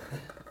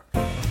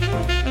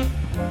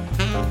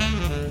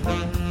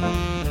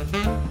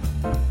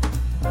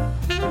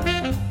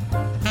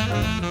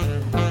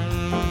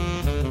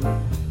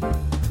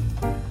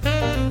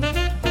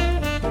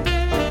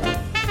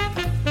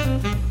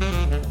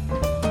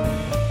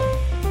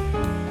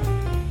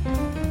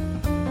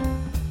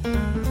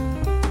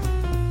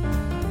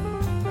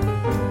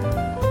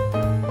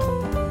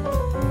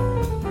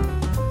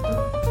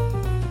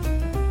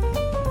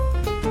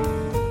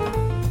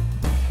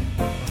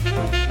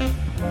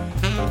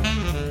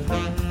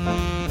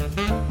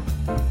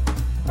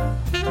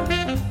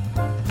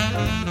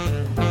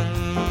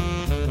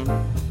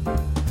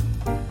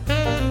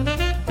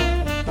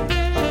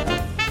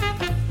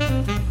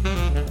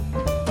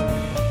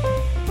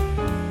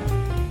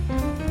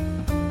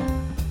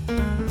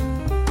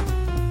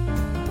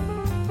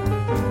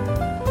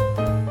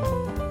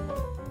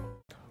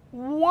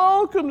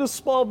 Welcome to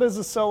Small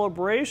Business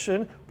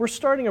Celebration. We're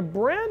starting a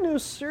brand new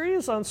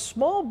series on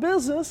small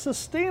business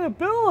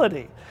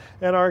sustainability.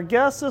 And our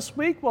guest this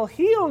week, well,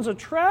 he owns a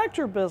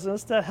tractor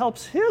business that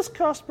helps his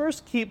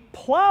customers keep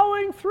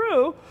plowing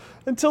through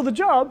until the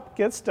job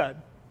gets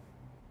done.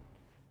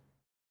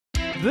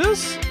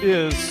 This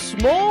is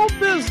Small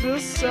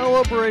Business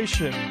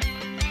Celebration.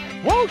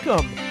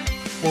 Welcome,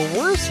 where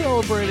we're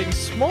celebrating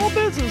small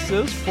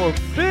businesses for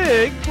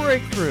big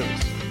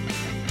breakthroughs.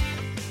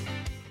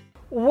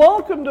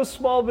 Welcome to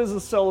Small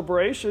Business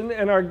Celebration,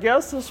 and our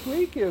guest this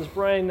week is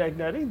Brian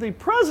Nagnetti, the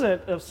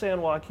president of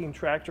San Joaquin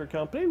Tractor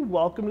Company.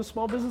 Welcome to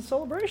Small Business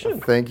Celebration.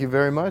 Thank you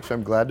very much.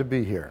 I'm glad to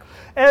be here.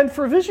 And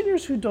for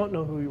visionaries who don't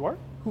know who you are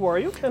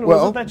you, and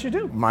what is it that you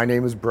do? My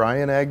name is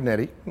Brian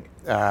Agnetti.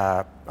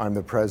 I'm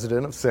the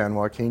president of San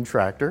Joaquin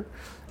Tractor.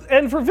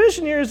 And for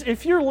visionaries,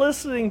 if you're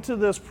listening to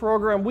this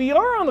program, we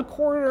are on the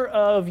corner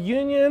of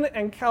Union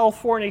and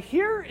California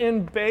here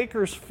in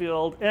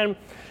Bakersfield, and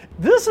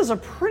this is a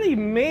pretty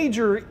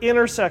major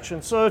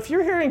intersection. So if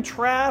you're hearing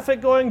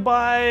traffic going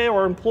by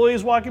or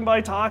employees walking by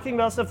talking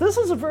about stuff, this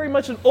is a very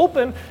much an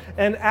open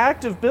and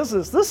active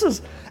business. This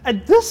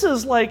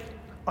is like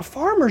a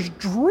farmer's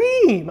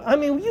dream. I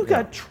mean, you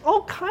got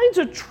all kinds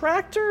of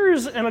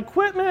tractors and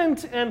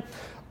equipment, and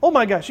oh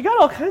my gosh, you got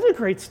all kinds of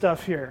great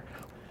stuff here.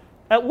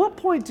 At what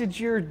point did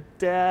your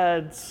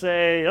dad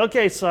say,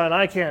 okay, son,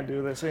 I can't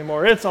do this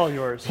anymore, it's all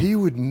yours? He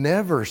would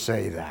never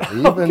say that.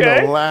 Even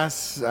the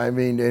last, I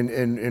mean,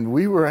 and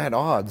we were at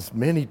odds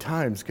many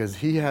times because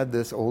he had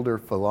this older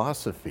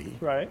philosophy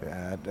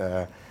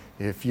that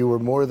if you were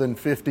more than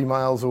 50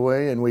 miles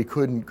away and we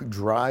couldn't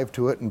drive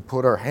to it and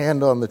put our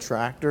hand on the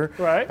tractor,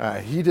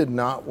 he did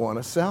not want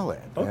to sell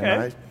it.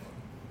 Okay. And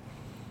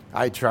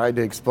I tried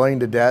to explain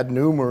to Dad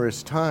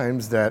numerous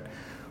times that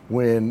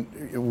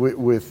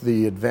with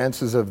the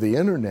advances of the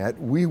internet,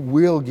 we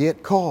will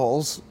get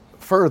calls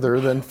further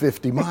than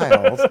 50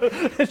 miles.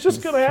 It's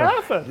just going to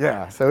happen.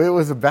 Yeah, so it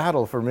was a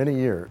battle for many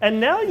years. And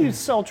now you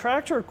sell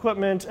tractor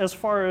equipment as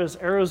far as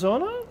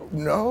Arizona?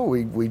 No,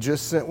 we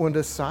just sent one to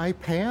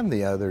Saipan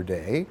the other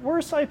day.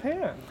 Where's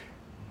Saipan?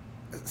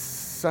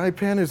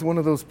 Saipan is one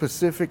of those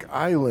Pacific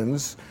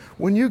islands.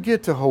 When you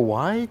get to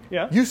Hawaii,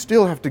 Yeah. you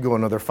still have to go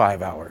another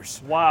 5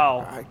 hours.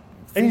 Wow. I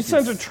And you think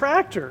sent a it's-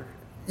 tractor?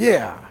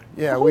 Yeah,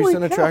 we Holy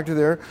sent a cow. tractor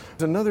there.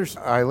 There's another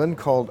island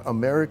called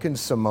American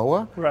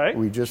Samoa. Right,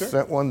 We just sure.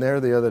 sent one there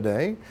the other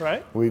day.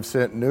 Right. We've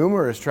sent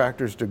numerous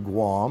tractors to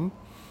Guam,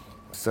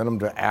 sent them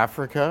to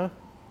Africa,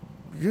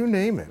 you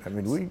name it. I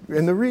mean,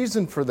 and the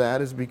reason for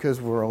that is because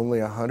we're only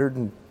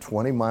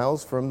 120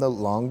 miles from the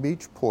Long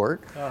Beach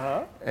port.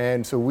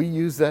 And so we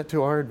use that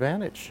to our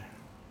advantage.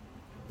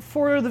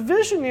 For the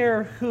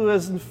Visioneer who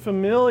isn't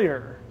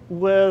familiar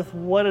with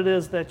what it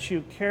is that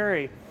you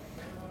carry,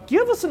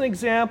 give us an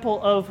example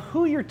of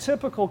who your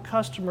typical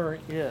customer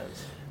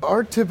is.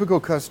 Our typical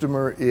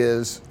customer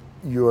is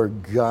your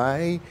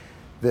guy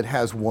that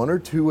has 1 or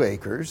 2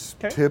 acres,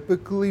 Okay.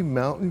 typically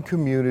mountain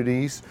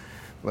communities.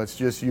 Let's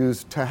just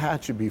use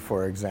Tehachapi,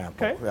 for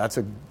example. Okay. That's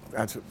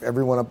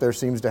everyone up there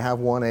seems to have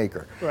 1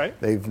 acre. Right.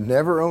 They've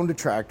never owned a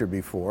tractor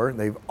before.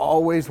 They've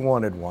always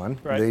wanted one.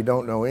 Right. They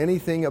don't know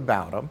anything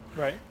about them.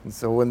 Right. And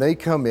so when they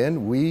come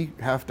in, we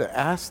have to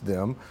ask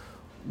them,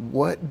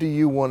 what do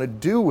you want to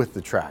do with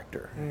the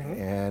tractor?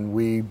 And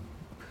we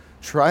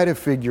try to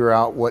figure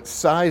out what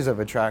size of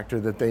a tractor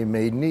that they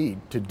may need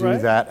to do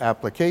Right. that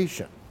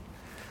application.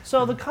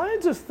 So the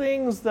kinds of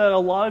things that a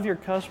lot of your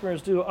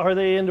customers do, are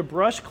they into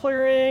brush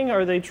clearing?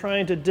 Are they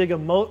trying to dig a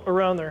moat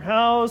around their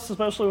house,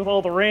 especially with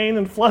all the rain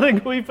and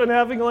flooding we've been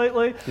having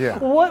lately? Yeah.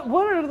 What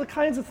are the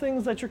kinds of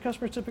things that your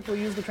customers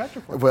typically use the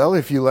tractor for? Well,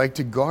 if you like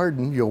to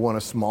garden, you'll want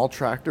a small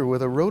tractor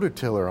with a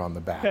rototiller on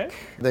the back. Okay.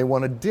 They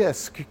want a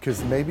disc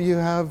because maybe you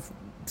have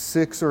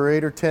 6 or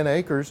 8 or 10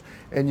 acres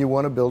and you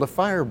want to build a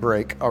fire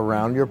break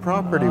around your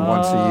property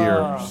once a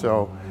year.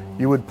 So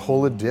you would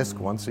pull a disc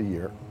once a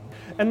year.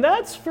 And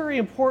that's very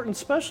important,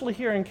 especially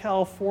here in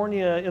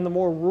California in the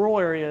more rural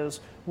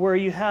areas where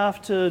you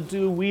have to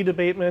do weed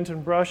abatement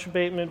and brush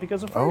abatement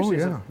because of fire Oh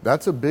season. yeah,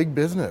 that's a big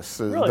business,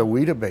 Really? the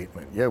weed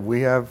abatement.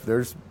 Yeah,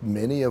 there's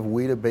many of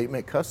weed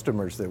abatement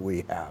customers that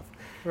we have.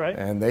 Right.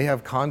 And they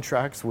have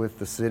contracts with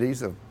the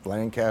cities of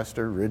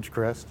Lancaster,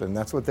 Ridgecrest, and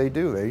that's what they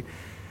do.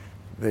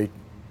 They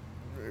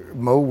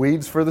mow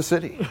weeds for the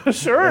city.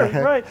 Sure,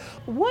 right.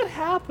 What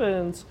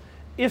happens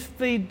if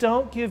they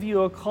don't give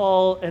you a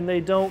call and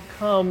they don't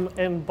come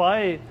and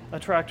buy a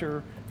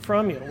tractor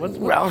from you?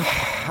 Well,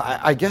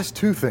 I guess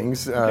 2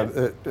 things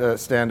that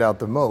stand out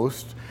the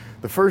most.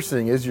 The first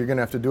thing is you're going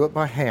to have to do it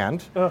by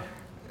hand.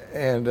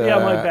 And yeah,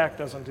 my back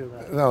doesn't do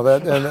that. No,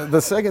 and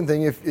the second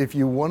thing, if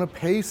you want to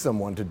pay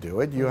someone to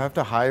do it, you have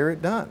to hire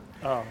it done.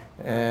 Oh.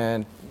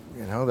 And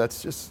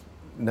that's just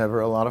never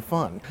a lot of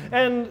fun.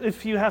 And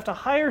if you have to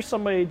hire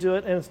somebody to do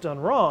it and it's done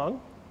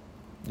wrong,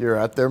 You're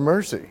at their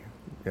mercy.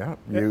 Yeah,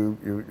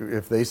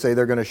 if they say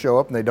they're going to show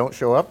up and they don't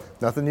show up,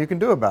 nothing you can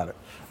do about it.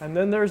 and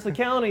then there's the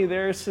county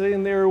there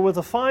sitting there with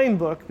a fine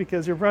book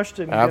because your brush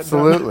didn't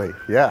Absolutely, get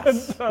done.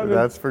 yes,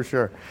 that's for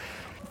sure.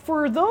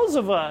 For those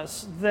of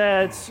us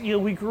that,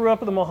 we grew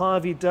up in the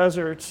Mojave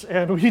Desert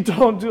and we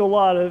don't do a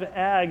lot of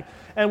ag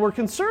and we're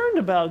concerned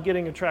about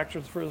getting a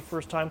tractor for the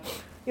first time,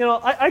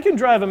 I can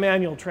drive a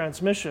manual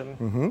transmission,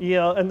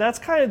 and that's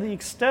kind of the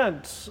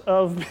extent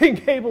of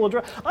being able to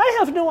drive. I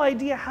have no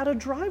idea how to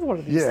drive one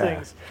of these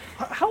things.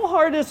 How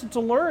hard is it to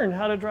learn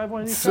how to drive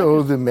one of these So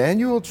tractors? the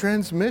manual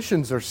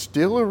transmissions are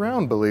still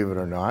around, believe it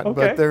or not,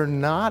 Okay. but they're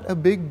not a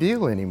big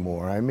deal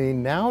anymore. I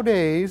mean,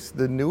 nowadays,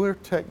 the newer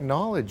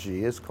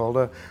technology is called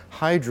a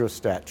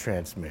hydrostat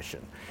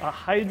transmission. A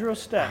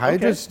hydrostat.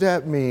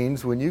 Hydrostat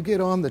means when you get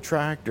on the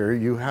tractor,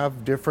 you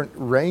have different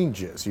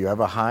ranges. You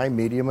have a high,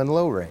 medium, and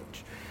low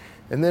range.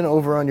 And then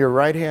over on your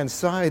right-hand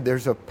side,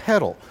 there's a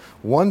pedal.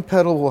 One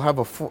pedal will have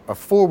a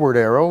forward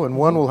arrow and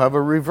one will have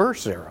a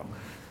reverse arrow.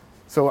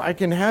 So I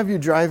can have you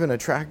driving a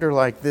tractor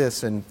like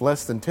this in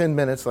less than 10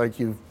 minutes like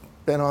you've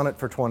been on it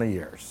for 20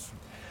 years.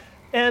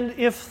 And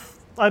if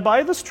I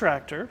buy this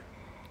tractor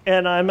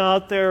and I'm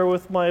out there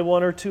with my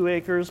 1 or 2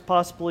 acres,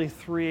 possibly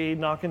 3,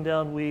 knocking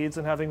down weeds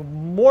and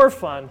having more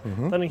fun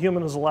than a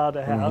human is allowed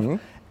to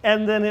have,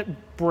 and then it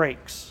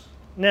breaks.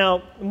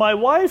 Now, my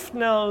wife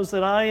knows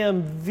that I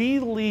am the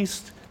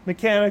least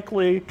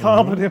mechanically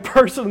competent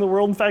person in the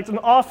world. In fact, and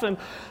often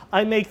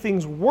I make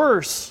things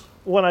worse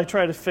when I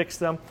try to fix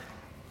them.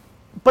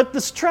 But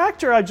this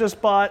tractor I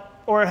just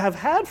bought or have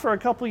had for a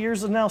couple of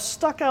years is now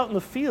stuck out in the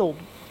field.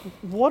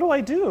 What do I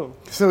do?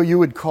 So you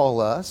would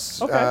call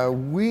us. Okay.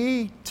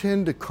 We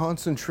tend to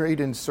concentrate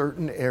in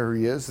certain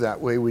areas. That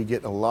way we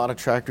get a lot of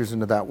tractors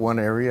into that one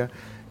area.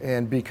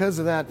 And because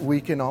of that,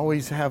 we can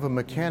always have a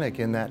mechanic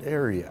in that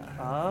area.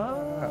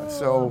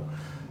 So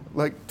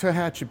like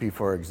Tehachapi,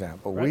 for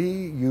example, we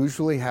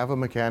usually have a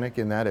mechanic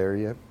in that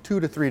area 2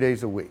 to 3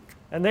 days a week.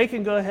 And they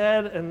can go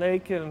ahead and they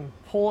can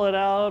pull it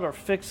out or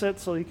fix it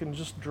so you can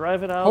just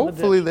drive it out of the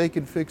Hopefully ditch. they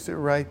can fix it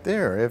right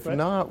there. If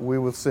not, we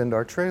will send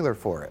our trailer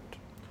for it.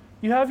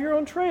 You have your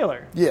own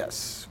trailer.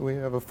 Yes, we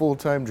have a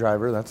full-time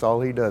driver. That's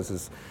all he does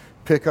is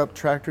pick up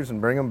tractors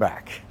and bring them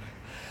back.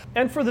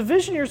 And for the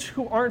Visioneers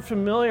who aren't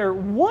familiar,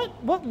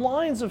 what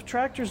lines of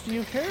tractors do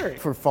you carry?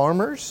 For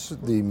farmers,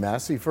 the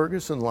Massey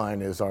Ferguson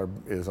line is our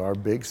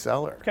big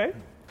seller. Okay.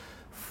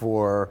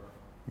 For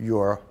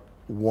your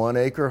 1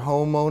 acre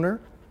homeowner,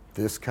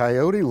 this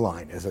Coyote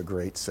line is a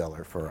great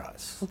seller for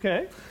us.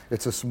 Okay.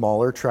 It's a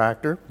smaller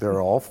tractor.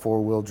 They're all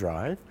 4-wheel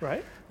drive.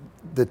 Right.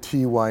 The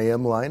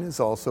TYM line is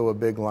also a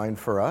big line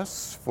for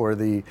us for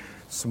the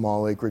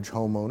small acreage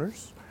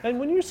homeowners. And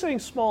when you're saying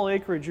small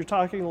acreage, you're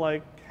talking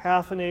like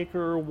half an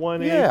acre,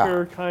 1 Yeah.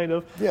 acre kind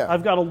of. Yeah. I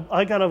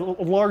got a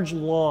large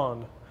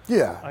lawn.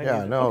 No,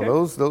 okay.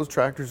 those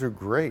tractors are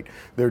great.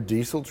 They're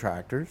diesel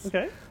tractors.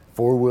 Okay.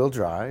 4-wheel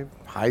drive,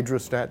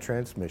 hydrostat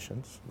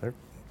transmissions. They're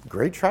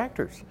great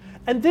tractors.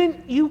 And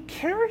then you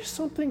carry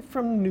something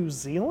from New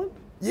Zealand?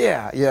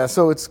 Yeah.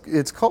 So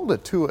it's called a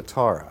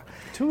Tuatara.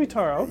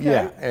 Tuatara, okay.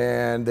 Yeah,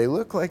 and they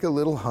look like a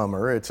little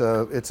Hummer. It's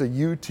a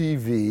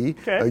UTV,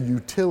 Okay. a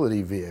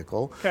utility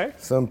vehicle. Okay.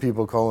 Some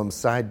people call them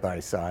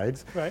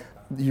side-by-sides. Right.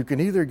 You can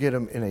either get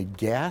them in a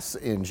gas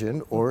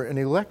engine or an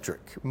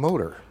electric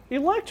motor.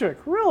 Electric,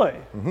 really?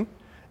 Mm-hmm.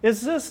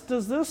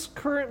 Does this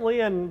currently,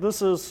 and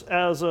this is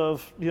as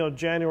of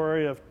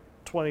January of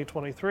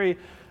 2023,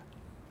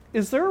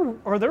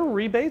 are there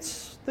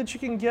rebates that you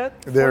can get?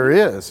 There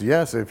is,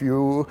 yes. If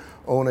you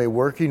own a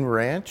working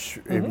ranch,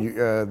 if you,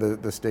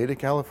 the state of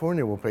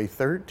California will pay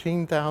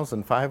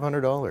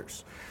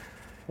 $13,500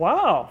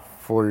 Wow.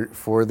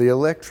 for the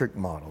electric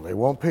model. They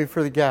won't pay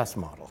for the gas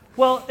model.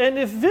 Well, and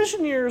if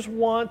Visioneers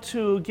want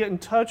to get in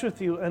touch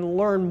with you and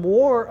learn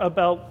more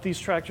about these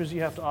tractors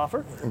you have to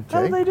offer,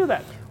 how do they do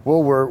that?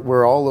 Well,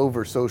 we're all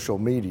over social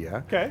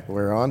media. Okay.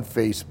 We're on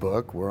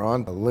Facebook. We're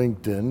on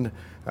LinkedIn.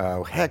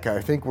 Heck,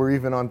 I think we're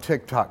even on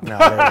TikTok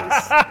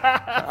nowadays.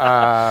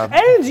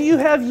 And you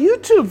have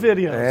YouTube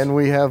videos. And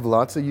we have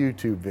lots of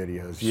YouTube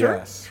videos. Sure,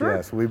 Yes, sure.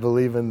 yes, we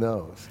believe in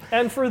those.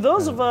 And for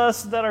those of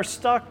us that are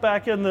stuck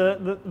back in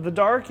the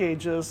dark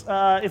ages,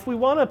 if we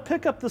want to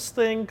pick up this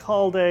thing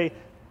called a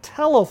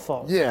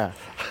telephone, Yeah.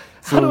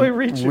 how do we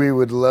reach you? We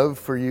would love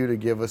for you to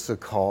give us a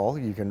call.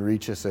 You can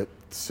reach us at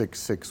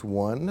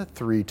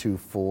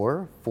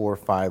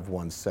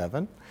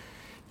 661-324-4517.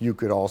 You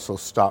could also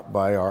stop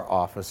by our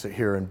office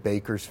here in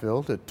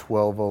Bakersfield at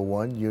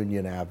 1201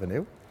 Union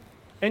Avenue.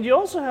 And you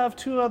also have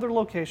 2 other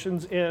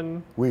locations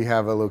in... We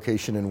have a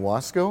location in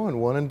Wasco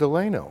and one in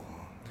Delano.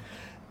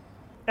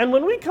 And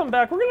when we come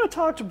back, we're going to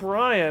talk to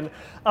Brian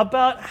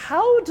about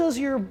how does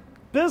your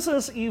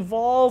business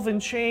evolve and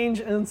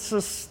change and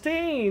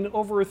sustain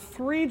over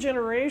 3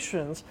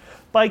 generations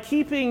by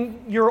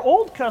keeping your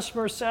old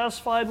customers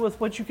satisfied with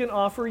what you can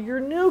offer your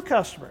new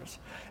customers.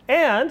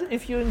 And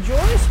if you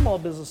enjoy Small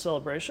Business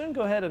Celebration,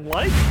 go ahead and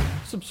like,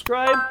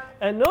 subscribe,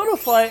 and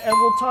notify, and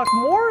we'll talk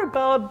more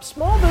about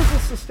small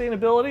business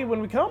sustainability when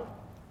we come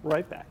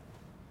right back.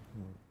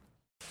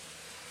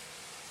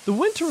 The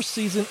winter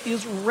season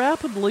is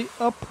rapidly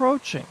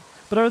approaching,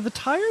 but are the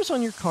tires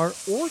on your car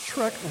or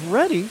truck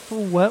ready for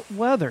wet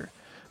weather?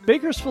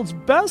 Bakersfield's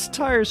best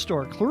tire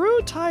store,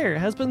 Clarue Tire,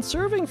 has been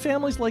serving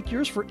families like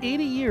yours for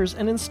 80 years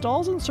and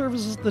installs and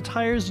services the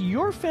tires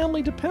your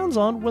family depends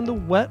on when the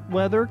wet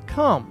weather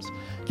comes.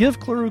 Give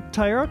Clarue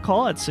Tire a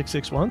call at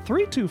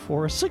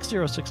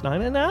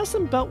 661-324-6069 and ask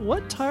them about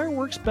what tire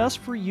works best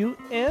for you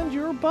and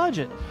your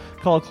budget.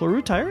 Call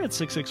Clarue Tire at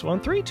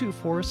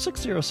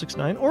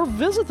 661-324-6069 or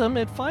visit them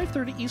at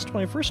 530 East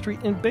 21st Street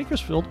in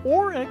Bakersfield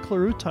or at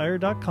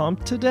ClarueTire.com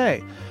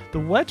today. The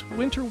wet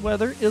winter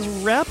weather is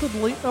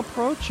rapidly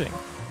approaching.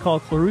 Call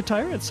Clarue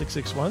Tire at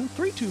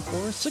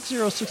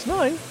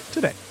 661-324-6069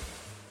 today.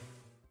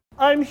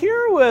 I'm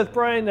here with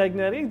Brian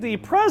Negnetti, the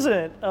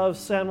president of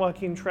San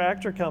Joaquin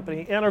Tractor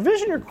Company, and our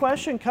Visioneer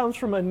question comes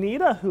from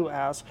Anita, who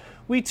asks,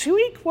 we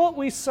tweak what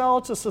we sell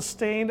to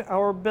sustain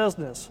our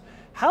business.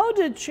 How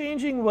did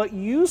changing what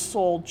you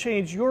sold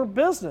change your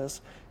business,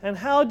 and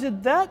how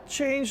did that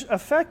change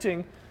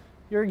affecting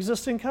your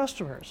existing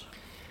customers?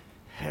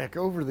 Heck,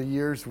 over the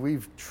years,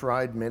 we've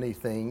tried many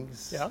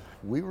things. Yeah.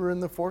 We were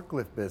in the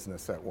forklift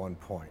business at one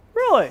point.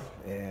 Really?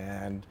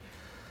 And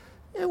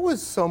it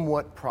was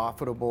somewhat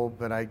profitable,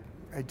 but I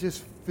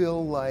just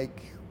feel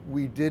like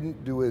we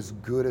didn't do as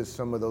good as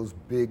some of those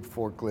big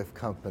forklift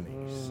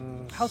companies.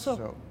 How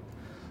so?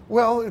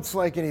 Well, it's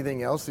like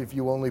anything else. If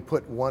you only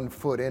put one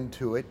foot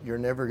into it, you're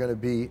never going to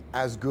be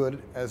as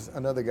good as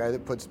another guy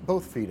that puts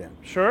both feet in.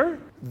 Sure.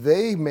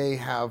 They may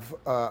have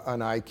an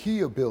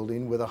IKEA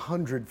building with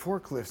 100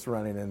 forklifts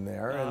running in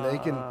there, and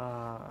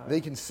they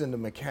can send a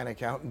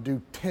mechanic out and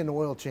do 10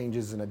 oil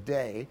changes in a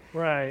day.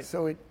 Right.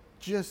 So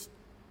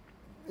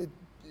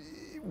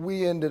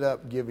we ended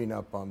up giving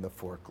up on the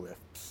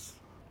forklifts.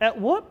 At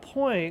what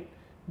point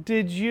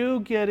did you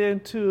get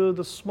into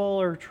the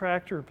smaller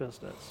tractor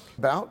business?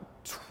 About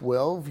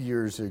 12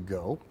 years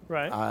ago,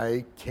 Right.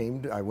 I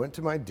went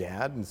to my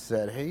dad and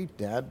said, "Hey,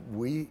 Dad,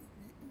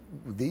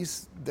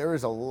 there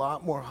is a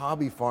lot more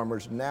hobby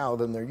farmers now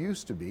than there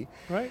used to be,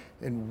 Right.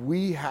 and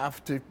we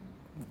have to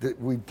that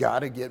we've got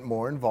to get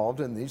more involved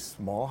in these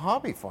small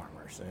hobby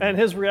farmers. And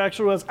his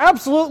reaction was,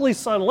 absolutely,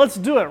 son, let's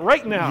do it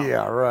right now.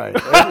 Yeah, right.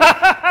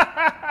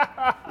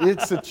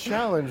 It's a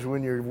challenge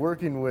when you're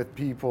working with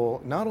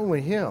people, not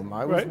only him,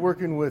 I was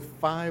working with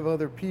 5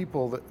 other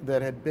people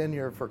that had been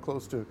here for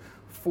close to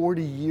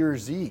 40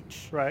 years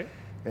each. Right.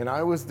 And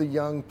I was the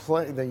young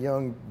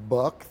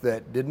buck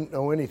that didn't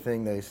know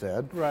anything, they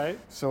said. Right.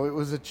 So it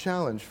was a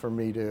challenge for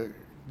me to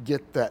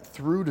get that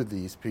through to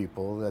these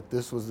people that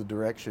this was the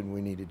direction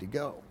we needed to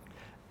go.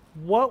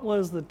 What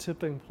was the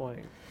tipping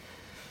point?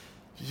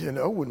 You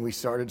know, when we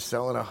started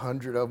selling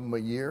 100 of them a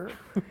year.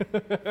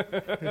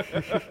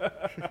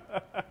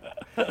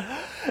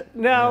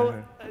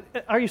 Now,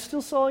 are you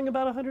still selling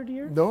about 100 a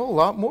year? No, a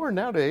lot more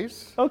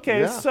nowadays.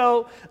 Okay, Yeah.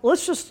 so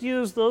let's just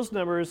use those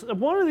numbers.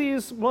 One of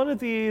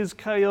these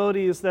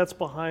coyotes that's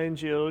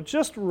behind you,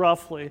 just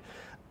roughly,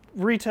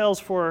 retails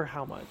for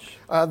how much?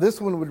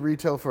 This one would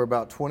retail for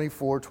about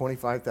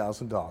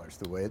 $25,000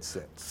 the way it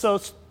sits. So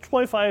it's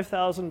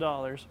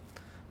 $25,000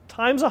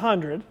 times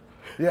 100.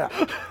 Yeah.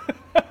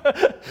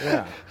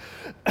 Yeah.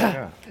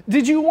 Yeah.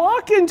 Did you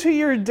walk into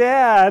your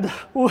dad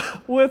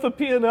with a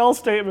P&L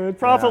statement,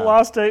 profit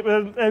loss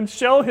statement, and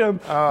show him,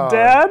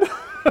 Dad?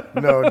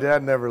 No,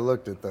 Dad never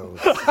looked at those.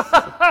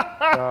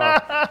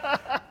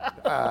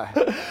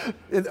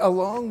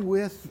 Along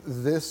with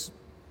this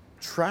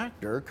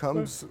tractor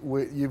comes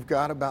with, you've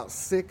got about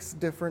 6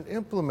 different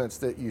implements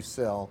that you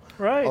sell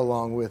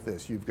along with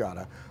this. You've got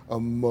a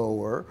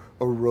mower,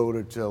 a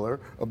rototiller,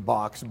 a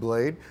box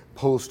blade,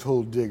 post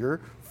hole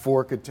digger,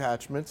 fork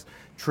attachments,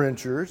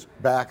 trenchers,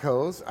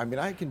 backhoes. I mean,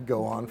 I can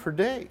go on for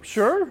days.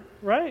 Sure,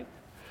 right.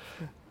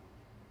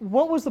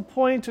 What was the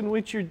point in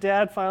which your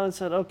dad finally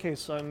said, okay,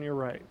 son, you're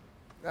right?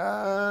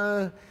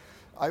 I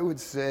would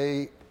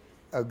say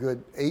a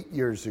good 8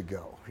 years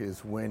ago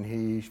is when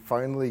he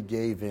finally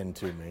gave in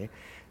to me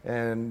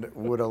and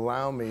would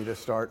allow me to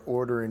start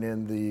ordering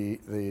in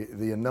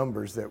the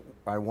numbers that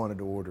I wanted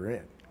to order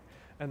in.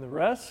 And the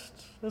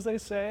rest, as they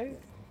say,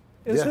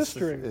 is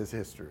history. Is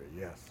history,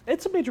 yes.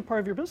 It's a major part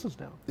of your business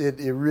now.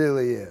 It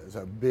really is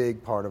a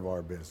big part of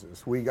our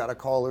business. We got a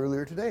call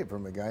earlier today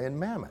from a guy in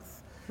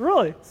Mammoth.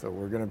 Really? So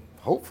we're going to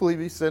hopefully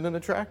be sending a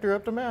tractor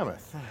up to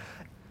Mammoth.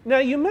 Now,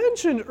 you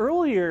mentioned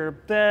earlier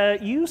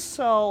that you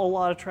sell a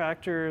lot of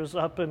tractors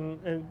up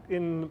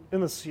in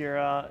the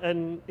Sierra,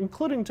 and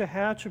including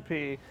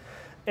Tehachapi.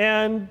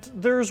 And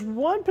there's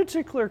one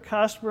particular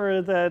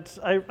customer that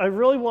I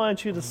really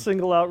want you to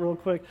single out real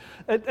quick.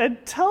 And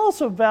tell us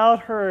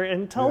about her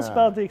and tell us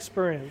about the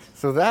experience.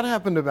 So that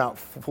happened about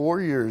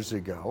 4 years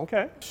ago.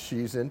 Okay.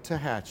 She's in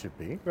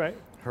Tehachapi. Right.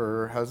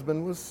 Her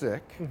husband was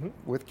sick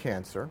with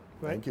cancer.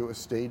 Right. I think it was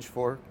stage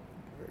 4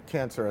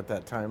 cancer at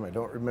that time. I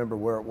don't remember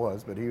where it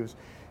was, but he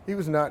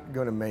was not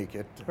going to make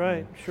it.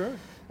 Right, sure.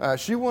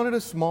 She wanted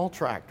a small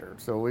tractor,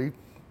 so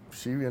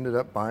she ended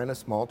up buying a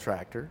small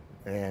tractor,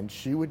 and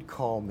she would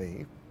call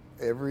me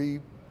every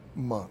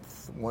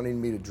month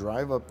wanting me to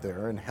drive up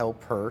there and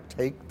help her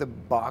take the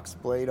box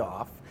blade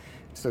off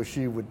so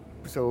she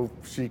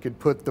could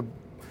put the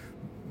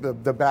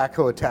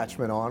backhoe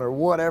attachment on or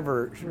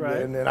whatever.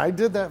 Right. And I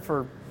did that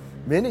for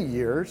many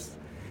years.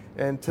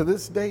 And to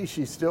this day,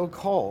 she still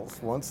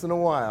calls once in a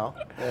while,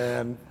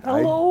 and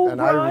Hello, I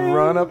Brian.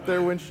 run up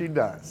there when she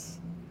does.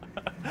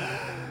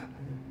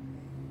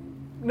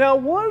 Now,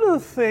 one of the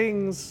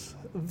things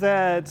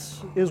that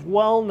is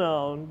well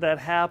known that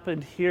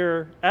happened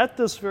here at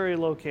this very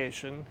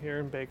location here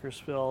in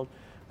Bakersfield,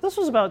 this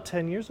was about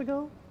 10 years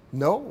ago?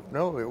 No,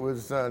 it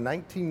was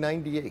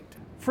 1998.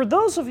 For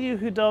those of you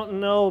who don't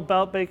know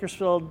about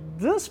Bakersfield,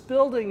 this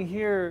building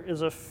here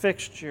is a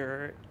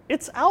fixture.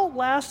 It's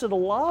outlasted a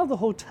lot of the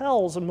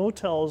hotels and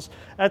motels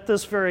at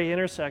this very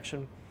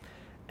intersection.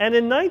 And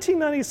in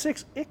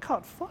 1996, it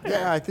caught fire.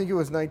 Yeah, I think it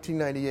was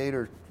 1998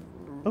 or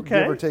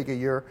Okay. give or take a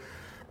year.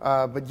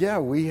 But yeah,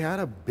 we had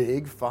a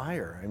big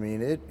fire. I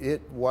mean,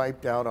 it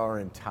wiped out our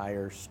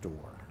entire store.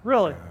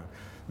 Really?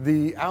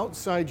 The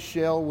outside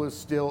shell was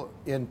still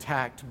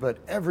intact, but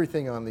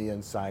everything on the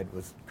inside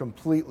was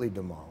completely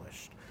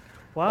demolished.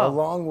 Wow.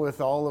 Along with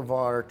all of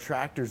our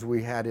tractors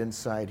we had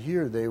inside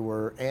here, they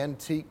were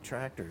antique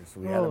tractors.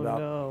 We had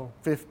about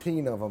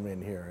 15 of them in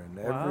here, and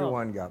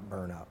everyone got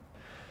burned up.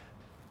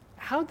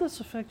 How did this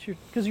affect you?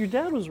 Because your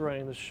dad was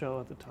running the show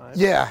at the time.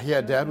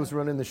 Yeah, Dad was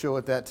running the show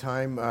at that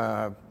time.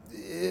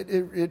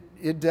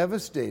 It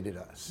devastated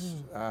us.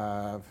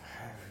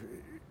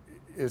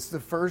 It's the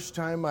first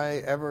time I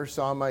ever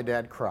saw my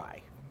dad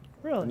cry.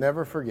 Really?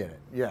 Never forget it.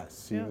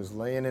 Yes, he was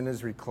laying in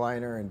his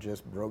recliner and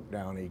just broke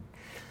down.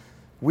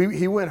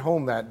 He went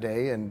home that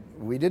day, and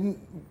we didn't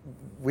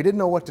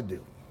know what to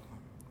do.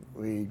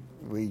 We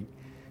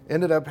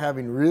ended up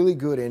having really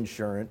good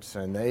insurance,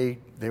 and they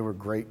were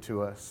great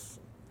to us,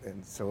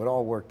 and so it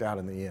all worked out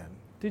in the end.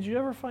 Did you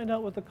ever find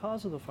out what the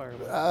cause of the fire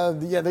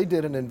was? Yeah, they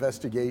did an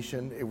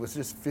investigation. It was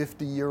just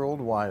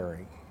 50-year-old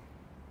wiring.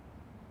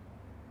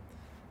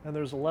 And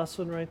there's a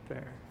lesson right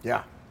there.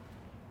 Yeah.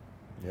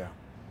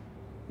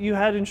 You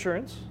had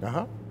insurance.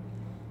 Uh-huh.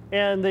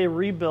 and they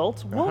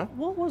rebuilt.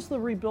 What was the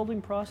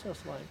rebuilding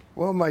process like?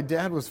 Well, my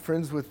dad was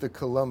friends with the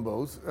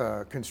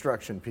Columbos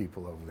construction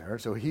people over there,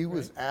 so he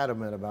was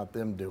adamant about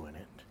them doing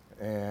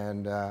it.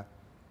 And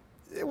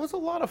it was a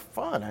lot of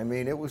fun. I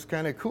mean, it was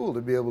kind of cool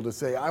to be able to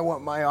say, I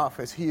want my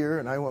office here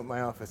and I want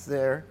my office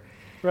there.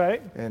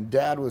 Right. And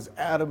Dad was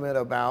adamant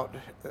about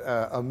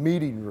a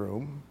meeting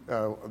room,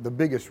 the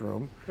biggest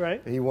room.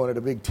 Right. He wanted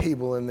a big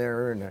table in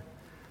there, and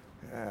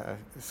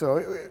so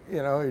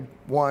you know,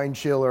 wine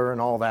chiller and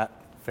all that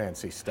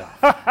fancy stuff.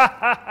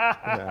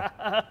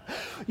 Yeah.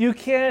 You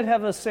can't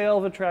have a sale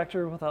of a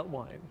tractor without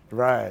wine.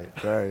 Right.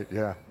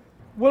 Yeah.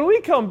 When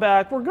we come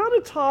back, we're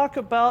going to talk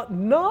about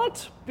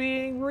not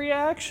being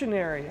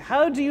reactionary.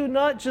 How do you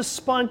not just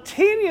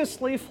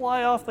spontaneously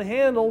fly off the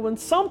handle when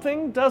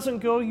something doesn't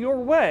go your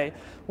way?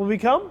 When we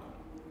come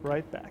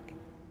right back.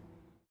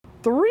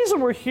 The reason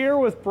we're here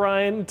with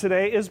Brian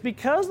today is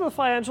because of the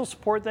financial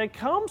support that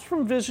comes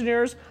from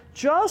visionaries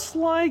just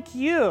like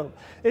you.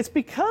 It's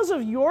because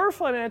of your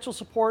financial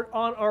support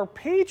on our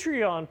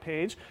Patreon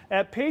page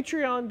at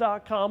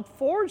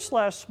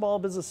patreon.com/small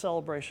business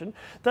celebration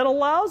that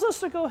allows us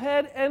to go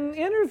ahead and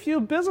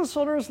interview business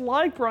owners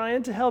like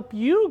Brian to help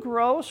you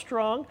grow a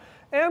strong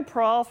and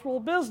profitable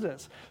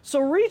business.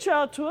 So reach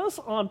out to us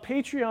on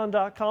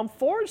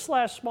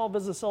patreon.com/small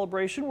business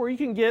celebration where you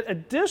can get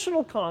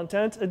additional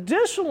content,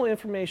 additional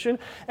information,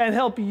 and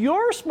help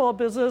your small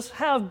business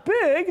have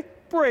big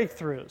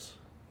breakthroughs.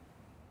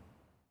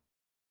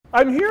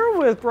 I'm here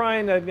with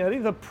Brian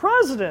Agnetti, the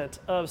president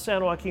of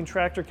San Joaquin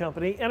Tractor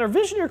Company, and our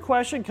visionary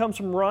question comes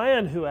from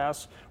Ryan, who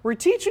asks, we're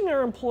teaching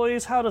our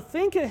employees how to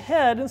think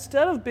ahead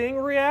instead of being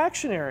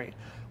reactionary.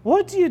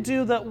 What do you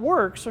do that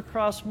works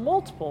across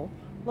multiple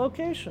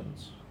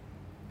locations?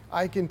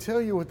 I can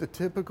tell you what the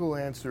typical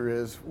answer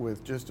is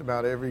with just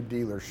about every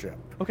dealership.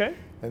 Okay.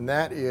 And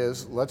that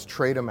is, let's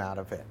trade them out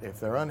of it.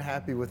 If they're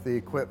unhappy with the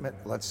equipment,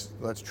 let's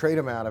trade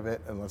them out of it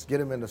and let's get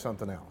them into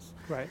something else.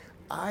 Right.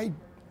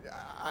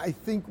 I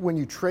think when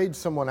you trade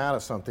someone out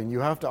of something,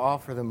 you have to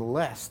offer them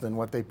less than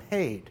what they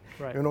paid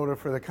in order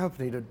for the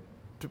company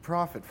to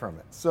profit from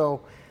it.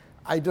 So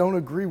I don't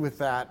agree with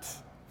that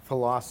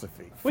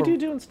philosophy. What do you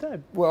do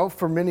instead? Well,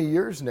 for many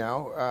years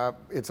now,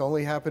 it's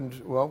only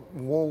happened, well,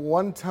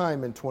 one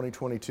time in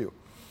 2022.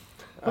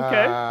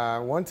 Okay.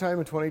 One time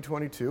in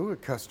 2022, a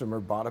customer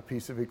bought a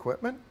piece of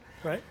equipment.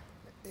 Right.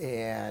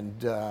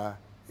 And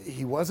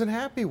he wasn't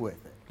happy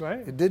with it.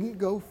 Right. It didn't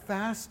go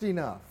fast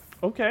enough.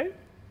 Okay.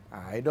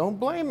 I don't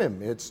blame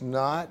him. It's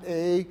not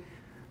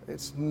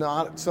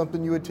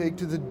something you would take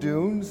to the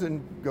dunes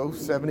and go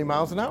 70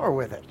 miles an hour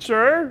with it.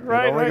 Sure,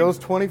 right. It only goes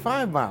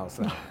 25 miles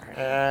an hour.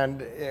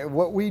 And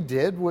what we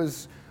did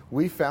was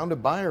we found a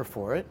buyer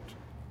for it,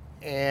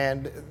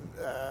 and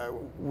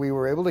we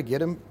were able to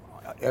get him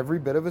every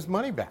bit of his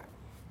money back.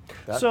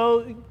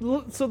 So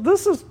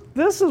this is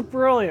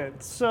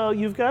brilliant. So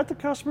you've got the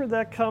customer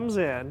that comes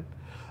in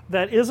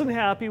that isn't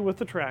happy with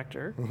the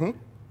tractor. Mm-hmm.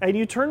 And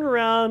you turned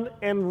around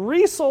and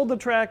resold the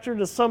tractor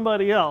to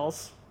somebody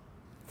else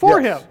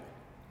for him.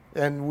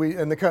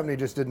 And the company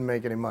just didn't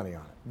make any money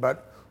on it.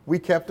 But we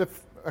kept a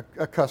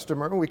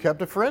customer, and we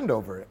kept a friend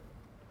over it.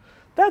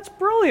 That's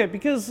brilliant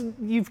because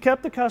you've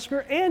kept the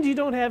customer and you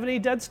don't have any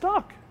dead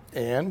stock.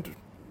 And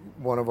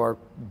one of our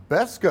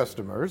best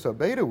customers, a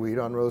Beta Weed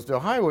on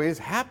Rosedale Highway, is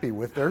happy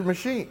with their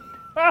machine.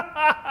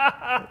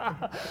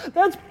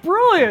 That's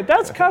brilliant.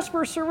 That's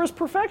customer service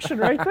perfection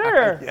right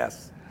there.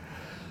 Yes.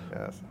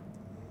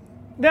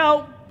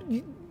 Now,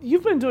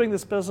 you've been doing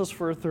this business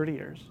for 30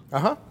 years.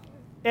 Uh-huh.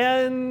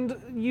 And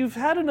you've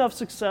had enough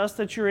success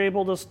that you're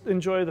able to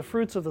enjoy the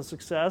fruits of the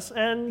success,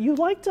 and you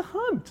like to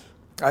hunt.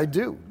 I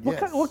do,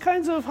 yes. What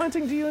kinds of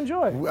hunting do you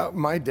enjoy? Well,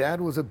 my dad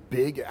was a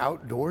big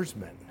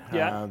outdoorsman.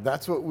 Yeah.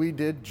 That's what we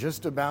did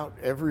just about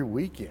every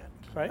weekend.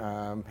 Right.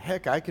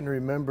 Heck, I can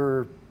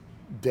remember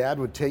Dad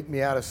would take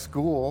me out of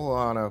school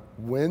on a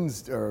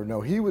Wednesday, or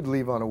no, he would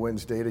leave on a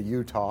Wednesday to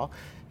Utah.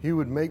 He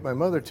would make my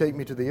mother take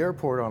me to the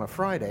airport on a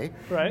Friday,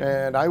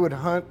 and I would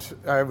hunt.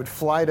 I would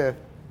fly to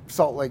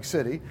Salt Lake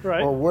City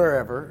or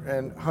wherever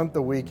and hunt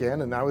the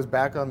weekend, and I was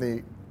back on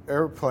the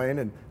airplane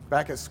and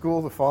back at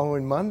school the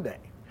following Monday.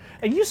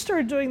 And you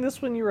started doing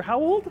this when you were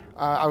how old?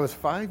 I was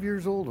 5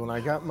 years old when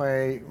I got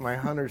my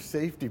hunter's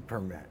safety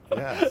permit.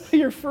 Yes.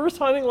 Your first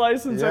hunting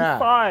license at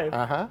 5.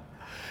 Uh-huh.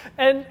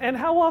 And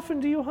how often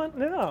do you hunt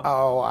now?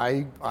 Oh,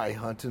 I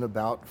hunt in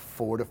about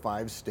 4 to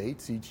 5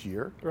 states each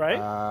year.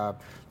 Right.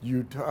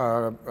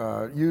 Utah,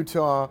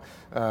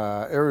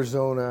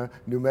 Arizona,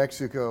 New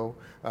Mexico.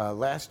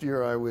 Last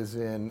year I was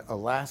in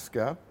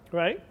Alaska.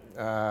 Right.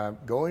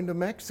 Going to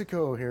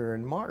Mexico here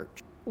in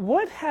March.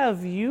 What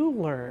have you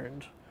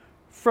learned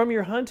from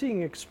your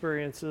hunting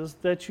experiences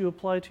that you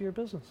apply to your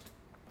business?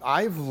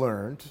 I've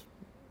learned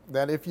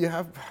that if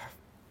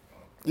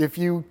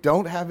you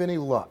don't have any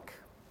luck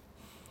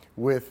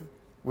with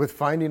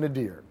finding a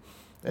deer,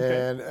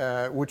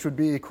 and which would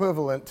be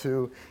equivalent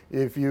to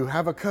if you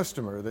have a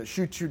customer that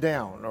shoots you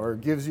down or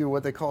gives you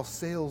what they call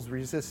sales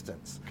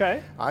resistance.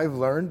 Okay. I've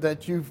learned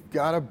that you've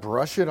got to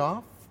brush it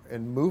off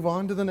and move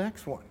on to the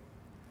next one.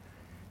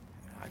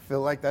 I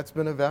feel like that's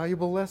been a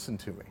valuable lesson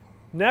to me.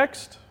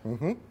 Next.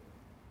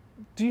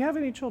 Do you have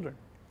any children?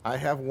 I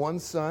have one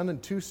son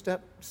and two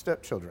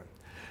stepchildren.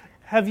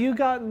 Have you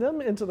gotten them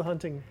into the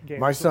hunting game?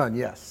 My son,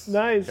 yes.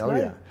 Nice. Oh,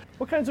 nice. yeah.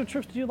 What kinds of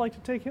trips do you like to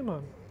take him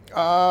on?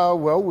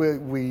 Well,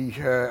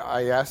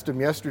 I asked him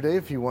yesterday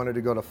if he wanted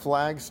to go to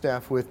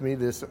Flagstaff with me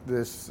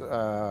this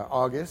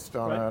August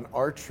on an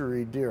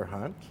archery deer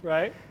hunt.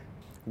 Right.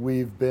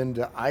 We've been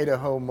to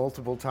Idaho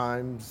multiple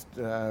times.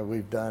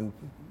 We've done,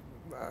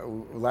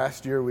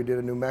 last year we did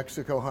a New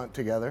Mexico hunt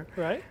together.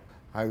 Right.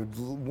 I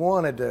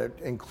wanted to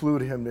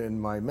include him in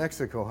my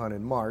Mexico hunt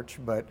in March,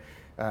 but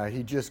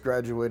he just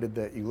graduated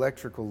the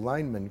electrical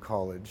lineman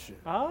college.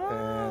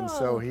 And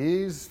so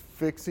he's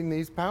fixing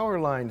these power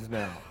lines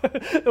now.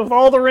 With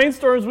all the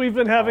rainstorms we've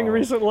been having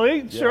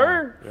recently.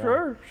 Yeah,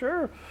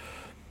 Sure.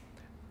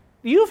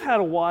 You've had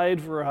a wide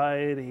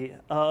variety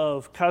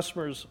of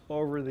customers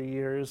over the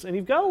years, and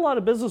you've got a lot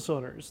of business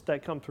owners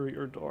that come through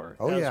your door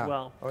as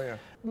well. Oh, yeah.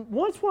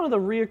 What's one of the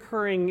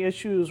reoccurring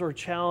issues or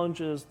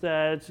challenges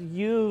that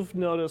you've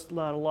noticed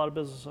that a lot of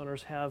business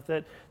owners have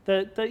that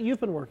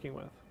you've been working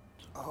with?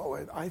 Oh,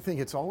 I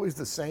think it's always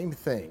the same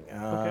thing.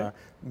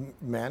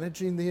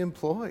 Managing the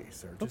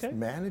employees or just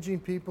managing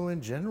people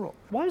in general.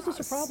 Why is this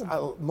a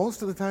problem?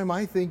 Most of the time,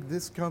 I think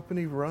this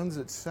company runs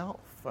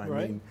itself. I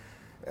mean,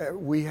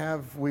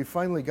 we've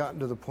finally gotten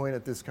to the point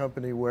at this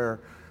company where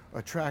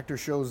a tractor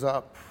shows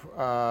up,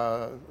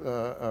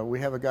 we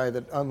have a guy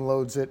that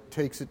unloads it,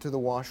 takes it to the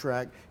wash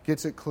rack,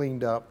 gets it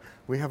cleaned up.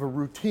 We have a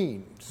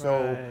routine.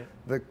 So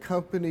the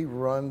company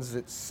runs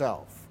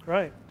itself.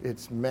 Right.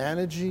 It's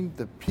managing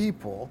the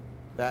people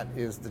that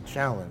is the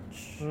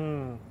challenge.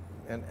 And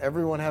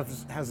everyone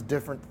has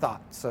different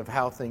thoughts of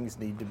how things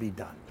need to be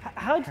done.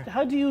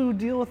 How do you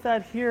deal with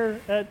that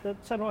here at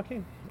San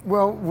Joaquin?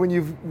 Well, when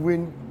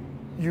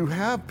you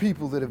have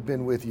people that have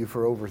been with you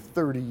for over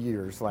 30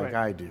 years, like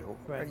I do,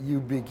 you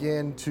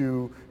begin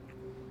to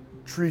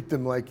treat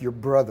them like your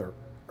brother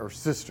or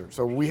sister.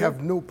 So we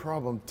have no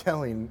problem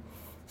telling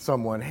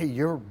someone, hey,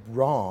 you're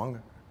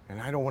wrong,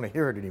 and I don't want to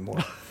hear it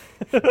anymore.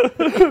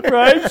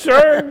 Right,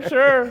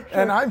 sure.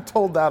 And I'm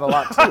told that a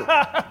lot too.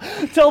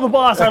 Tell the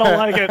boss I don't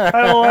like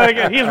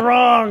it. He's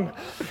wrong.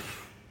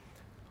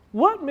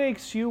 What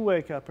makes you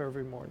wake up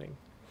every morning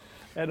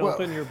and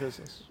open your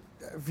business?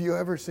 Have you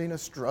ever seen a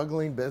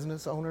struggling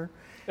business owner?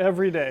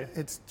 Every day.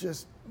 It's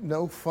just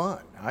no fun.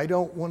 I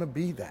don't want to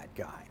be that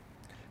guy.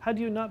 How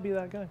do you not be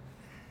that guy?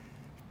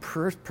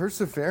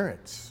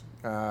 Perseverance.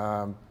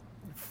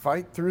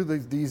 Fight through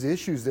these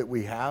issues that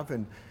we have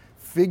and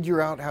figure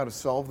out how to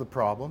solve the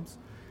problems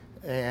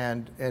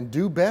and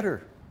do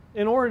better.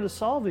 In order to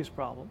solve these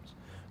problems,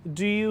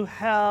 do you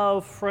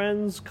have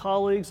friends,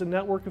 colleagues, a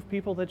network of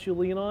people that you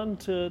lean on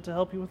to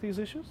help you with these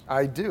issues?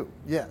 I do,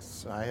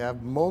 yes. I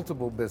have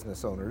multiple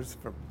business owners,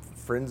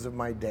 friends of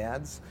my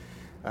dad's,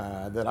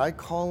 that I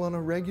call on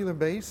a regular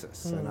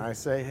basis. And I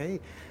say, hey,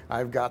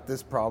 I've got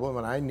this problem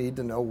and I need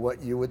to know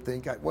what you would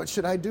think, what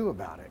should I do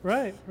about it?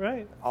 Right.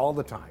 All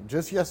the time.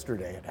 Just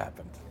yesterday it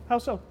happened. How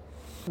so?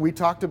 We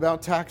talked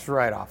about tax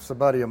write-offs, a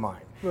buddy of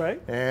mine.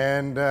 Right.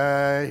 And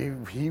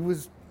he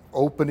was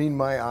opening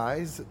my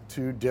eyes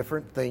to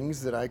different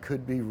things that I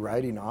could be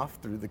writing off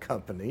through the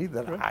company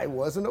that I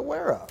wasn't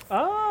aware of.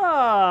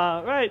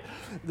 Right.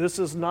 This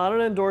is not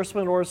an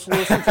endorsement or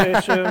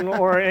solicitation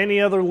or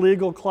any other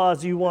legal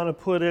clause you want to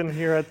put in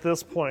here at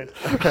this point.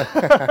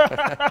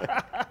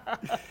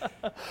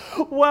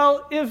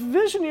 Well, if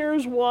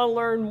Visioneers want to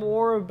learn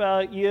more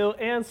about you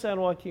and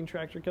San Joaquin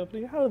Tractor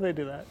Company, how do they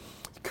do that?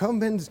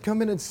 Come in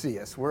and see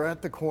us. We're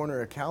at the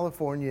corner of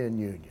California and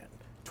Union,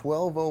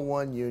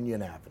 1201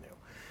 Union Avenue.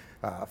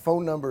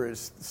 Phone number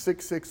is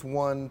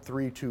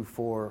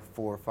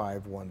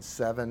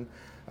 661-324-4517.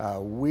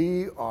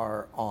 We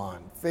are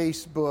on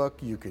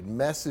Facebook. You can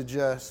message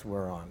us.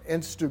 We're on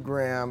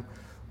Instagram,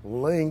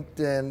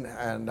 LinkedIn,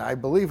 and I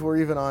believe we're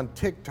even on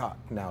TikTok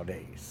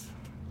nowadays.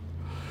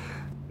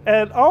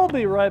 And I'll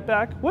be right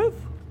back with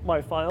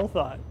my final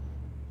thought.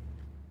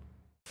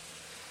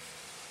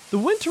 The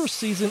winter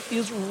season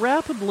is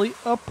rapidly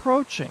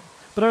approaching,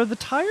 but are the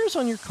tires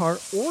on your car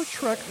or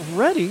truck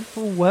ready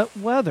for wet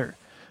weather?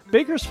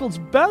 Bakersfield's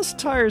best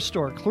tire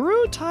store,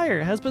 Cleroux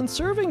Tire, has been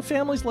serving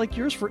families like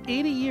yours for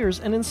 80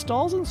 years and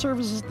installs and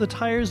services the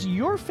tires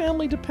your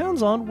family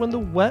depends on when the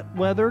wet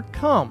weather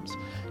comes.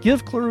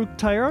 Give Cleroux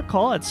Tire a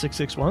call at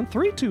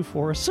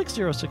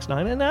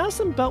 661-324-6069 and ask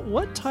them about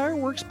what tire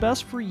works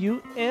best for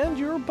you and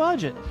your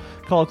budget.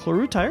 Call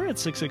Cleroux Tire at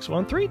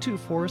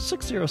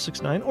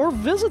 661-324-6069 or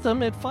visit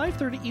them at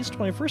 530 East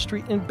 21st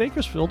Street in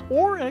Bakersfield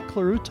or at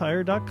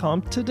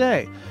ClerouxTire.com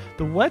today.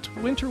 The wet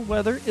winter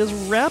weather is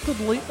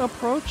rapidly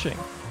approaching.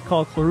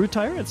 Call Cleroux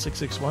Tire at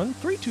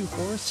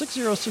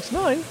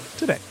 661-324-6069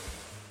 today.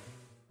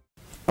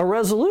 A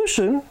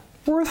resolution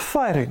worth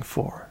fighting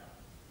for.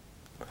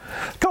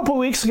 A couple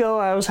weeks ago,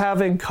 I was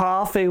having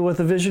coffee with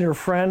a Visioneer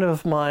friend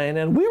of mine,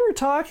 and we were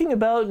talking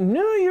about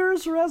New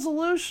Year's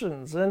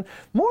resolutions, and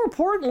more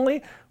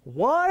importantly,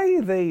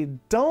 why they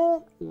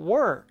don't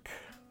work.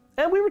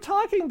 And we were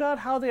talking about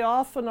how they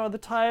often are the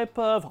type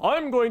of,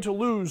 I'm going to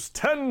lose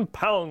 10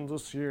 pounds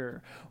this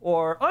year,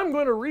 or I'm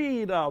going to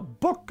read a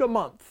book a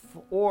month,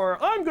 or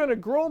I'm going to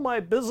grow my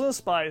business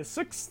by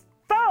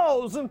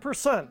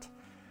 6,000%.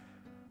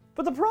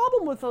 But the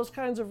problem with those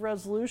kinds of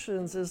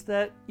resolutions is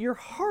that your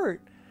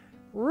heart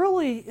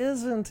really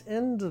isn't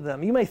into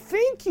them. You may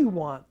think you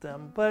want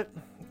them, but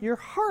your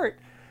heart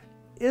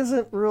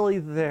isn't really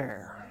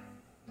there.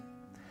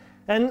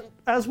 And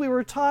as we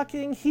were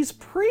talking, he's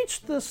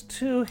preached this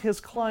to his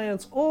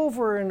clients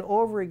over and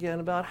over again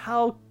about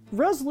how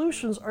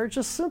resolutions are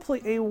just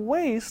simply a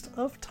waste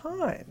of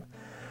time.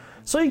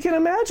 So you can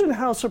imagine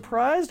how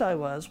surprised I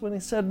was when he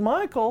said,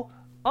 Michael,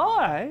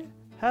 I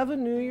have a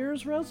New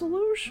Year's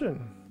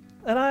resolution.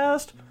 And I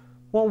asked,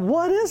 well,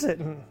 what is it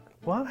and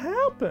what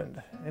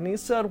happened? And he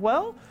said,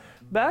 well,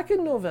 back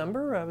in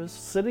November, I was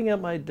sitting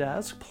at my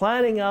desk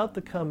planning out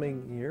the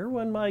coming year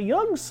when my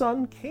young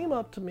son came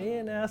up to me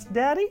and asked,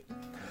 Daddy,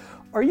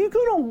 are you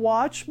going to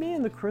watch me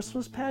in the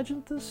Christmas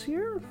pageant this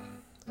year?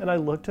 And I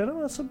looked at him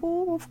and I said,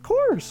 well, of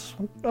course,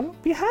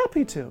 I'd be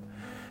happy to.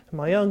 And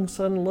my young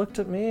son looked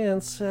at me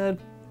and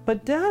said,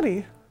 but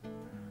Daddy,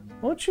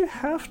 won't you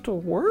have to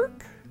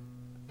work?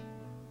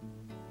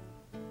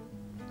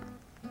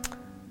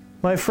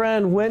 My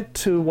friend went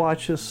to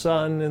watch his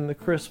son in the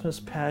Christmas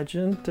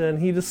pageant, and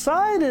he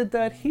decided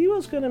that he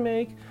was going to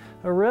make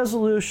a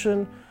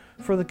resolution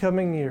for the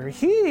coming year.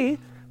 He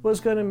was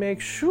going to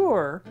make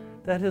sure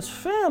that his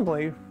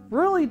family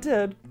really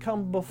did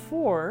come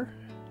before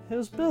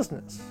his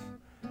business.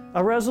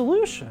 A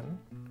resolution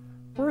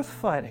worth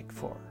fighting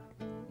for.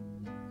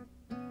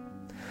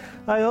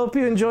 I hope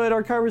you enjoyed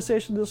our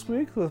conversation this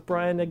week with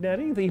Brian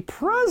Negnetti, the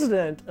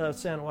president of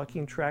San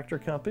Joaquin Tractor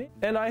Company.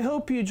 And I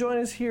hope you join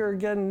us here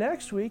again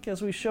next week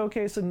as we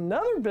showcase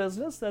another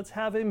business that's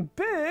having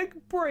big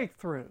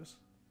breakthroughs.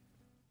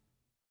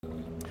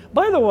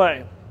 By the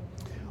way,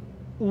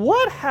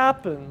 what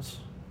happens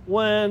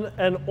when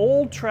an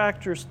old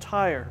tractor's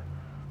tire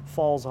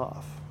falls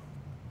off?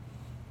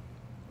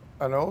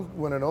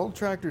 When an old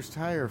tractor's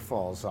tire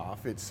falls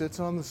off, it sits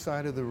on the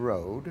side of the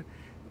road,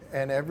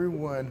 and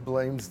everyone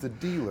blames the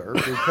dealer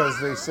because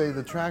they say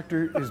the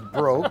tractor is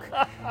broke.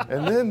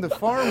 And then the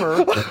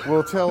farmer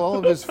will tell all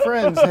of his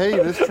friends, hey,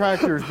 this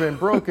tractor's been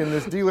broken,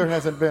 this dealer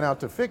hasn't been out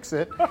to fix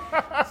it.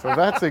 So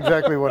that's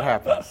exactly what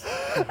happens.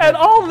 And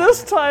all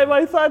this time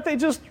I thought they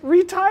just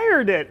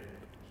retired it.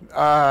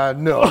 No.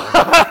 No.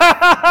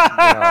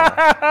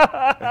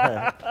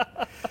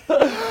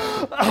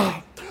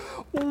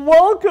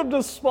 Welcome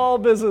to Small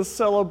Business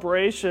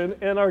Celebration,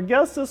 and our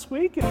guest this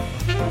week is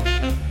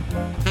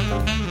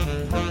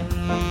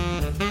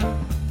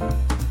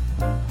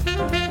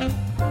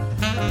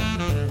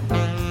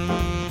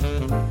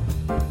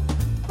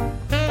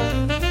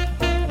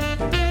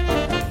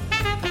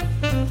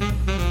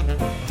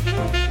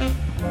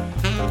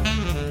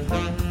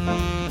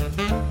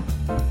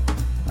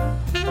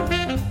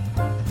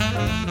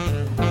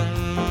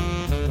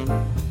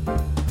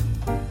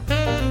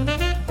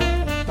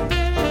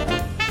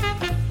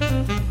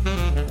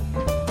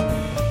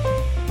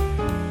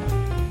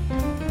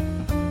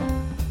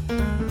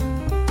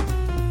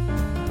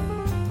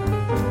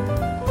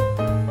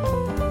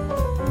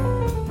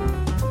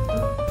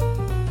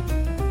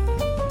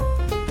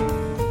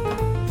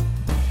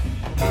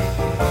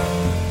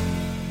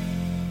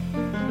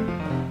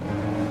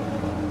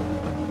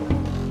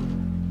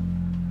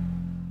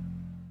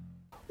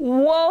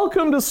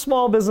Welcome to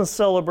Small Business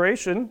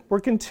Celebration. We're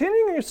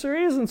continuing our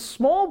series in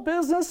small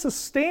business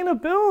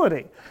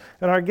sustainability.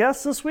 And our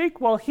guest this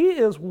week, well, he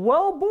is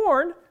well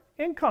born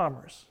in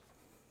commerce.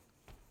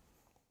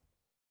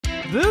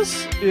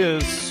 This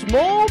is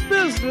Small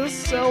Business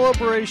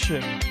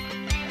Celebration.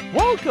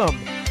 Welcome,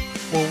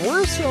 where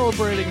we're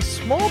celebrating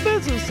small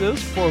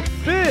businesses for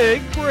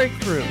big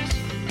breakthroughs.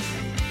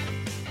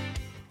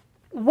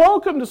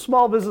 Welcome to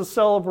Small Business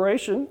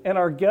Celebration, and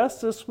our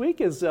guest this week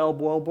is Zeb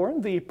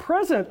Wellborn, the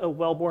president of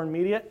Wellborn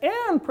Media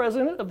and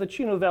president of the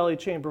Chino Valley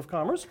Chamber of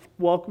Commerce.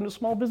 Welcome to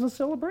Small Business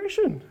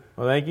Celebration.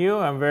 Well, thank you.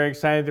 I'm very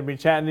excited to be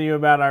chatting to you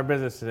about our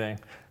business today.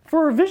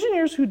 For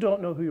visionaries who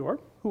don't know who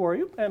are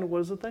you, and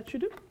what is it that you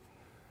do?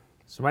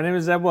 So my name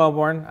is Zeb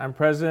Wellborn. I'm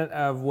president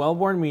of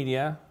Wellborn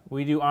Media.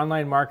 We do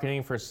online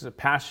marketing for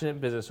passionate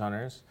business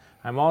owners.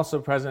 I'm also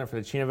president for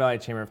the Chino Valley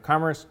Chamber of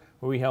Commerce,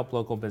 where we help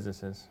local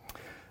businesses.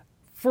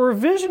 For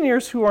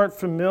visionaries who aren't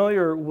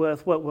familiar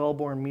with what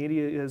Wellborn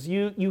Media is,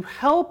 you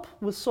help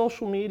with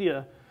social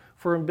media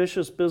for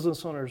ambitious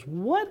business owners.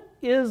 What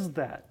is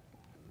that?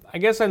 I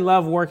guess I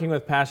love working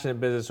with passionate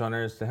business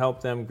owners to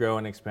help them grow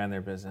and expand their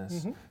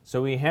business. Mm-hmm.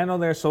 So we handle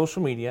their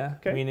social media,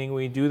 meaning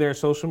we do their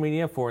social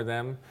media for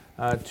them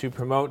to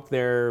promote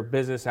their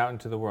business out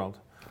into the world.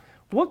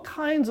 What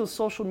kinds of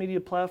social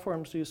media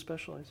platforms do you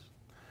specialize?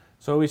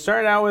 So we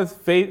started out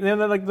with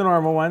like the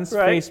normal ones,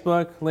 right.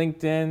 Facebook,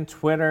 LinkedIn,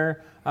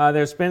 Twitter.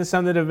 There's been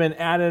some that have been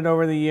added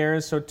over the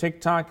years. So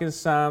TikTok is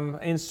some,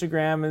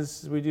 Instagram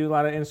is, we do a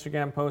lot of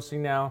Instagram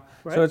posting now.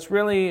 Right. So it's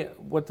really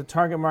what the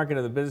target market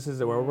of the businesses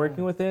that we're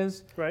working with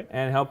is,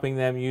 and helping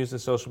them use the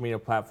social media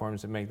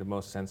platforms that make the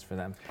most sense for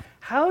them.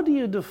 How do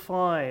you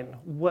define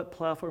what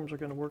platforms are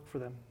going to work for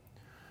them?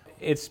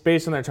 It's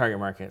based on their target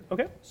market.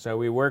 Okay. So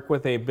we work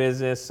with a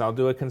business. I'll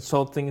do a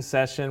consulting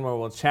session where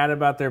we'll chat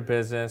about their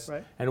business.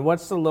 Right. And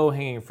what's the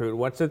low-hanging fruit?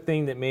 What's the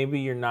thing that maybe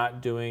you're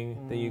not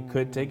doing that you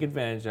could take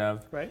advantage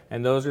of? Right.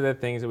 And those are the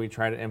things that we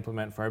try to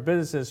implement for our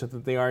businesses so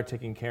that they are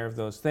taking care of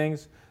those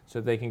things so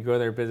they can grow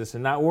their business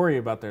and not worry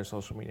about their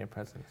social media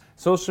presence.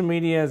 Social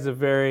media is a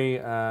very...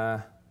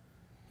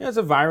 it's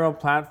a viral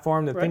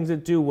platform. The things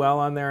that do well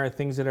on there are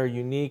things that are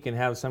unique and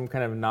have some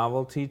kind of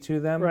novelty to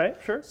them. Right,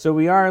 sure. So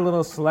we are a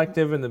little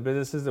selective in the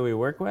businesses that we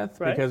work with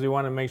because we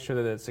want to make sure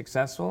that it's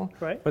successful.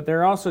 Right. But there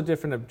are also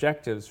different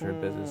objectives for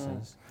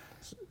businesses.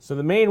 So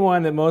the main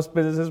one that most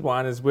businesses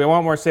want is we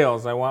want more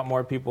sales. I want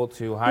more people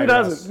to hire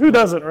us. Who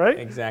doesn't, right?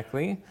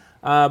 Exactly.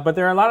 But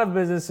there are a lot of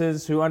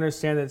businesses who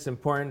understand that it's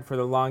important for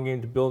the long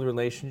game to build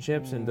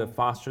relationships and to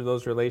foster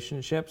those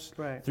relationships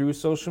through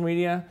social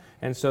media.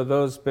 And so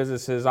those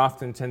businesses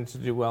often tend to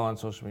do well on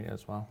social media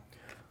as well.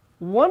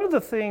 One of the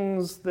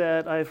things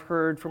that I've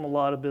heard from a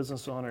lot of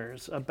business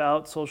owners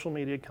about social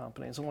media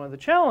companies, and one of the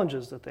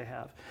challenges that they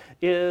have,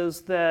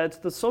 is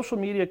that the social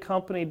media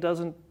company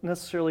doesn't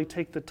necessarily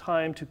take the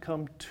time to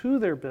come to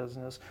their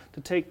business, to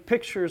take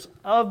pictures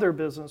of their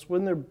business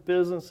when their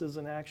business is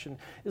in action.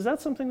 Is that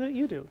something that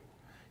you do?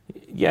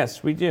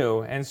 Yes, we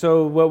do. And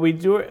so what we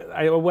do,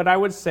 what I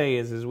would say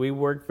is we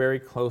work very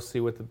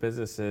closely with the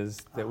businesses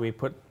that we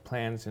put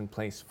plans in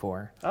place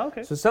for. Oh,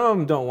 okay. So some of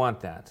them don't want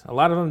that. A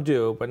lot of them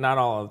do, but not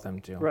all of them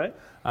do. Right.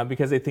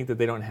 Because they think that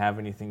they don't have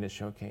anything to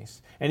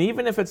showcase. And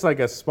even if it's like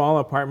a small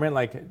apartment,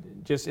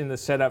 like just in the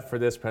setup for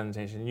this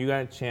presentation, you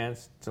got a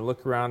chance to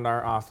look around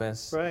our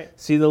office,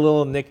 see the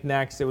little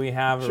knickknacks that we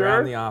have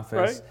around the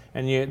office,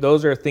 and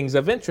those are things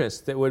of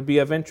interest that would be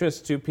of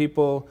interest to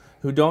people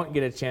who don't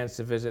get a chance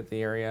to visit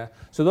the area.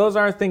 So those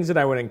are things that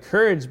I would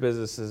encourage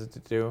businesses to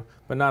do,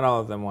 but not all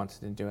of them want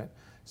to do it.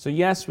 So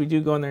yes, we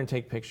do go in there and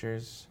take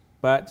pictures,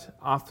 but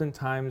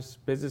oftentimes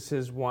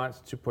businesses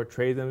want to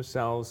portray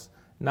themselves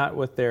not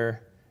with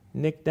their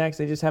knickknacks,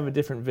 they just have a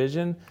different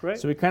vision. Right.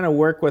 So we kind of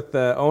work with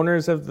the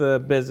owners of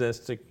the business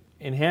to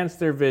enhance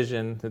their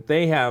vision that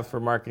they have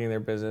for marketing their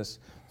business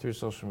through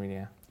social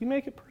media. You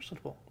make it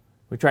personable.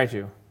 We try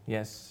to,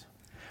 yes.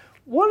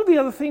 One of the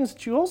other things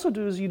that you also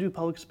do is you do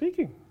public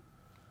speaking.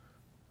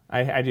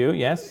 I do,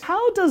 yes.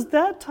 How does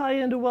that tie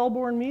into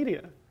Wellborn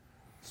Media?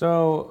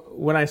 So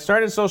when I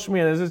started social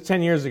media, this is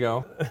 10 years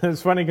ago.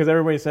 It's funny because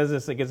everybody says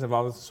this that gets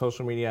involved with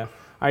social media.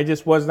 I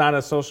just was not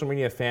a social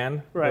media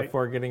fan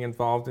before getting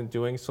involved in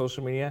doing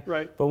social media.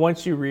 Right. But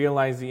once you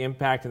realize the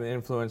impact and the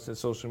influence that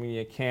social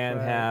media can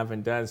have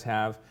and does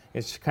have,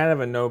 it's kind of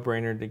a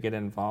no-brainer to get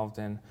involved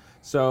in.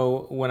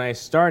 So when I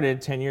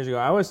started 10 years ago,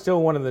 I was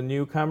still one of the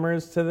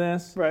newcomers to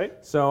this. Right.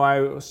 So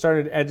I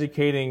started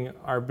educating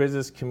our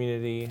business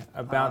community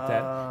about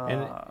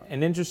that.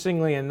 And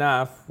interestingly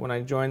enough, when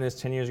I joined this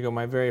 10 years ago,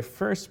 my very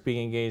first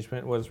speaking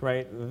engagement was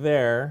right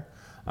there,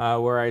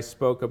 where I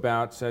spoke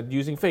about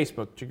using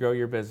Facebook to grow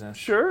your business.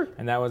 Sure.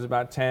 And that was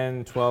about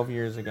 10, 12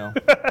 years ago.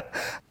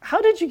 How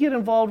did you get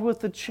involved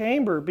with the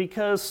chamber?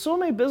 Because so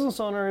many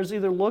business owners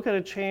either look at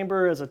a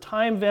chamber as a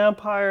time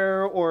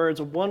vampire or as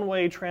a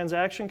one-way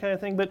transaction kind of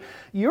thing, but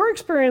your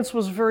experience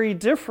was very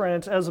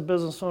different as a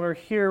business owner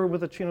here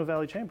with the Chino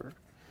Valley Chamber.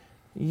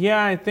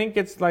 Yeah, I think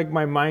it's like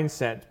my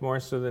mindset more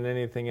so than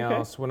anything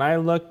else. When I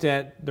looked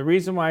at, the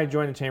reason why I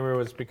joined the chamber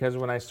was because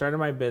when I started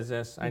my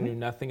business, I knew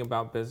nothing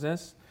about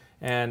business.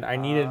 And I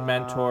needed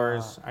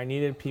mentors. I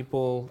needed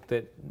people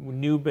that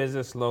knew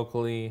business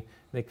locally.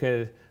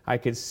 I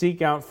could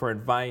seek out for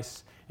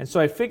advice. And so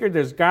I figured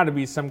there's got to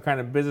be some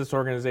kind of business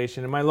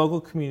organization in my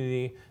local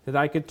community that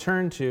I could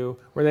turn to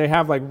where they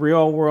have like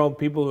real world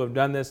people who have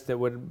done this that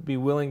would be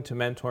willing to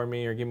mentor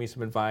me or give me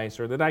some advice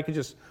or that I could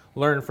just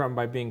learn from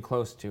by being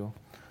close to.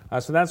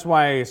 So that's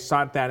why I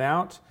sought that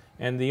out.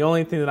 And the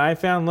only thing that I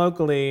found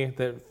locally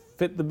that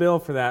fit the bill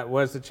for that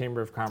was the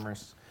Chamber of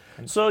Commerce.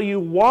 So you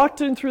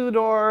walked in through the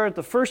door at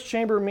the first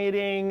chamber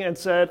meeting and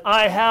said,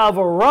 I have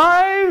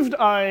arrived,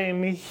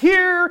 I'm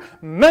here,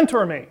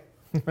 mentor me.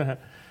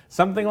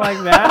 Something like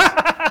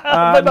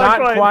that.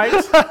 Not quite.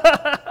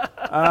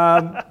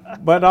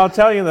 But I'll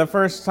tell you the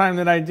first time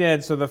that I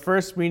did, so the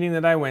first meeting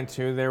that I went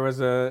to, there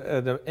was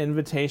an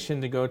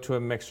invitation to go to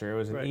a mixer. It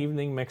was an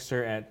evening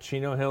mixer at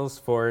Chino Hills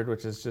Ford,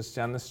 which is just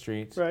down the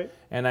street. Right.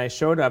 And I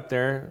showed up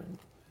there.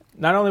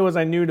 Not only was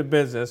I new to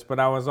business, but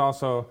I was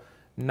also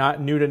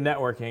not new to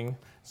networking,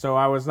 so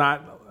I was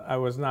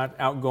not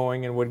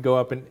outgoing and would go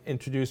up and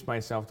introduce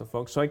myself to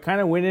folks. So I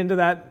kind of went into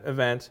that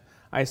event.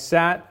 I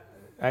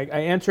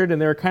entered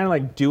and they were kind of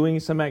like doing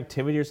some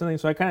activity or something,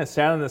 so I kind of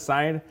sat on the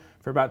side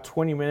for about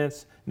 20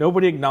 minutes.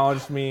 Nobody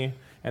acknowledged me.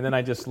 and then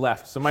I just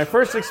left. So my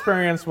first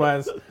experience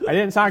was I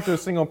didn't talk to a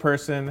single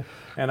person,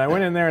 and I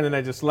went in there and then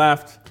I just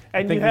left.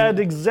 And you had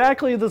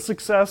exactly the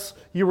success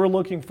you were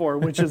looking for,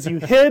 which is you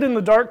hid in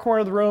the dark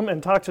corner of the room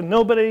and talked to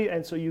nobody,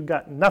 and so you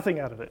got nothing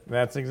out of it.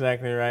 That's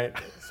exactly right.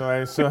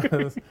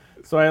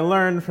 So I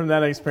learned from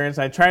that experience.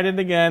 I tried it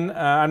again.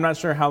 I'm not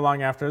sure how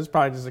long after. It was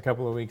probably just a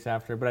couple of weeks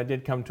after, but I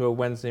did come to a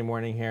Wednesday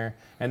morning here,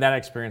 and that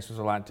experience was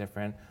a lot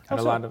different. I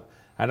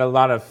had a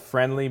lot of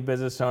friendly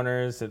business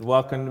owners that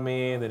welcomed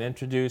me, that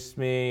introduced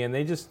me, and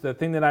the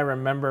thing that I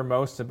remember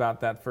most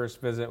about that first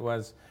visit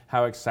was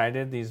how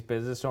excited these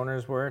business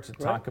owners were to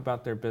talk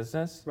about their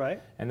business.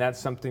 Right. And that's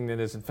something that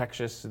is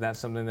infectious. That's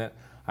something that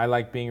I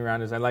like being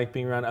around. I like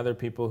being around other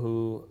people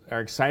who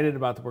are excited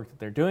about the work that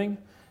they're doing.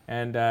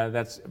 And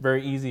that's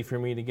very easy for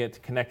me to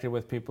get connected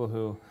with people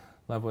who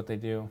love what they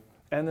do.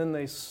 And then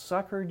they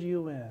suckered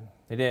you in.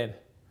 They did,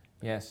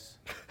 yes.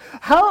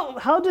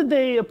 How did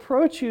they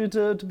approach you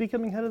to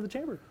becoming head of the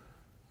chamber?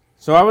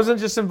 So I wasn't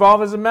just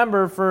involved as a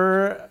member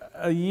for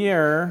a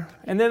year.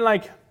 And then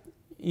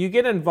you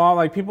get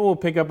involved, people will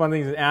pick up on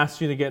things and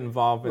ask you to get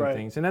involved in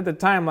things. And at the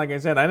time, like I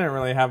said, I didn't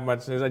really have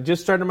much. I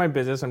just started my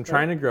business. I'm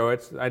trying to grow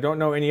it. I don't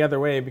know any other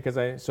way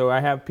so I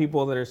have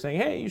people that are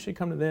saying, hey, you should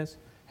come to this.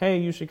 Hey,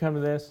 you should come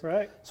to this.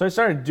 Right. So I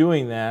started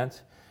doing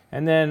that.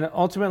 And then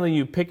ultimately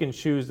you pick and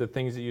choose the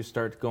things that you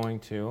start going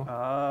to.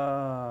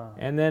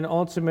 And then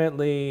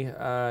ultimately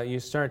they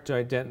start to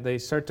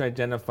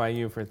identify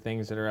you for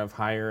things that are of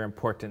higher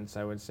importance,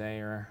 I would say,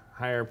 or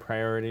higher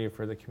priority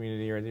for the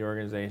community or the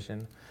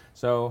organization.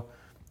 So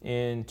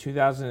in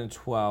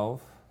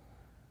 2012,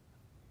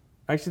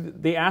 actually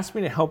they asked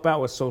me to help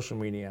out with social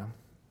media.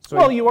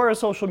 So you are a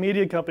social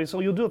media company,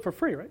 so you'll do it for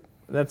free, right?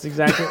 That's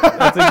exactly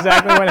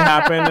what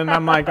happened, and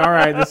I'm like, all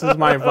right, this is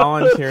my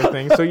volunteer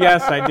thing. So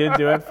yes, I did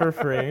do it for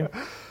free,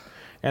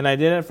 and I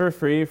did it for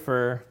free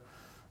for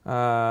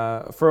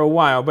a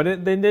while.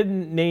 But they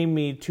didn't name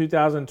me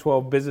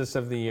 2012 Business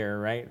of the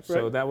Year, right?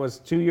 So that was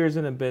 2 years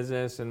in a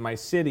business, and my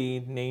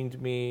city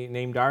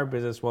named our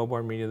business,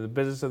 Wellborn Media, the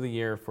Business of the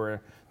Year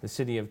for the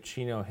city of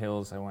Chino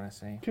Hills, I want to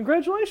say.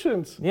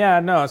 Congratulations!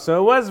 Yeah, no,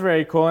 so it was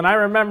very cool, and I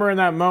remember in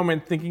that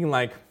moment thinking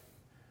I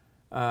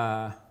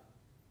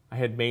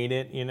had made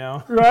it,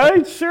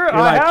 Right, sure,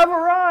 I have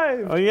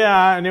arrived. Oh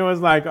yeah, and it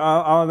was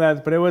all of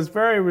that, but it was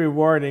very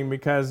rewarding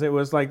because it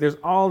was there's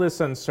all this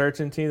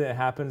uncertainty that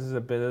happens as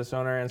a business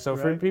owner, and so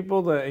for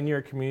people in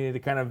your community to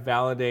kind of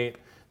validate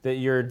that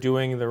you're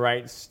doing the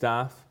right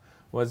stuff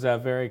was a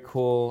very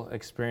cool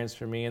experience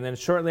for me. And then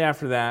shortly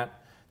after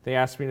that, they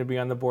asked me to be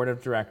on the board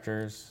of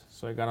directors,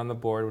 so I got on the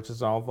board, which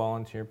is all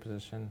volunteer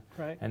position.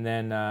 Right. And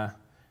then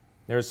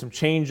there was some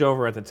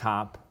changeover at the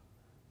top.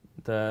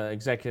 The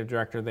executive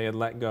director they had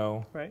let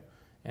go,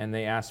 and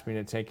they asked me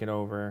to take it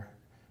over.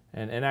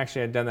 And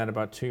actually I'd done that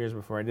about 2 years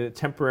before. I did it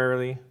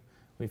temporarily.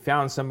 We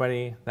found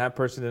somebody, that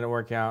person didn't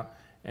work out,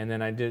 and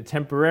then I did it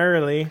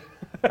temporarily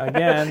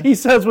again. He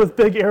says with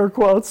big air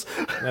quotes.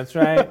 That's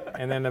right.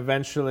 And then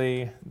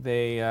eventually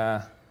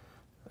I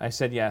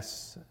said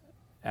yes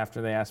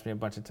after they asked me a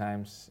bunch of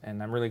times,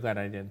 and I'm really glad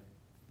I did.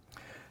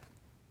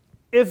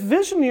 If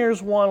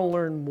visionaries want to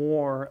learn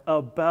more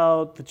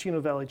about the Chino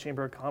Valley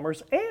Chamber of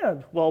Commerce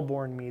and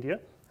Wellborn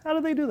Media, how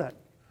do they do that?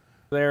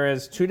 There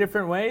is two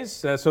different ways.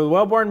 So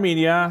Wellborn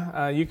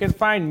Media, you can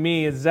find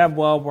me. Zeb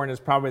Wellborn is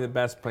probably the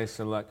best place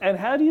to look. And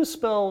how do you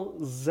spell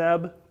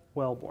Zeb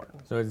Wellborn?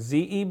 So it's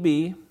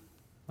Z-E-B,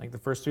 like the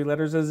first three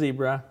letters of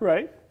zebra.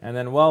 Right. And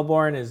then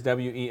Wellborn is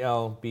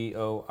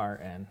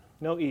W-E-L-B-O-R-N.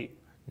 No E.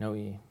 No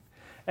E.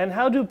 And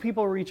how do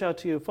people reach out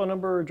to you? Phone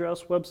number,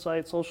 address,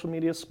 website, social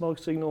media, smoke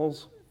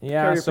signals?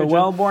 Yeah, so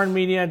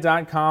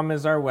wellbornmedia.com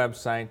is our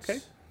website. Okay.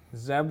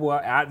 Zeb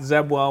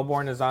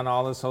Wellborn is on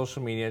all the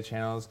social media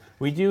channels.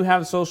 We do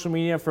have social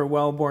media for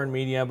Wellborn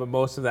Media, but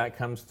most of that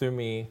comes through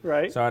me.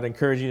 Right. So I'd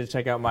encourage you to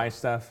check out my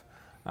stuff.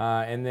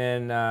 And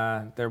then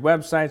their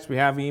websites, we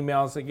have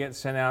emails that get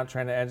sent out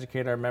trying to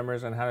educate our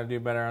members on how to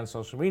do better on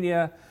social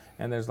media.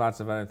 And there's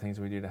lots of other things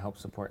we do to help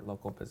support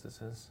local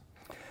businesses.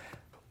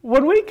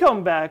 When we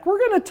come back, we're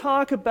going to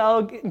talk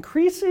about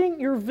increasing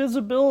your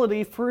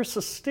visibility for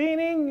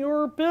sustaining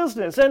your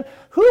business. And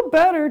who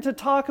better to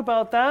talk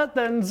about that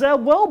than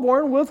Zeb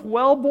Wellborn with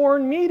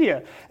Wellborn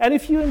Media? And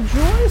if you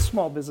enjoy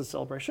Small Business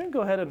Celebration,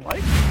 go ahead and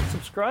like,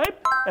 subscribe,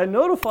 and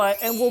notify,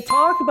 and we'll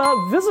talk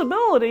about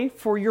visibility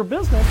for your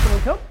business when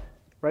we come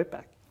right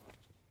back.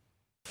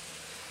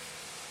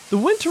 The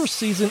winter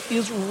season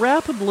is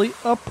rapidly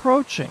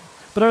approaching,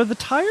 but are the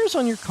tires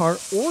on your car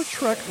or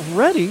truck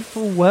ready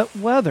for wet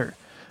weather?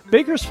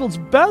 Bakersfield's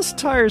best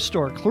tire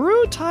store,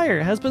 Cleroux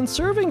Tire, has been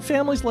serving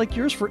families like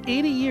yours for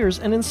 80 years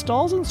and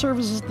installs and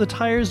services the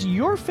tires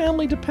your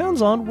family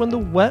depends on when the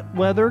wet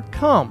weather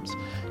comes.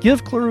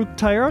 Give Cleroux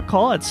Tire a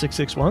call at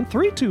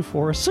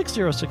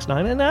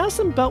 661-324-6069 and ask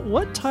them about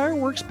what tire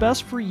works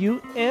best for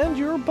you and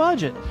your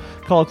budget.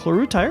 Call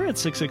Cleroux Tire at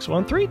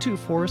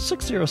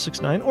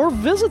 661-324-6069 or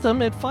visit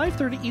them at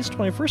 530 East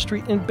 21st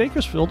Street in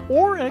Bakersfield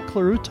or at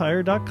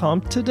ClerouxTire.com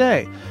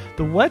today.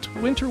 The wet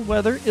winter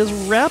weather is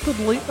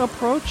rapidly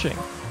approaching.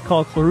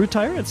 Call Clarue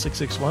Tire at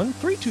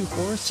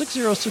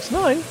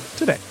 661-324-6069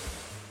 today.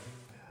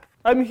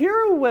 I'm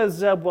here with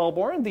Zeb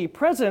Wellborn, the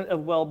president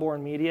of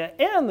Wellborn Media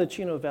and the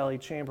Chino Valley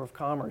Chamber of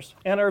Commerce.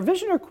 And our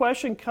visioner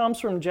question comes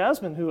from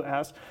Jasmine, who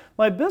asks,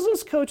 my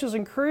business coach is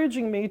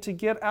encouraging me to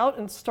get out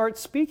and start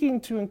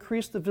speaking to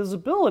increase the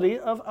visibility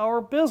of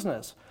our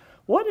business.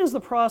 What is the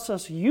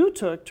process you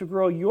took to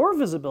grow your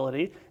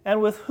visibility,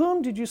 and with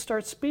whom did you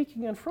start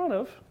speaking in front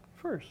of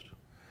first?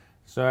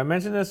 So I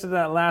mentioned this in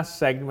that last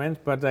segment,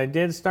 but I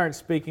did start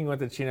speaking with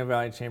the Chino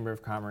Valley Chamber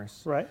of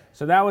Commerce. Right.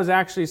 So that was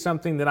actually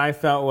something that I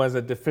felt was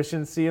a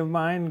deficiency of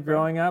mine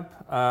growing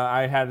up.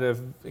 I had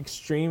an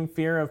extreme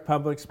fear of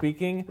public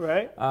speaking.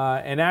 Right.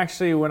 And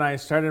actually, when I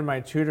started my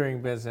tutoring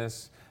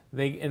business,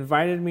 they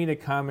invited me to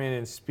come in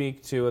and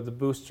speak to the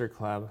Booster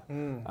Club.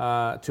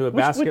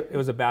 It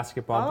was a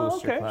basketball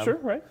booster club. Sure,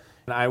 right.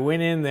 And I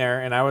went in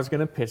there and I was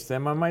going to pitch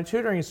them on my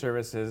tutoring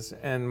services,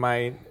 and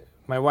my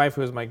wife,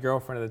 who was my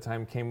girlfriend at the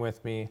time, came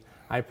with me.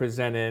 I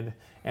presented,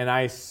 and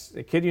I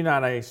kid you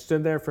not, I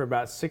stood there for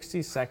about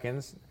 60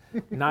 seconds,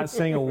 not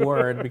saying a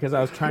word because I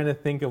was trying to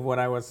think of what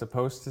I was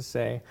supposed to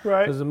say.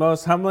 Right. It was the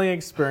most humbling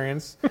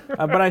experience,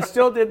 but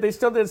they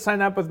still did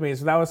sign up with me,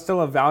 so that was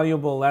still a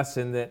valuable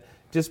lesson that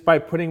just by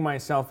putting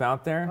myself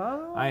out there,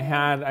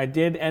 I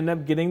did end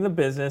up getting the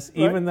business,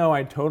 even though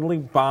I totally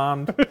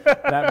bombed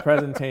that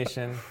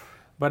presentation.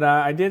 But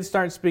I did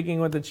start speaking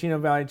with the Chino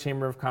Valley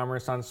Chamber of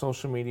Commerce on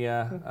social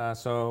media.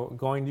 So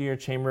going to your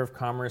Chamber of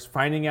Commerce,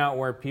 finding out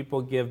where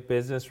people give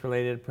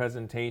business-related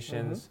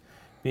presentations,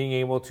 being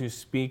able to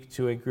speak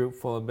to a group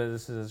full of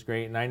businesses is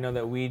great. And I know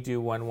that we do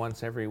one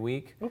once every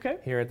week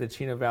here at the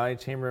Chino Valley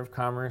Chamber of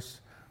Commerce.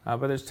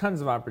 But there's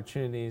tons of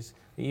opportunities.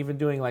 Even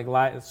doing like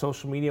live,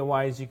 social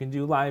media-wise, you can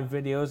do live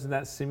videos, and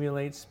that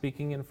simulates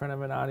speaking in front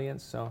of an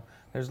audience. So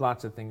there's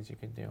lots of things you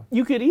can do.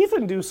 You could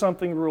even do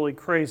something really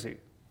crazy.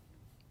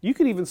 You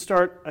could even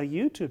start a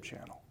YouTube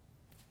channel.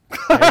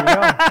 There you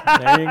go.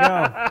 There you go. You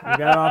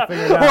got it all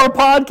figured out. Or a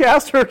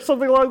podcast or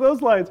something along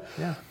those lines.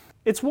 Yeah.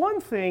 It's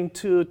one thing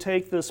to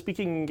take the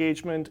speaking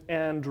engagement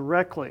and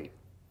directly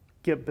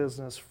get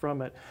business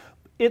from it.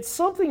 It's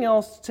something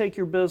else to take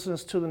your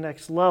business to the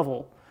next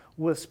level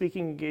with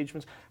speaking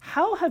engagements.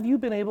 How have you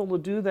been able to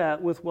do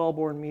that with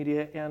Wellborn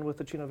Media and with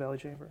the Chino Valley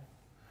Chamber?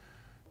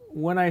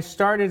 When I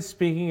started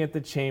speaking at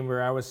the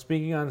Chamber, I was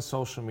speaking on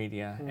social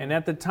media. And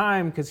at the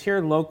time, because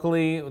here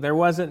locally, there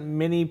wasn't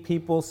many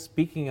people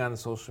speaking on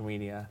social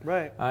media.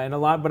 Right. But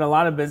a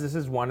lot of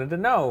businesses wanted to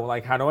know,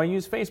 like, how do I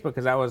use Facebook?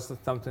 Because that was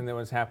something that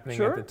was happening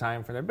at the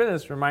time for their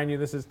business. Remind you,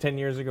 this is 10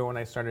 years ago when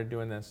I started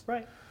doing this.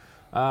 Right.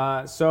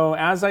 So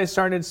as I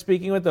started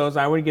speaking with those,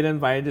 I would get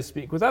invited to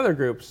speak with other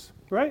groups.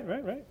 Right.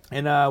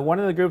 And one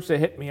of the groups that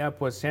hit me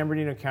up was San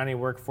Bernardino County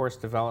Workforce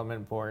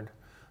Development Board.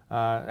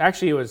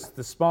 Actually, it was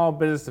the Small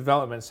Business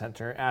Development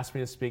Center asked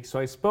me to speak. So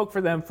I spoke for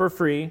them for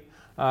free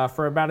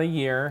for about a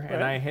year,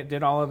 and I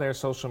did all of their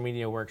social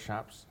media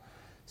workshops.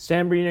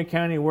 San Bernardino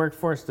County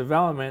Workforce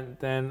Development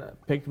then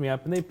picked me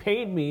up, and they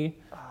paid me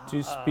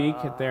to speak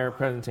at their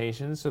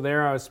presentations. So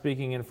there I was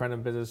speaking in front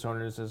of business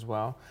owners as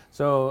well.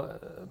 So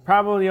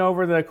probably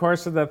over the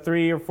course of the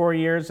 3 or 4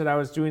 years that I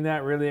was doing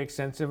that really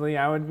extensively,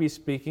 I would be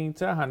speaking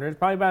to hundreds,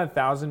 probably about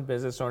 1,000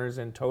 business owners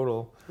in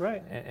total.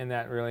 Right. And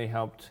that really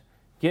helped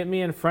get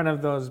me in front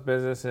of those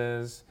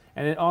businesses.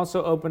 And it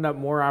also opened up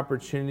more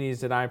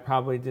opportunities that I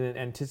probably didn't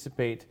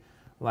anticipate.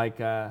 Like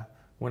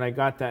when I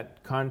got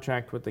that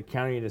contract with the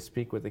county to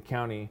speak with the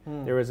county,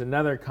 there was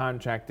another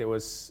contract that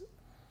was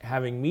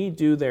having me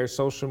do their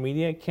social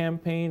media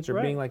campaigns or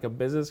being like a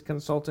business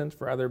consultant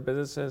for other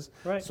businesses.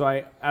 Right.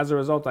 So as a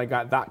result, I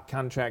got that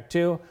contract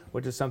too,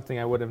 which is something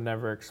I would have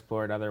never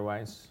explored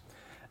otherwise.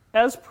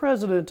 As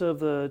president of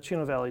the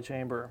Chino Valley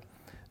Chamber,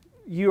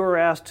 you are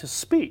asked to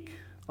speak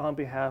on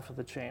behalf of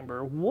the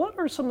Chamber. What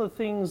are some of the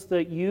things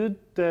that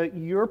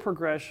your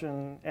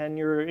progression and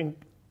your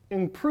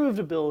improved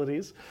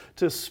abilities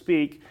to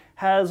speak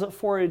has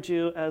afforded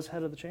you as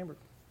head of the Chamber?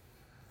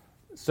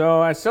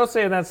 So I still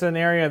say that's an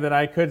area that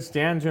I could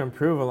stand to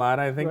improve a lot.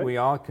 I think we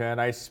all could.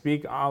 I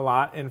speak a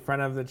lot in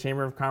front of the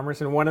Chamber of Commerce,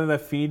 and one of the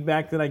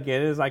feedback that I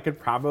get is I could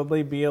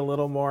probably be a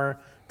little more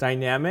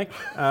dynamic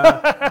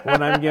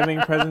when I'm giving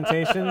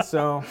presentations.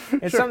 So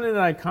it's something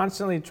that I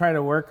constantly try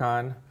to work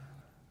on.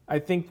 I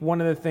think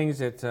one of the things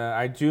that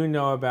I do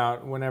know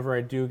about whenever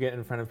I do get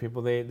in front of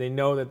people, they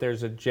know that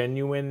there's a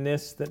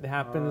genuineness that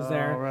happens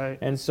there. Right.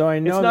 And so I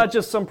know it's not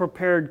just some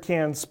prepared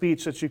canned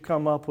speech that you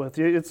come up with.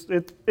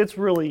 It's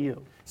really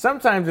you.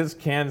 Sometimes it's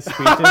canned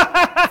speeches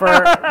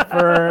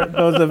for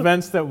those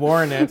events that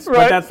warrant it,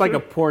 but that's like a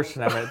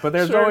portion of it. But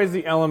there's always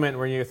the element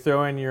where you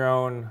throw in your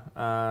own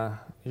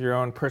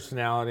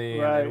personality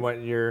and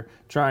what you're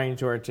trying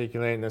to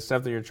articulate and the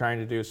stuff that you're trying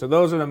to do. So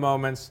those are the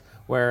moments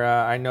where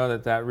I know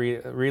that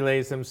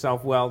relays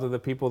themselves well to the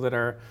people that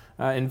are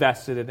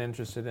invested and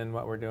interested in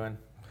what we're doing.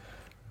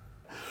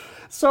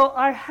 So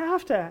I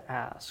have to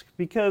ask,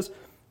 because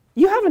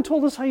you haven't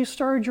told us how you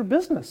started your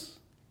business.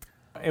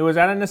 It was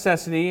out of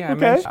necessity.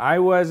 I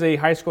was a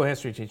high school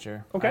history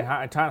teacher. Okay.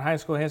 I taught high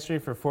school history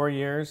for 4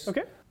 years.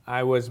 Okay.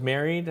 I was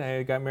married.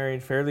 I got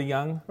married fairly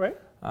young. Right.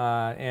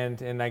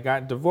 And I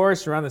got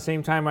divorced around the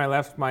same time I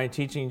left my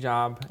teaching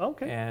job.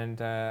 Okay. And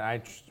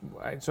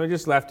so I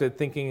just left it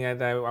thinking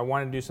that I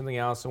wanted to do something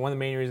else. And one of the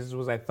main reasons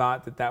was I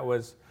thought that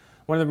was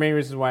one of the main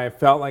reasons why I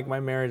felt like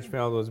my marriage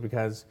failed was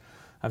because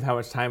of how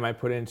much time I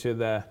put into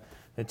the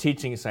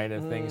teaching side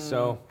of things.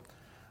 So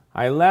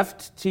I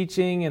left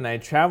teaching and I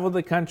traveled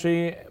the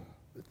country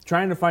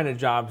trying to find a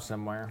job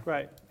somewhere.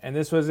 Right. And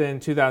this was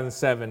in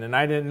 2007. And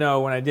I didn't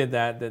know when I did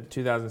that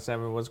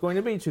 2007 was going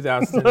to be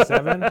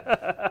 2007.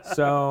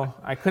 So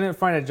I couldn't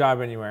find a job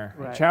anywhere.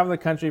 Right. I traveled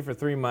the country for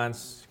 3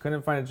 months,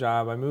 couldn't find a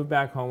job. I moved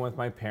back home with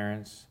my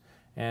parents.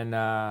 And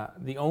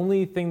the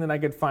only thing that I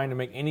could find to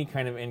make any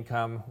kind of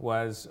income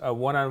was a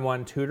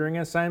one-on-one tutoring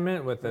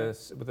assignment with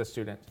a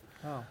student.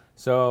 Oh.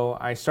 So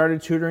I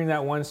started tutoring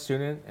that one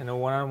student in a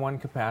one-on-one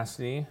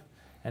capacity.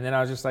 And then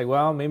I was just like,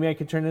 well, maybe I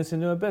could turn this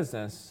into a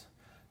business.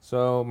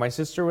 So my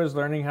sister was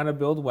learning how to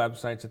build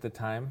websites at the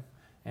time.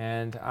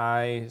 And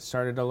I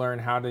started to learn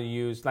how to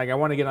use, I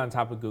want to get on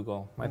top of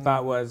Google. My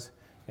thought was,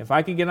 if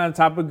I could get on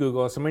top of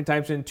Google, somebody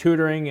types in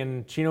tutoring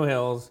in Chino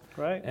Hills,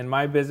 right, and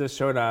my business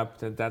showed up,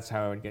 that's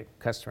how I would get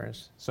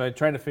customers. So I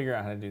tried to figure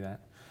out how to do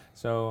that.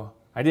 So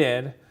I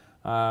did.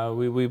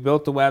 We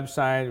built the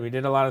website. We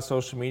did a lot of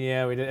social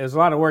media. It was a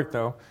lot of work,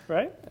 though.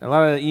 Right. A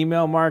lot of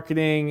email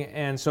marketing.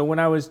 And so when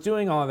I was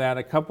doing all of that,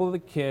 a couple of the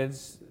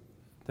kids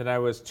that I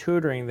was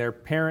tutoring, their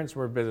parents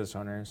were business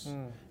owners.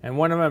 And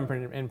one of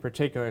them in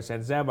particular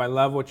said, Zeb, I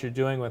love what you're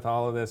doing with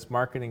all of this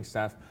marketing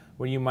stuff.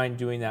 Would you mind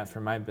doing that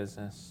for my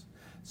business?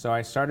 So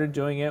I started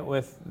doing it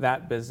with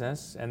that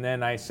business, and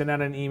then I sent out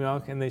an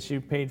email, and she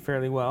paid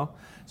fairly well.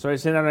 So I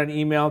sent out an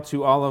email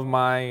to all of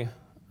my,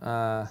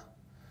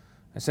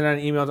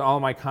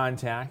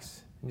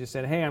 contacts, and just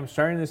said, hey, I'm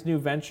starting this new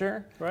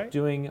venture,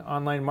 doing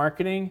online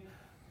marketing.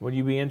 Would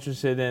you be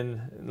interested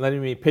in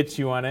letting me pitch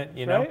you on it?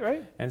 You know?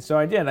 Right. And so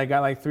I did. I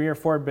got like 3 or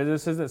 4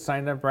 businesses that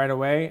signed up right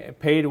away.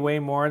 It paid way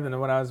more than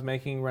what I was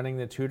making running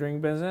the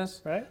tutoring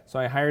business. Right. So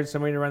I hired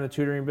somebody to run the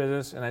tutoring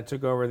business, and I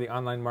took over the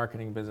online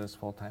marketing business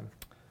full time.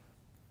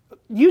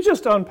 You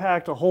just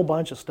unpacked a whole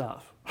bunch of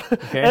stuff,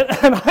 Okay.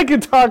 and I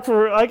could talk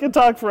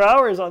for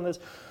hours on this,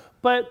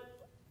 but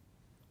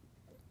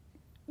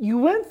you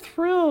went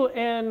through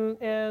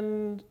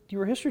and you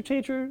were a history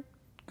teacher,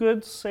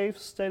 good, safe,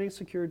 steady,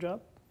 secure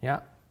job. Yeah.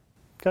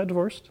 Got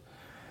divorced,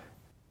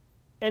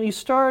 and you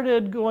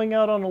started going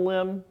out on a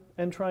limb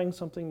and trying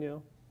something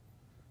new,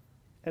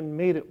 and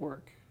made it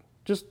work.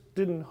 Just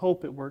didn't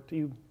hope it worked.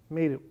 You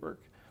made it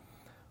work.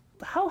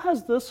 How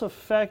has this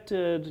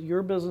affected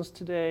your business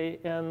today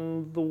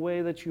and the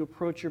way that you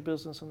approach your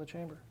business in the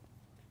chamber?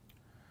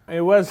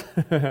 It was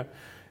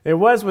it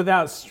was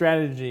without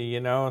strategy, you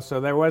know, so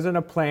there wasn't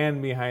a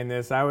plan behind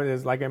this.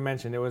 Like I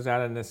mentioned, it was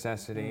out of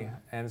necessity.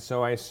 And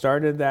so I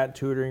started that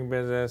tutoring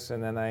business,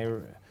 and then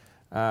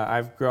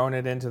I've grown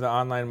it into the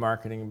online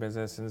marketing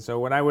business. And so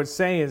what I would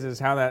say is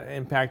how that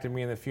impacted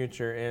me in the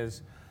future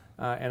is,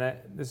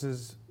 this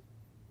is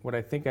what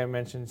I think I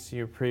mentioned to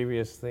you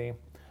previously,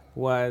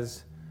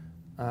 was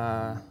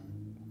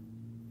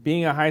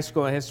being a high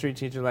school history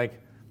teacher,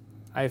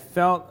 I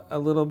felt a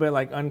little bit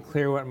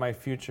unclear what my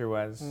future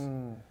was,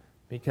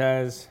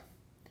 because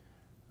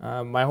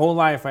my whole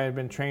life I had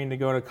been trained to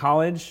go to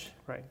college,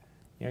 right,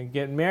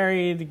 get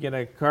married, get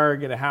a car,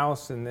 get a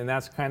house, and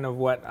that's kind of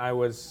what I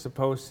was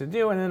supposed to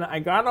do. And then I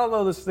got all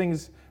those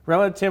things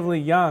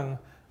relatively young,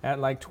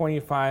 at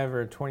 25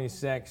 or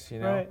 26,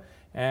 Right.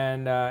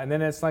 And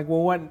then it's like,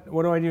 well,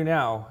 what do I do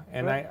now?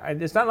 And Right.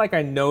 it's not like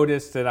I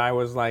noticed that I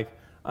was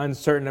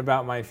uncertain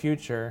about my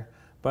future,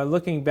 but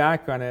looking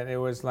back on it, it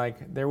was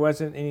there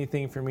wasn't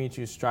anything for me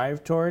to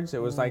strive towards.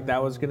 It was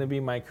that was going to be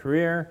my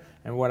career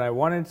and what I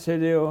wanted to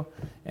do.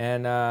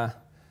 And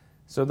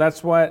so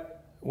that's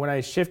when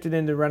I shifted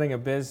into running a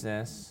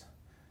business,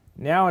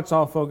 now it's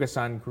all focused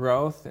on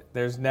growth.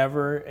 There's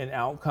never an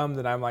outcome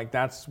that I'm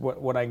that's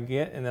what I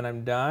get and then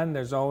I'm done.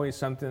 There's always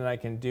something that I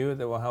can do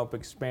that will help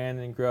expand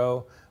and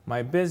grow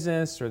my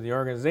business or the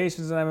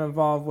organizations that I'm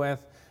involved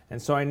with. And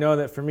so I know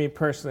that for me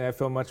personally, I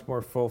feel much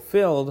more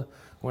fulfilled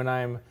when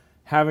I'm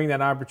having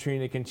that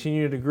opportunity to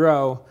continue to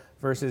grow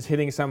versus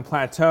hitting some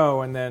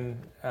plateau and then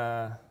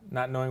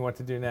not knowing what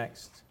to do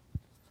next.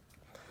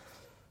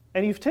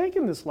 And you've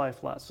taken this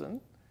life lesson,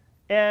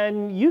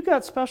 and you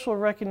got special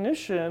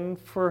recognition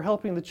for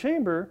helping the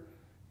chamber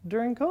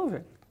during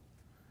COVID.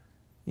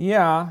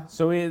 Yeah,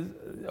 so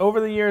over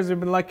the years, we've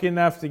been lucky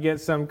enough to get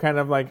some kind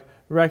of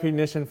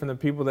recognition from the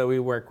people that we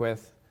work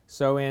with.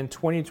 So in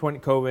 2020,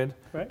 COVID,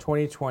 Right.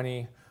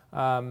 2020,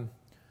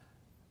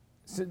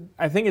 so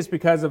I think it's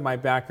because of my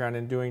background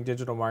in doing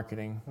digital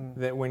marketing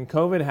that when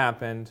COVID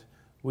happened,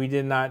 we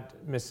did not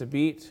miss a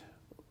beat.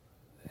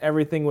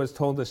 Everything was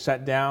told to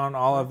shut down.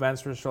 All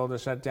events were told to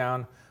shut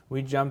down.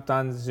 We jumped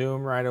on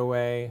Zoom right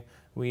away.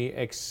 We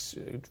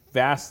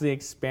vastly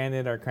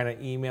expanded our kind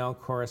of email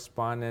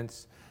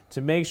correspondence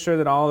to make sure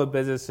that all the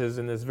businesses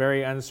in this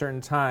very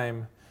uncertain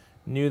time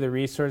knew the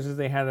resources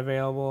they had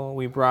available.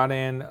 We brought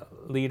in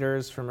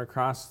leaders from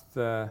across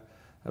the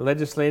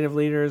legislative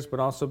leaders, but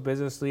also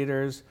business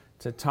leaders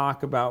to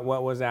talk about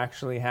what was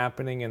actually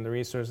happening and the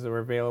resources that were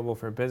available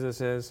for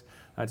businesses,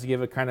 to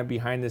give a kind of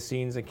behind the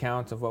scenes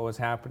account of what was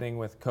happening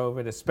with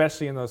COVID,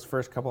 especially in those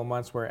first couple of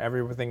months where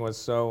everything was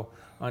so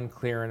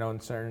unclear and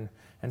uncertain.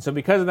 And so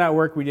because of that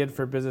work we did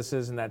for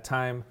businesses in that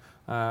time,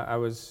 I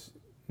was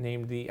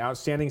named the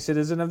Outstanding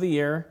Citizen of the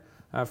Year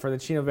for the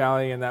Chino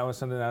Valley, and that was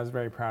something that I was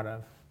very proud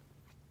of.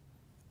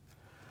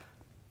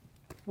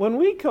 When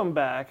we come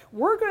back,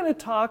 we're going to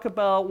talk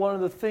about one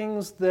of the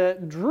things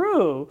that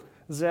drew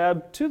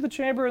Zeb to the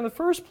chamber in the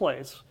first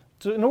place.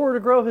 In order to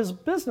grow his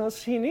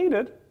business, he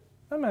needed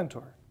a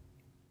mentor.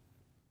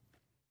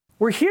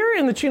 We're here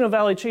in the Chino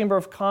Valley Chamber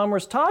of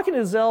Commerce talking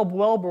to Zeb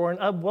Wellborn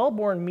of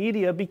Wellborn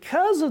Media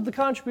because of the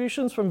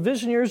contributions from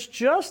visionaries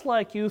just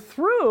like you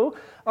through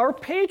our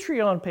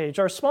Patreon page,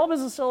 our small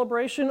business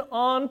celebration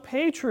on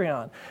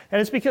Patreon. And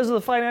it's because of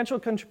the financial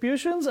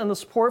contributions and the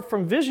support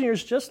from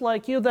visionaries just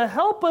like you that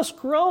help us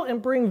grow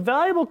and bring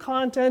valuable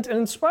content and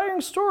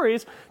inspiring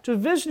stories to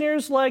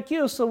visionaries like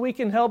you so we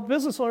can help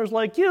business owners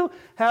like you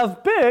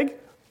have big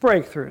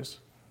breakthroughs.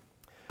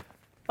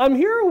 I'm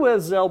here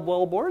with Zeb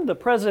Wellborn, the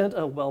president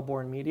of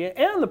Wellborn Media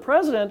and the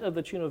president of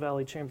the Chino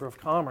Valley Chamber of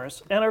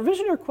Commerce. And our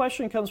visionary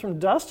question comes from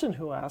Dustin,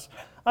 who asks,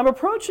 I'm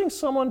approaching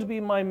someone to be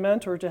my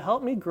mentor to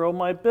help me grow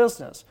my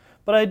business,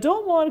 but I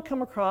don't want to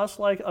come across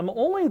like I'm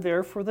only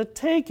there for the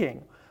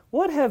taking.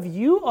 What have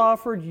you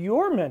offered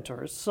your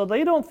mentors so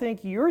they don't think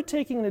you're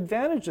taking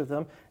advantage of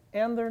them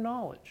and their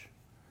knowledge?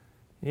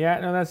 Yeah,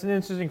 no, that's an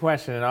interesting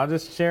question, and I'll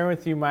just share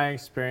with you my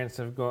experience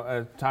of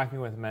talking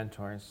with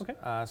mentors. Okay.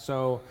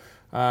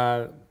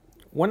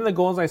 One of the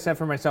goals I set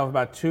for myself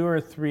about 2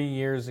 or 3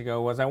 years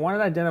ago was I wanted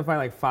to identify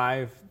like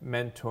 5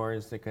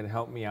 mentors that could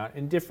help me out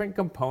in different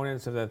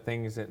components of the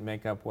things that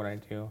make up what I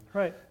do.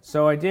 Right.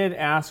 So I did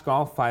ask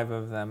all 5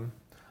 of them,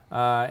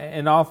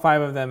 and all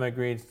 5 of them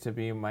agreed to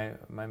be my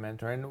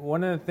mentor. And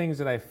one of the things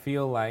that I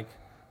feel like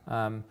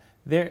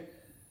there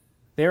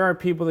are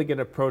people that get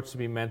approached to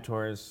be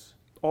mentors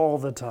all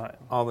the time.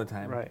 All the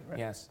time. Right.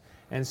 Yes.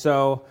 And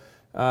so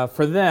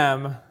for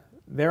them,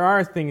 there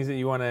are things that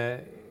you want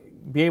to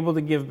be able to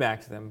give back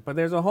to them. But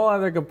there's a whole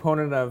other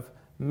component of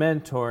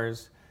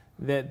mentors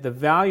that the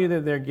value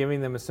that they're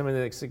giving them is somebody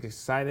that's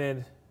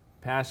excited,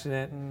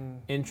 passionate,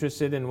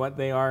 interested in what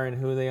they are and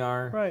who they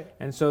are. Right.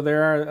 And so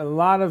there are a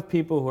lot of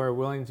people who are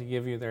willing to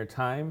give you their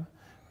time,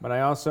 but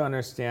I also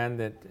understand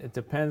that it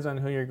depends on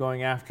who you're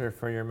going after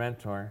for your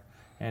mentor.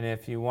 And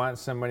if you want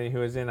somebody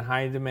who is in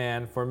high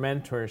demand for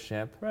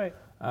mentorship, right.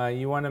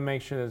 You want to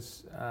make sure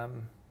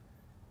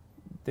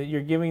that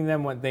you're giving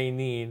them what they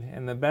need.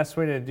 And the best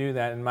way to do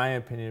that, in my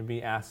opinion, would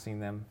be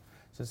asking them.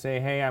 So say,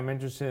 hey, I'm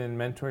interested in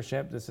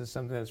mentorship. This is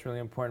something that's really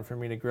important for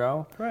me to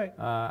grow. Right.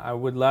 I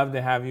would love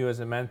to have you as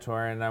a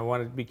mentor, and I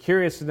want to be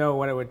curious to know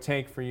what it would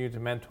take for you to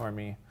mentor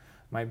me.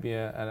 Might be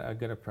a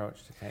good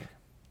approach to take.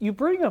 You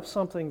bring up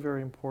something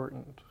very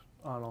important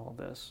on all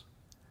this.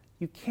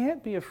 You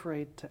can't be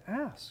afraid to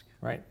ask.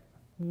 Right.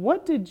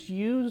 What did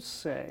you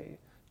say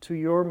to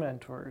your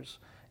mentors,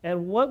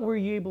 and what were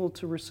you able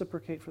to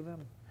reciprocate for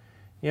them?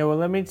 Yeah, well,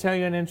 let me tell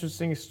you an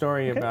interesting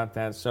story about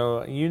that.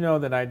 So you know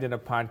that I did a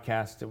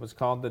podcast. It was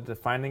called the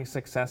Defining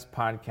Success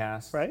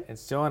Podcast. Right.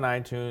 It's still on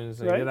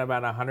iTunes. I did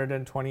about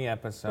 120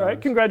 episodes. All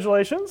right,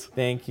 congratulations.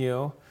 Thank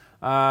you.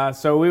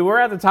 So we were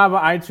at the top of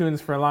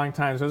iTunes for a long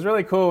time. So it was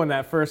really cool when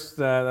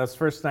those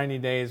first 90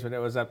 days when it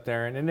was up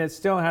there. And it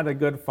still had a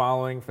good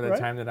following for the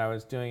time that I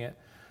was doing it.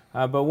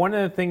 But one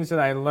of the things that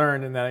I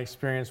learned in that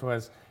experience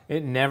was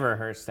it never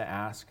hurts to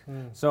ask.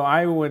 So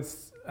I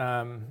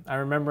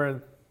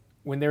remember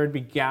when there would be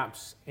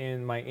gaps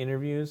in my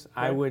interviews,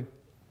 I would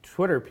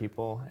Twitter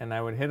people, and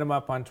I would hit them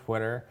up on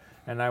Twitter,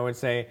 and I would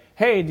say,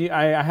 hey,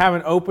 I have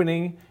an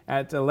opening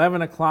at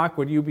 11 o'clock.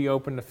 Would you be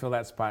open to fill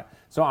that spot?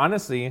 So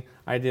honestly,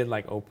 I did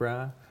like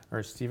Oprah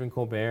or Stephen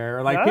Colbert,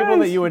 or like people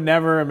that you would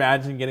never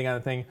imagine getting on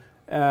the thing.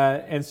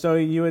 And so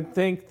you would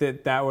think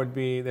that would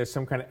be, there's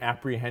some kind of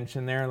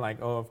apprehension there,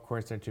 like, oh, of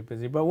course they're too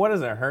busy. But what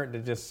does it hurt to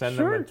just send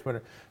them on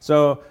Twitter?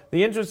 So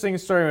the interesting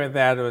story with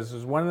that was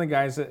one of the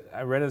guys that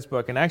I read his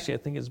book, and actually I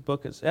think his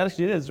book is right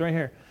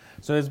here.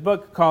 So his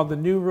book called The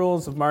New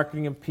Rules of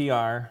Marketing and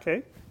PR.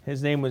 Okay.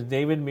 His name was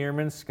David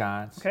Meerman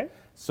Scott. Okay.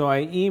 So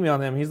I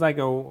emailed him. He's like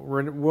a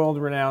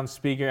world-renowned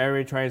speaker.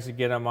 Everybody tries to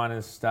get him on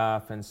his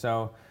stuff. And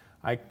so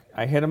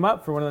I hit him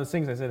up for one of those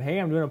things. I said, hey,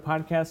 I'm doing a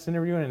podcast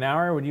interview in an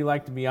hour. Would you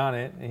like to be on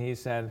it? And he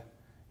said,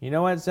 you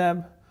know what,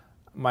 Zeb?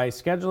 My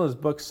schedule is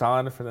booked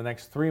solid for the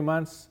next 3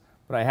 months,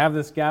 but I have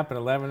this gap at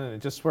 11 and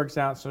it just works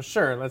out. So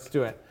sure, let's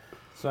do it.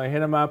 So I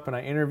hit him up and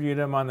I interviewed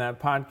him on that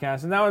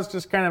podcast. And that was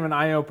just kind of an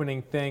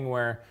eye-opening thing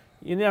where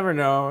you never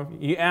know.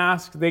 You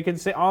ask, they can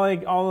say, all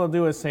they'll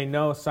do is say,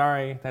 no,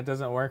 sorry, that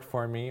doesn't work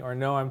for me, or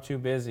no, I'm too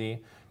busy.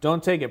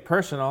 Don't take it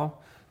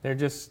personal. They're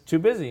just too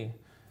busy.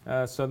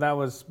 So that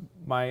was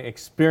my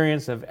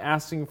experience of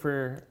asking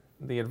for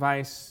the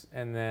advice,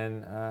 and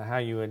then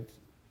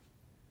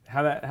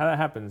how that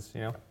happens,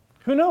 you know.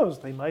 Who knows?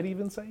 They might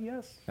even say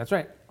yes. That's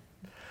right.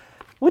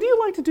 What do you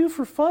like to do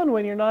for fun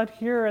when you're not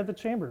here at the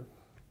chamber?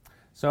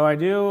 So I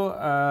do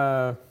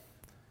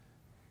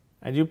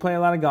play a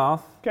lot of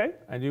golf. Okay.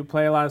 I do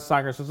play a lot of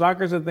soccer. So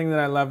soccer is the thing that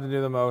I love to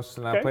do the most,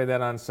 and Okay. I play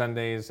that on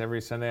Sundays.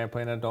 Every Sunday I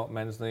play an adult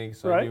men's league,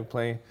 so Right. I do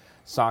play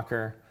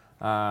soccer.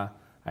 I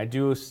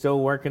do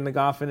still work in the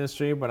golf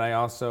industry, but I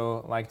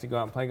also like to go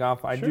out and play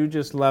golf. I do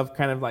just love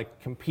kind of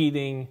like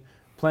competing,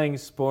 playing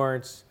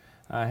sports,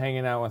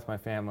 hanging out with my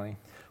family.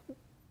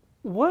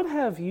 What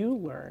have you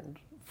learned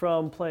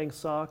from playing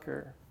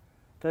soccer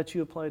that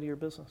you apply to your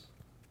business?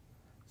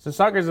 So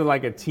soccer is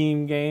like a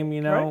team game, you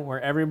know, Right. where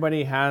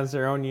everybody has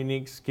their own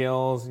unique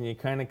skills and you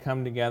kind of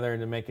come together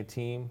to make a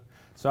team.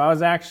 So I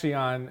was actually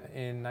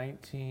in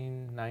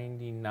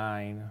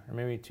 1999 or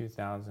maybe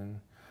 2000.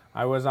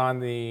 I was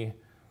on the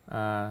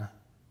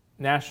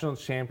national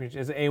championship,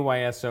 it's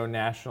AYSO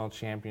National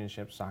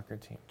Championship soccer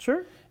team.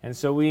 Sure. And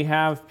so we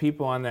have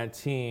people on that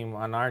team,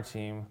 on our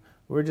team.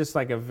 We're just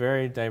like a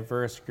very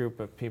diverse group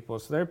of people.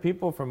 So there are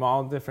people from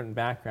all different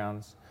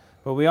backgrounds.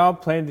 But we all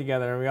played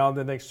together and we all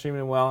did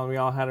extremely well and we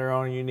all had our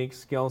own unique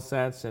skill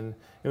sets and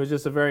it was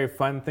just a very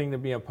fun thing to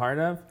be a part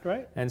of.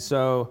 Right. And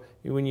so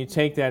when you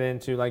take that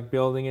into like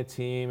building a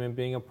team and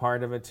being a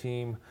part of a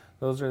team,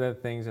 those are the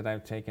things that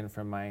I've taken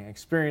from my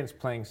experience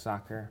playing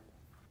soccer.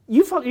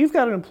 You've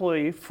got an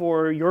employee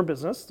for your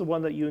business, the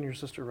one that you and your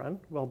sister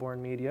run,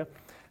 Wellborn Media.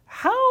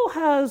 How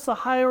has the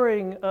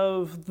hiring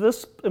of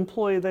this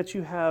employee that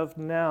you have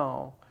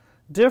now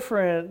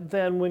different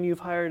than when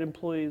you've hired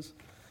employees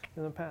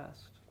in the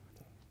past?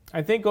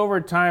 I think over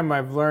time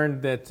I've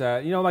learned that,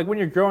 like when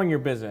you're growing your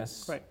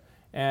business, Right.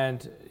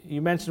 and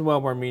you mentioned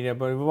Wellborn Media,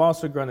 but we've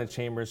also grown the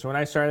Chamber. So when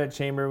I started at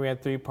Chamber, we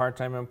had 3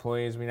 part-time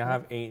employees. We now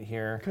have 8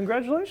 here.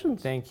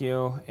 Congratulations. Thank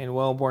you. In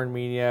Wellborn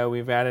Media,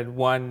 we've added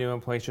 1 new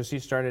employee. So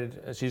she's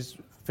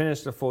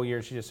finished a full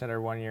year. She just had her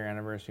 1-year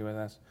anniversary with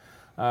us.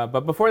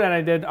 But before that, I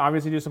did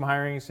obviously do some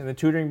hirings. In the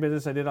tutoring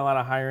business, I did a lot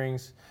of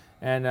hirings.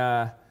 And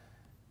I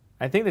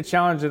think the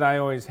challenge that I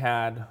always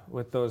had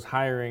with those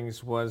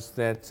hirings was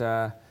that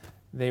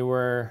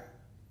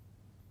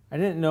I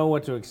didn't know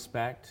what to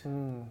expect.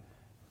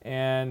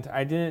 And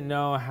I didn't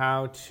know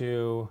how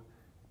to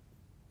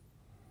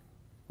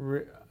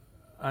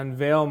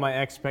unveil my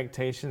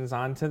expectations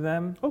onto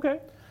them. Okay,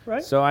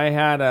 right. So I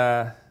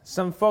had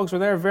some folks where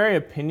they were very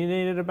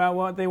opinionated about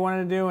what they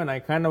wanted to do, and I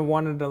kind of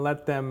wanted to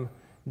let them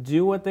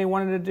do what they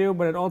wanted to do,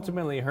 but it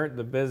ultimately hurt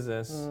the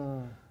business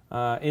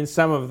in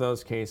some of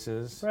those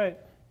cases. Right.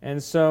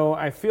 And so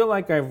I feel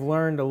like I've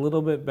learned a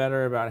little bit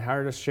better about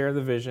how to share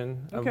the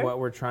vision of what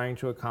we're trying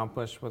to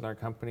accomplish with our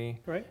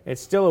company. Right.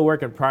 It's still a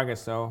work in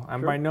progress, though.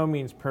 I'm by no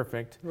means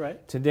perfect.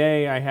 Right.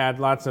 Today I had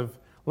lots of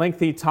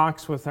lengthy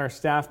talks with our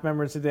staff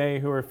members today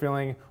who were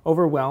feeling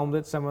overwhelmed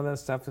at some of the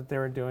stuff that they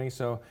were doing.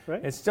 So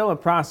it's still a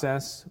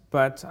process,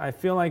 but I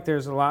feel like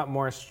there's a lot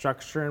more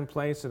structure in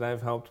place that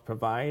I've helped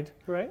provide.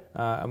 Right.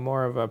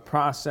 More of a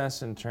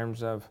process in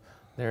terms of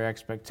their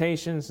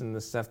expectations and the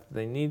stuff that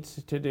they need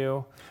to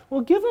do.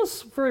 Well, give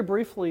us very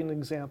briefly an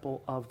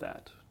example of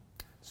that.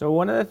 So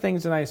one of the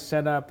things that I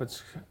set up,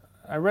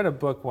 I read a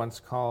book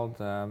once called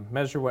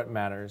Measure What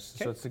Matters.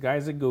 So it's the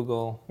guys at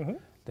Google.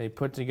 They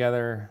put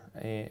together,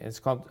 it's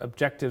called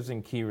Objectives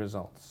and Key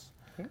Results.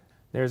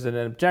 There's an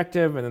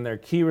objective and then there are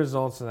key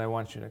results that I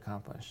want you to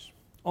accomplish.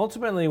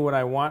 Ultimately, what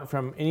I want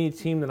from any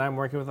team that I'm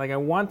working with, I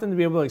want them to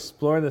be able to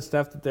explore the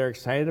stuff that they're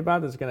excited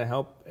about that's going to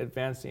help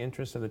advance the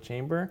interests of the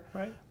chamber.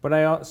 Right.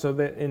 But so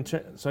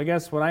I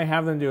guess what I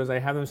have them do is I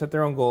have them set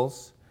their own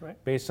goals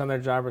based on their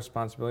job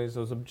responsibilities,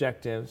 those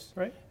objectives.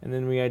 Right. And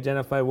then we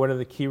identify what are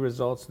the key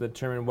results to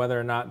determine whether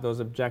or not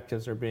those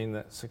objectives are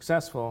being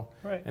successful.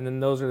 Right. And then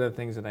those are the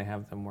things that I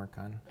have them work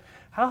on.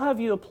 How have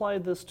you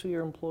applied this to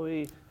your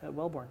employee at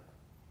Wellborn?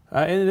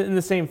 In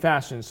the same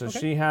fashion. So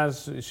she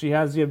has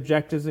the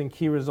objectives and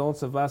key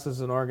results of us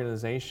as an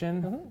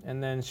organization,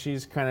 and then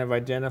she's kind of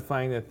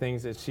identifying the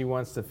things that she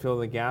wants to fill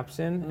the gaps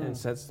in and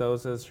sets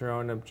those as her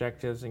own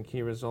objectives and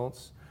key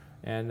results.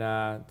 And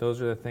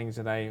those are the things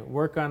that I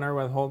work on her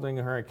with, holding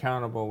her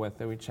accountable with,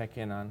 that we check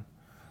in on.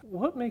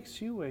 What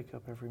makes you wake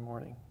up every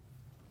morning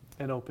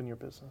and open your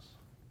business?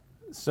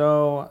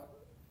 So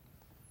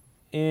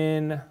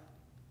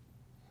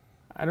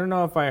I don't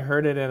know if I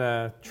heard it in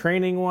a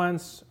training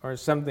once or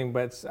something,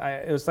 but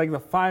it was like the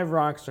 5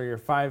 rocks or your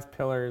 5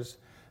 pillars.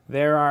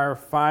 There are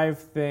 5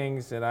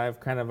 things that I've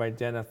kind of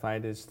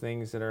identified as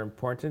things that are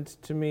important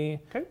to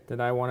me,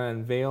 that I want to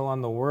unveil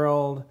on the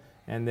world,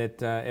 and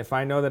that if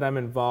I know that I'm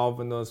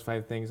involved in those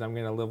 5 things, I'm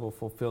going to live a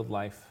fulfilled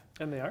life.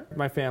 And they are?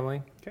 My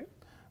family. Okay.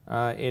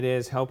 It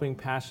is helping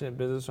passionate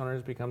business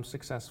owners become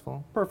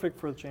successful. Perfect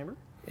for the chamber.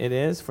 It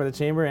is for the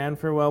chamber and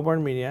for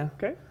Wellborn Media.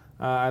 Okay.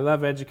 I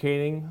love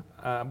educating,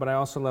 but I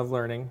also love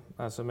learning,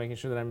 so making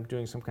sure that I'm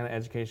doing some kind of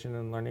education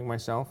and learning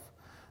myself.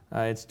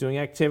 It's doing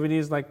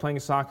activities like playing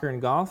soccer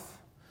and golf,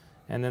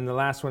 and then the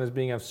last one is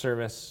being of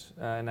service,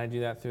 and I do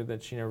that through the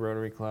Chino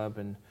Rotary Club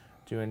and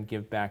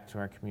give back to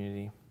our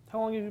community. How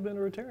long have you been a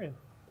Rotarian?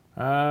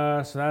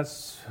 So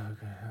that's...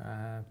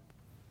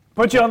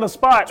 Put you on the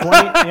spot.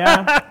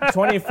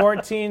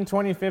 2014,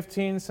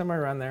 2015,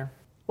 somewhere around there.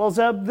 Well,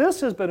 Zeb,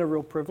 this has been a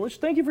real privilege.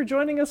 Thank you for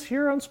joining us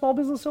here on Small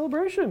Business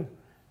Celebration.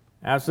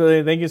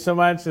 Absolutely. Thank you so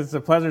much. It's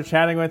a pleasure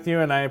chatting with you,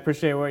 and I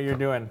appreciate what you're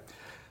doing.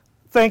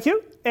 Thank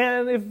you.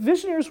 And if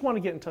visionaries want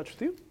to get in touch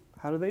with you,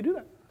 how do they do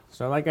that?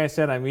 So like I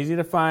said, I'm easy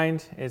to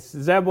find. It's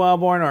Zeb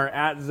Wellborn or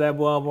at Zeb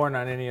Wellborn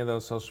on any of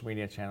those social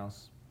media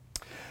channels.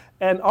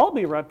 And I'll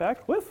be right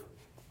back with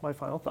my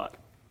final thought.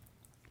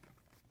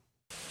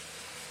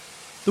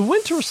 The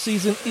winter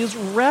season is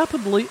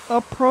rapidly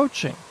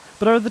approaching,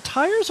 but are the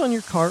tires on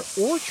your car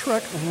or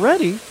truck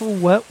ready for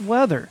wet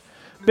weather?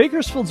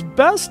 Bakersfield's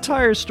best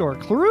tire store,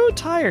 Clarue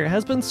Tire,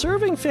 has been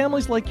serving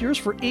families like yours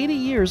for 80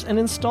 years and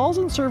installs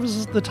and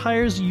services the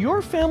tires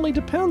your family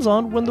depends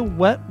on when the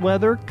wet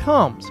weather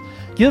comes.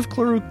 Give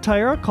Clarue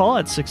Tire a call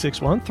at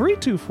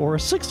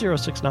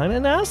 661-324-6069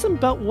 and ask them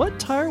about what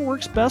tire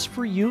works best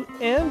for you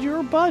and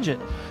your budget.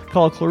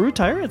 Call Clarue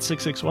Tire at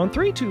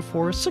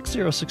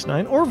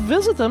 661-324-6069 or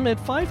visit them at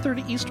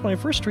 530 East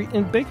 21st Street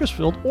in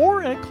Bakersfield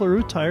or at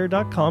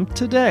claruetire.com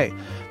today.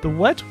 The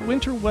wet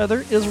winter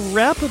weather is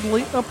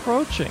rapidly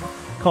approaching.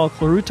 Call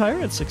Clarue Tire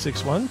at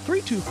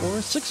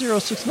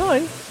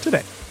 661-324-6069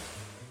 today.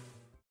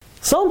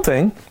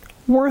 Something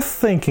worth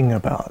thinking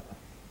about.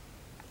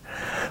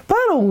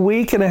 About a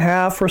week and a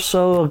half or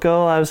so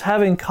ago, I was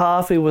having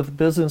coffee with a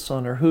business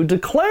owner who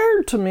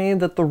declared to me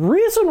that the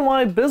reason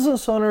why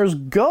business owners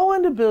go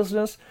into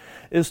business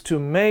is to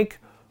make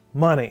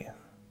money.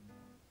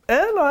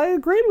 And I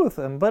agreed with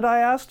him, but I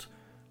asked,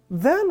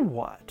 then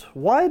what?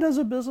 Why does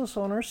a business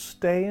owner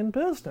stay in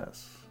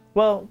business?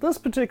 Well, this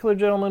particular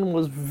gentleman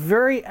was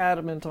very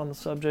adamant on the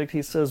subject.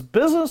 He says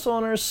business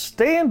owners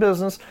stay in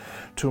business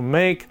to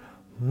make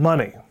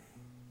money.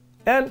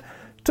 And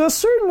to a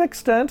certain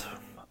extent,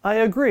 I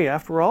agree.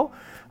 After all,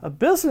 a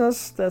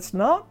business that's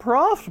not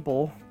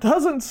profitable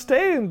doesn't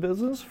stay in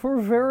business for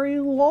very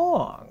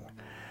long.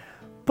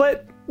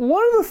 But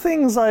one of the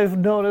things I've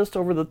noticed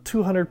over the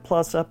 200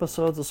 plus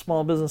episodes of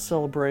Small Business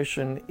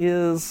Celebration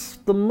is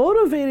the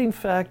motivating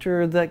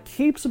factor that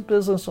keeps a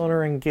business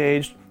owner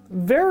engaged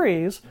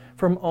varies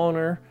from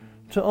owner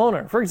to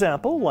owner. For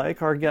example,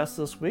 like our guest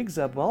this week,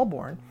 Zeb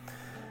Wellborn.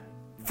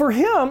 For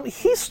him,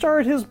 he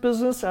started his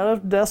business out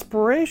of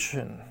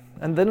desperation.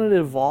 And then it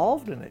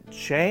evolved and it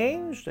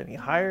changed and he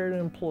hired an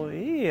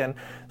employee and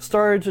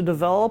started to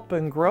develop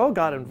and grow,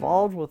 got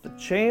involved with the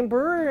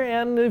chamber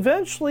and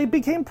eventually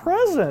became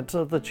president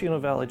of the Chino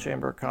Valley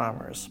Chamber of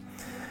Commerce.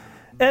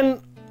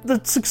 And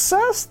the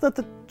success that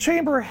the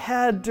chamber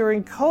had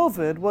during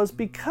COVID was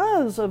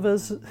because of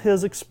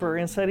his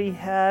experience that he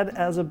had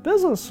as a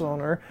business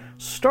owner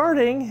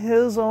starting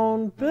his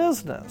own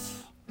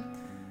business.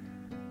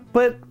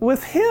 But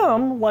with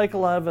him, like a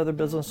lot of other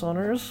business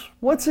owners,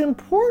 what's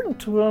important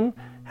to him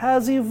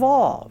has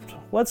evolved.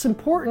 What's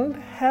important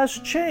has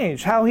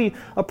changed. How he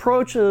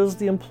approaches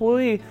the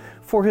employee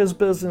for his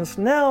business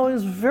now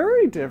is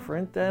very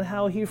different than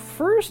how he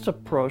first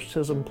approached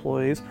his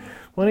employees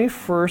when he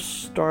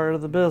first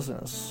started the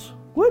business.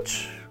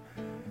 Which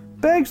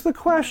begs the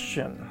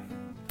question,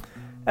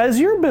 as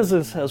your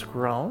business has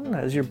grown,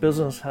 as your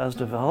business has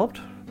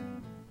developed,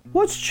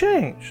 what's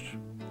changed?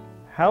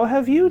 How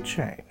have you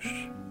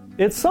changed?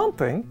 It's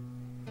something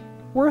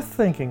worth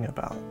thinking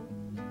about.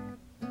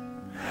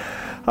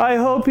 I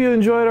hope you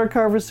enjoyed our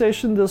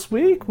conversation this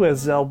week with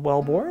Zeb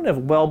Wellborn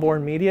of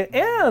Wellborn Media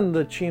and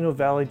the Chino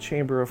Valley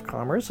Chamber of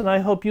Commerce, and I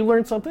hope you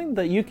learned something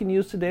that you can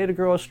use today to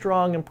grow a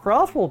strong and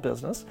profitable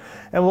business.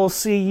 And we'll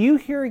see you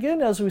here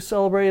again as we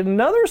celebrate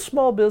another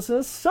small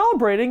business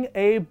celebrating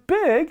a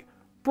big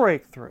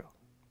breakthrough.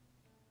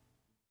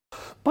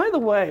 By the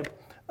way,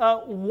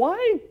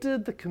 why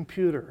did the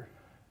computer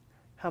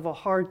have a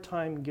hard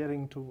time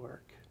getting to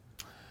work?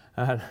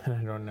 I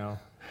don't know.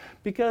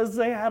 Because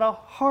they had a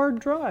hard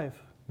drive.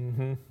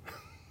 Mm-hmm.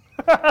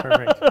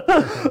 Perfect.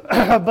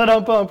 But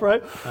I'm pumped,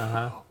 right?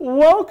 Uh-huh.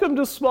 Welcome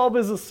to Small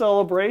Business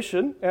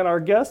Celebration, and our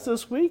guest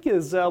this week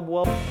is Zeb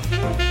Wellborn.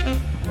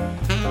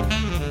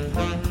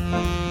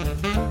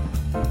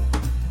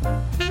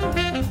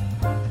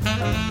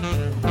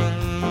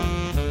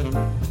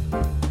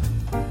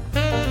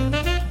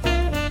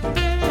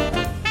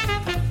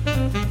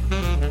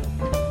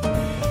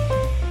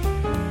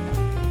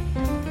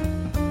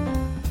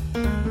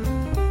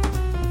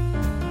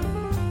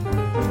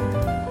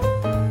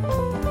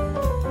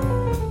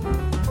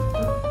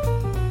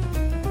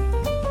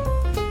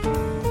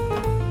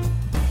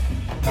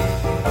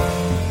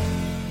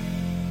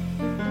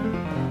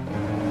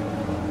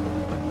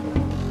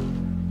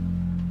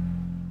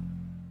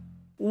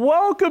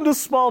 Welcome to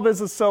Small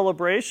Business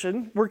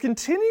Celebration. We're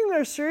continuing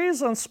our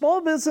series on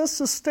small business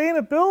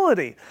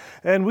sustainability,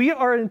 and we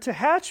are in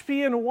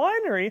Tehachapi and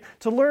Winery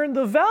to learn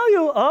the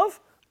value of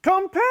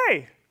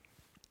Compay.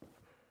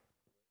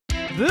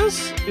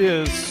 This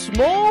is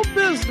Small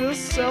Business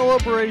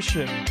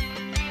Celebration.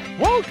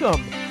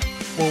 Welcome,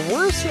 where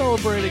we're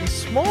celebrating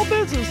small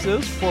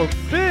businesses for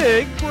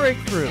big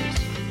breakthroughs.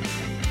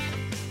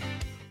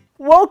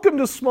 Welcome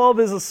to Small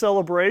Business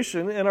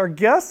Celebration, and our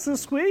guest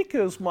this week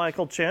is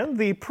Michael Chen,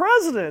 the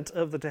president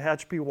of the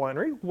Tehachapi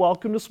Winery.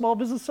 Welcome to Small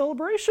Business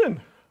Celebration.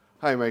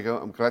 Hi, Michael.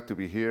 I'm glad to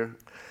be here.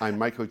 I'm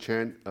Michael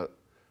Chen,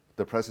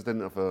 the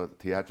president of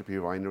Tehachapi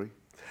Winery.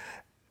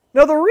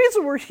 Now, the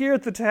reason we're here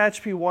at the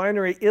Tehachapi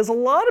Winery is a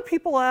lot of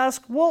people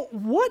ask, well,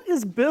 what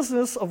is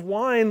business of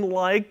wine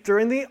like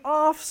during the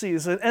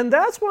off-season? And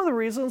that's one of the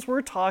reasons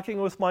we're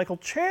talking with Michael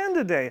Chan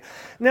today.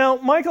 Now,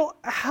 Michael,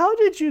 how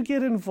did you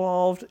get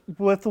involved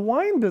with the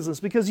wine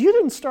business? Because you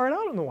didn't start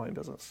out in the wine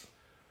business.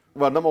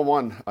 Well, number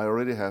one, I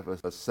already have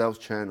a sales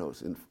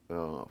channels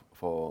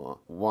for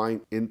wine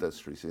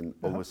industries in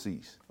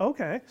overseas.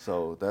 Okay.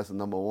 So that's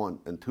number one.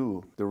 And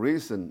two, the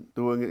reason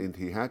doing it in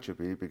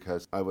Tehachapi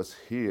because I was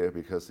here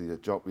because of the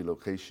job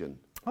relocation.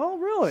 Oh,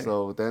 really?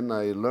 So then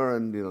I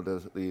learned,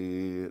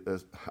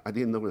 I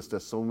didn't notice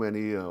there's so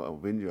many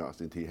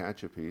vineyards in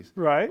Tehachapi.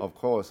 Right. Of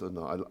course,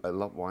 I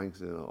love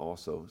wines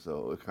also,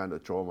 so it kind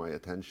of drew my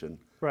attention.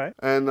 Right.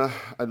 And I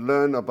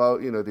learned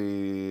about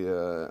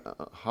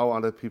how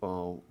other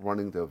people are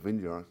running their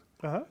vineyards,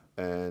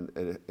 and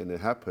it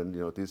happened.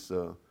 This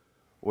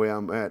where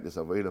I'm at is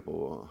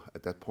available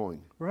at that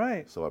point.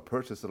 Right. So I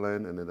purchased the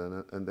land,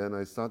 and then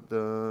I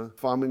started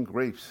farming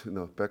grapes.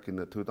 Back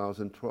in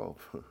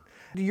 2012.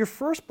 Your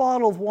first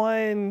bottle of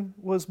wine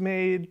was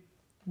made,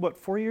 what,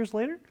 4 years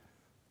later?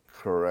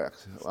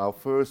 Correct. Our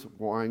first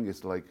wine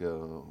is like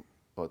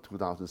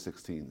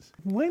 2016.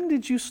 When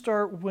did you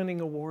start winning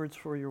awards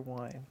for your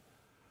wine?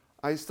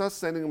 I started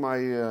sending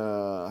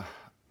my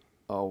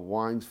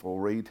wines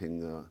for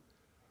rating,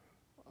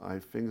 I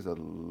think it's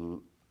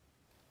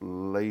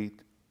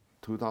late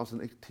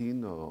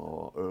 2018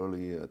 or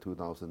early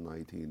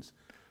 2019.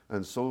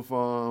 And so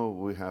far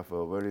we have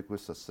a very good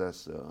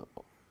success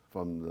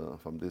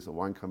from these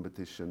wine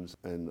competitions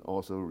and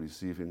also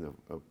receiving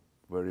a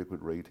very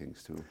good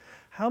ratings too.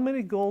 How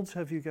many golds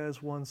have you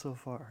guys won so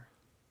far?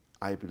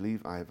 I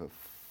believe I have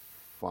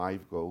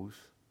 5 golds.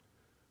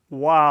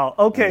 Wow.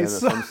 Okay. And then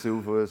some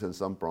silvers and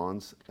some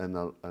bronze, and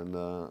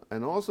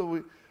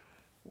also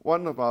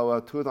one of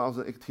our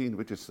 2018,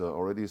 which is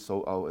already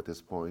sold out at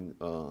this point.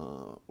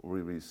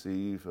 We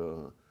received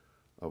a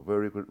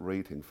very good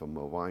rating from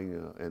a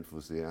wine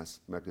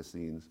enthusiast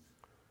magazines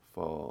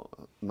for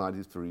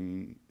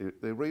 93.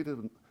 They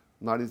rated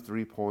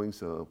 93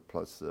 points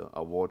plus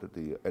awarded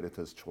the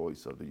Editor's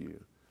Choice of the Year.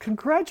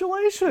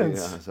 Congratulations!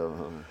 Yeah,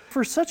 so,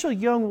 for such a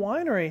young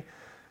winery,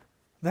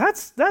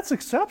 that's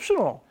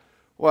exceptional.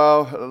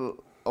 Well,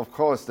 of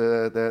course,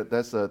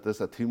 there's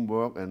a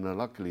teamwork, and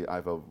luckily I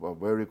have a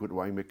very good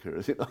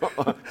winemaker,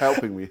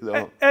 helping me.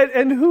 So.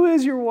 And who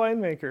is your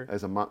winemaker?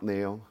 As a Mark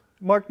Nail.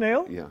 Mark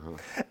Nail? Yeah.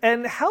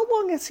 And how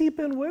long has he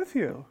been with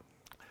you?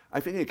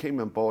 I think he came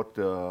on board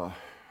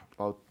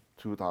about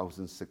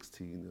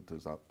 2016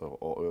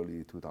 or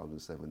early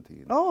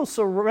 2017. Oh,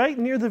 so right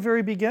near the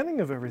very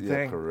beginning of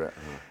everything. Yeah, correct.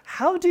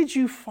 How did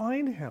you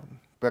find him?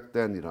 Back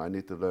then, I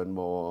need to learn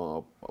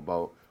more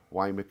about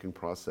winemaking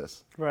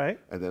process. Right.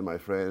 And then my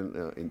friend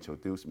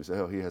introduced me. Said,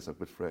 "Oh, he has a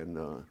good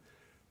friend.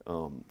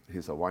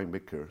 He's a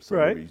winemaker. So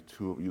right. you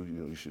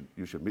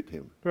should meet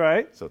him."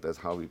 Right. So that's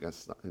how we got.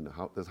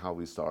 That's how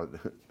we started.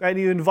 And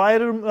you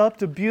invited him up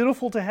to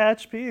beautiful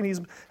Tehachapi, and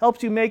he's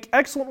helped you make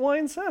excellent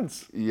wine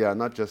since. Yeah,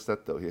 not just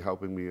that though. He's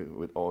helping me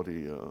with all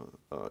the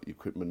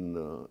equipment,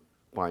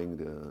 buying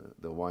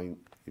the wine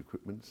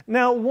equipment.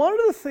 Now, one of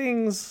the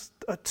things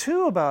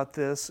too about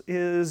this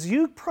is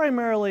you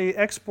primarily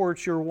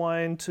export your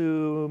wine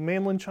to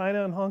mainland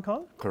China and Hong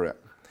Kong?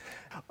 Correct.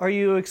 Are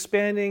you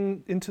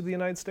expanding into the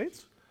United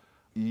States?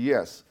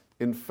 Yes.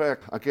 In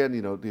fact, again,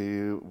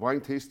 the wine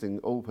tasting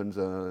opens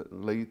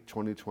late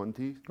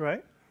 2020.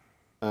 Right.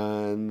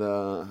 And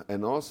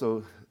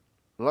also,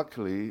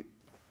 luckily,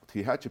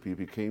 Tehachapi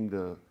became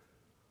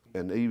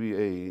an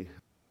AVA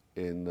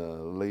in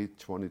late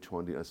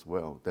 2020 as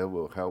well. That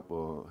will help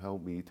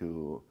me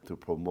to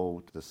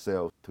promote the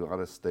sales to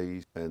other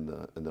states and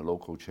the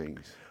local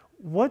chains.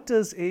 What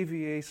does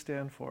AVA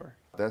stand for?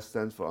 That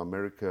stands for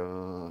America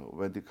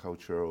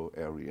Viticultural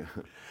Area.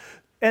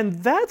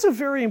 And that's a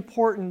very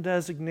important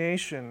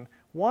designation.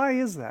 Why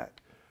is that?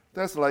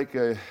 That's like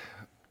a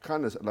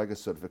kind of like a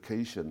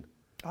certification.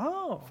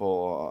 Oh.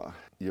 For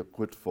you're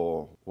good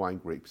for wine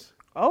grapes.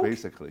 Okay.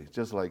 Basically,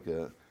 just like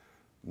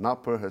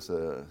Napa has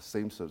the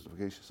same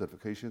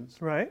certifications,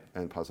 right?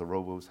 And Paso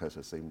Robles has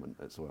the same one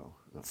as well.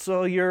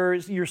 So you're a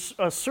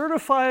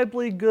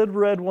certifiably good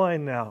red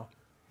wine now.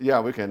 Yeah,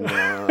 we can.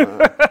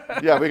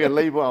 We can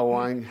label our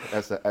wine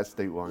as an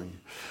estate wine.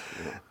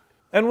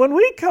 And when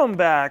we come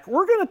back,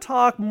 we're going to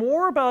talk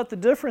more about the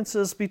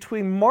differences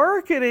between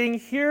marketing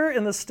here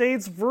in the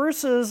States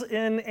versus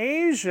in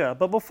Asia.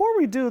 But before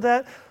we do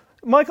that,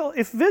 Michael,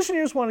 if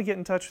Visioneers want to get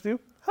in touch with you,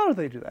 how do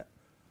they do that?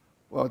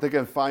 Well, they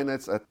can find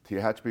us at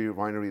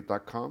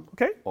tehachapiwinery.com,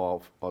 okay,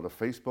 or the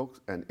Facebooks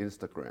and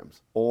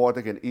Instagrams. Or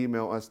they can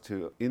email us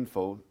to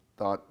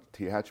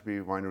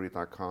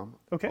info.tehachapiwinery.com.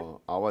 Okay.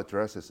 Our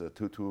address is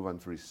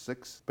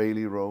 22136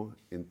 Bailey Road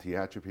in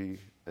Tehachapi,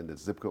 and the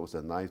zip code is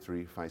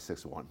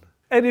 93561.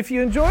 And if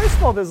you enjoy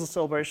Small Business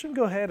Celebration,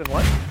 go ahead and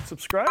like,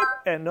 subscribe,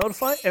 and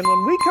notify. And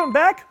when we come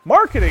back,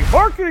 marketing,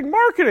 marketing,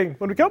 marketing.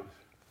 When we come,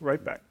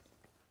 right back.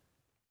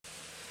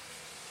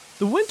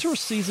 The winter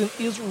season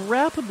is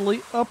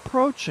rapidly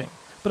approaching,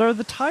 but are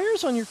the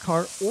tires on your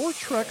car or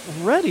truck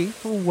ready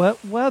for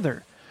wet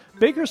weather?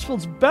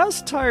 Bakersfield's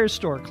best tire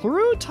store,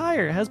 Clarue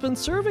Tire, has been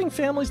serving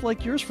families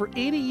like yours for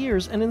 80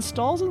 years and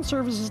installs and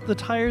services the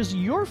tires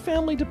your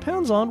family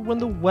depends on when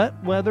the wet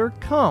weather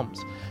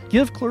comes.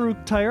 Give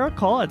Clarue Tire a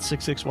call at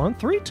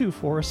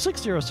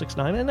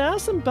 661-324-6069 and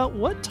ask them about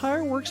what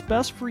tire works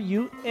best for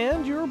you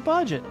and your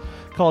budget.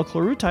 Call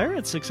Clarue Tire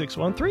at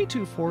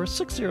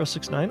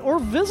 661-324-6069 or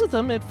visit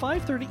them at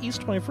 530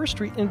 East 21st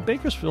Street in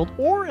Bakersfield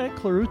or at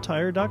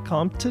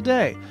ClarueTire.com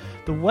today.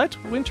 The wet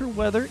winter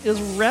weather is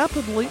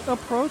rapidly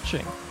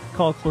approaching.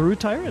 Call Clarue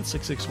Tire at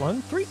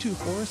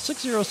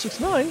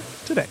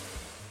 661-324-6069 today.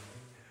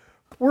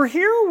 We're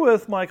here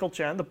with Michael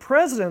Chan, the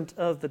president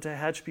of the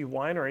Tehachapi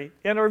Winery,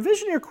 and our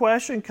Visioneer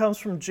question comes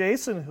from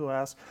Jason, who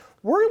asks,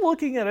 we're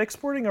looking at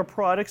exporting our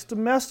products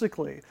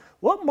domestically.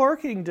 What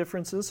marketing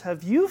differences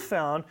have you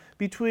found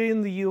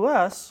between the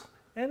U.S.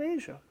 and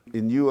Asia?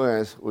 In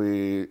U.S.,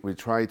 we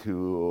try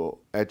to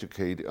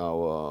educate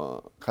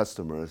our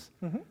customers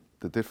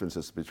the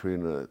differences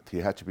between the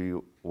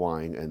Tehachapi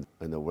wine and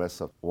the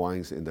rest of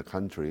wines in the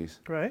countries.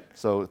 Right.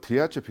 So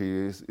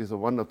Tehachapi is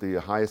one of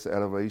the highest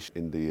elevation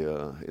in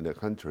the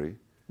country,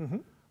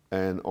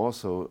 and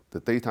also the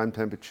daytime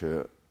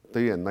temperature,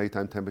 day and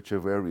nighttime temperature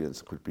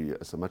variance could be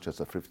as much as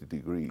 50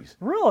 degrees.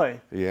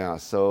 Really? Yeah.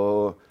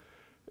 So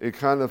it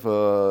kind of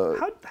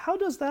how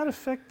does that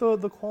affect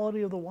the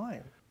quality of the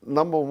wine?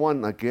 Number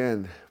one,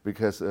 again,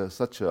 because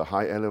such a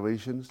high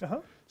elevations.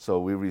 So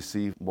we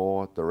receive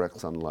more direct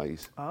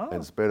sunlight, and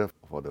it's better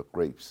for the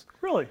grapes.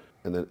 Really?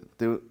 And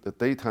the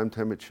daytime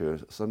temperature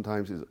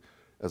sometimes is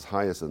as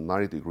high as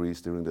 90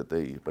 degrees during the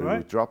day, but it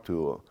will drop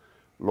to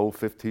low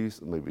 50s,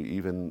 maybe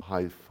even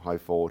high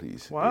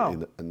 40s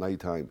in the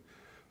nighttime.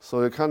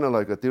 So it kind of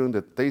like during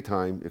the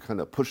daytime, it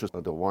kind of pushes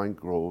the wine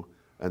grow,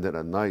 and then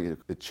at night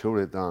it chills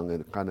it down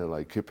and kind of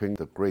like keeping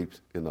the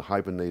grapes in a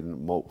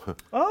hibernating mode.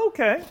 Oh,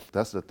 okay.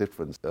 That's the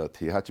difference,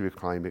 Tehachapi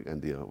climate and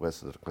the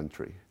rest of the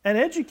country. And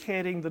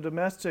educating the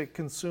domestic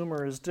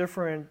consumer is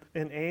different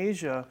in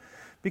Asia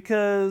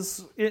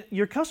because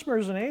your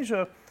customers in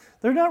Asia,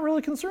 they're not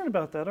really concerned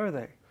about that, are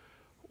they?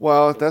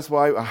 Well, that's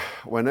why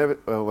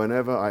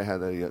whenever I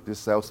had these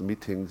sales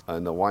meetings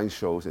and the wine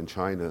shows in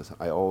China,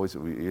 I always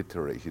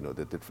reiterate,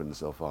 the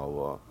difference of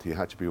our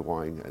Tehachapi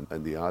wine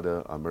and the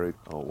other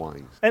American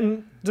wines.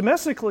 And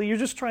domestically, you're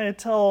just trying to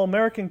tell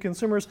American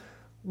consumers,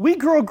 we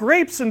grow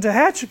grapes in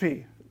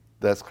Tehachapi.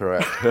 That's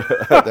correct.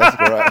 That's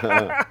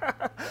correct.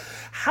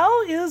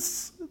 How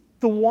is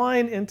the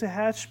wine in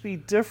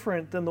Tehachapi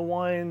different than the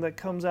wine that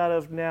comes out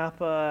of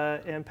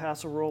Napa and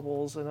Paso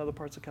Robles and other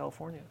parts of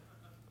California?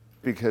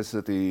 Because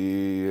of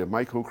the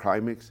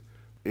microclimates,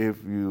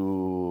 if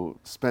you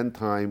spend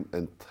time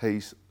and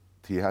taste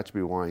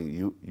Tehachapi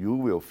wine, you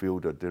will feel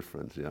the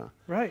difference, yeah.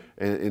 Right.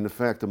 And in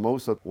fact,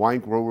 most of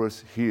wine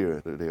growers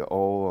here, they're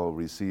all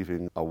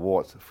receiving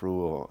awards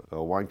through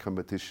wine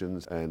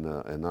competitions and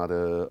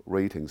other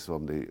ratings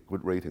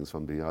good ratings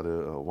from the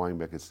other wine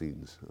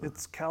magazines.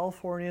 It's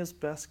California's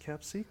best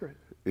kept secret.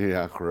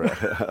 Yeah,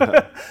 correct.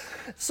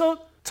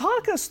 So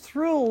talk us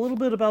through a little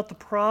bit about the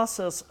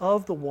process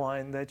of the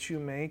wine that you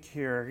make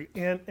here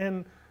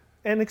and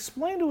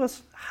explain to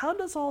us, how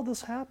does all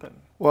this happen?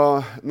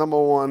 Well, number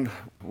one,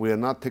 we are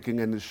not taking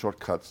any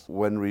shortcuts.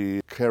 When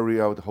we carry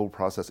out the whole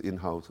process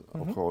in-house,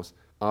 of course,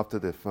 after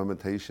the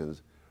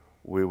fermentations,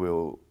 we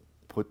will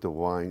put the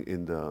wine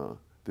in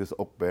these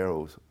oak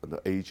barrels, the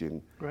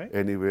aging,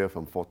 anywhere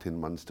from 14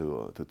 months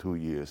to 2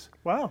 years.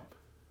 Wow.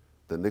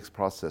 The next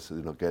process,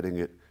 getting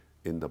it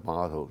in the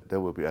bottle, there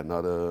will be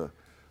a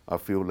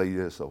few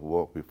layers of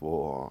work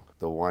before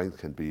the wine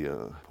can be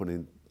put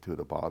into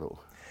the bottle.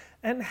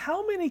 And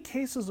how many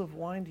cases of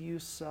wine do you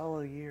sell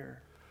a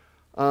year?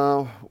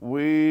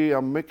 We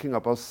are making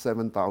about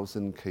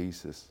 7,000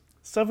 cases.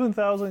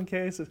 7,000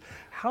 cases.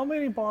 How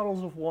many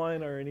bottles of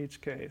wine are in each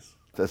case?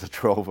 That's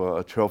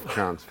 12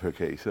 counts per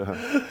case.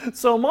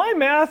 So my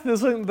math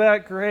isn't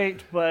that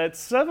great, but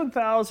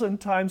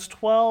 7,000 times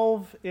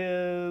 12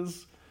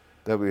 is...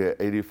 That would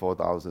be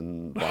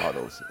 84,000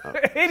 bottles.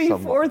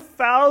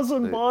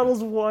 84,000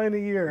 bottles of wine a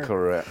year.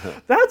 Correct.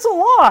 That's a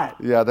lot.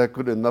 Yeah, that's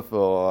good enough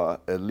for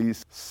at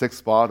least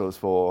 6 bottles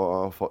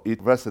for each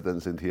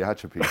resident in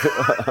Tehachapi.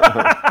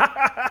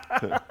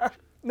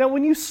 Now,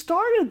 when you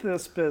started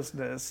this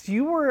business,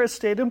 you were a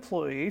state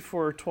employee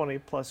for 20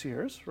 plus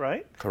years,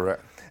 right?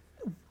 Correct.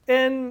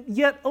 And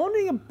yet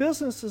owning a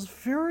business is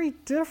very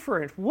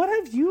different. What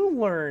have you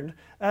learned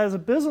as a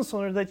business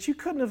owner that you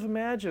couldn't have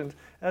imagined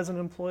as an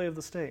employee of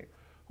the state?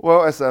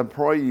 Well, as an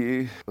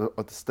employee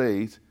of the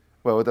state,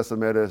 well, it doesn't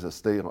matter as a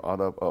state or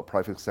other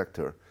private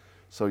sector.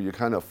 So you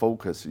kind of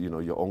focus,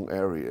 your own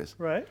areas.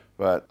 Right.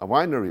 But a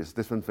winery is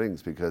different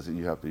things because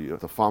you have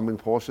the farming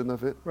portion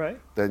of it. Right.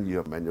 Then you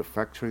have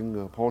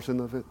manufacturing portion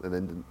of it,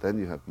 and then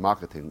you have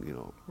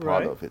marketing,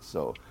 part of it.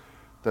 So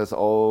there's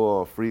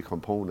all 3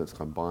 components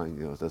combined.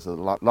 There's a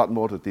lot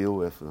more to deal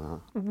with.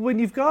 When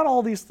you've got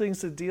all these things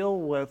to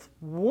deal with,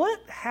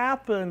 what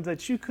happened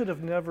that you could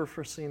have never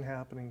foreseen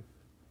happening?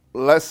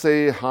 let's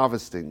say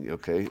harvesting,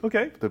 okay?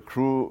 Okay. The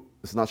crew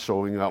is not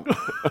showing up.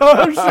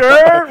 Oh,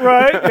 sure,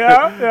 right,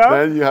 yeah.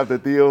 Then you have to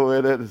deal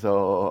with it.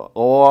 So,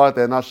 or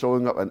they're not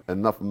showing up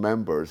enough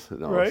members.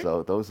 Right.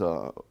 So those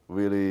are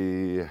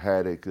really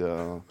headache.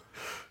 You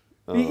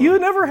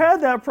never had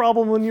that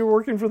problem when you were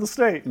working for the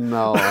state.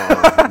 No,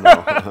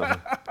 no.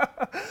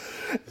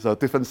 So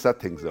different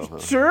settings, though.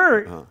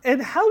 Sure.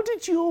 And how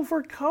did you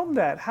overcome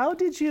that? How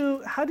did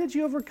you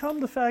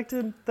overcome the fact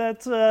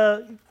that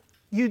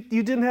you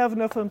didn't have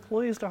enough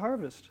employees to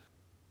harvest?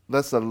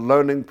 That's a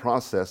learning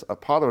process, a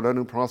part of the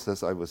learning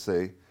process, I would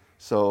say.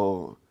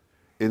 So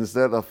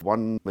instead of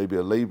maybe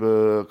a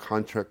labor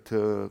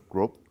contractor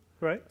group,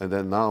 right? And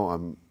then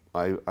now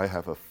I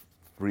have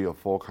 3 or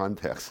 4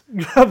 contacts.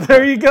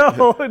 There you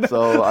go.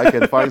 So I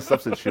can find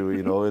substitute,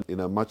 in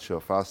a much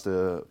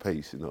faster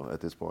pace, at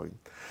this point.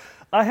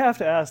 I have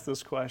to ask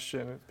this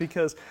question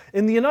because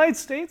in the United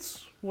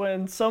States,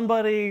 when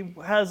somebody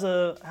has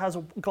a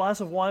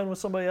glass of wine with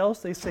somebody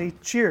else, they say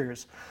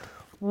cheers.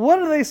 What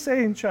do they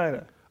say in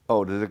China?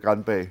 Oh, there's a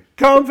ganbei.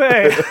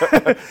 Ganbei.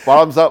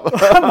 Bottoms up.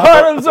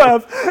 Bottoms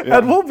up. Yeah.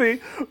 And we'll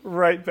be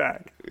right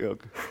back.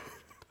 Okay.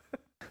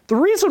 The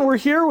reason we're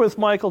here with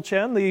Michael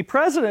Chen, the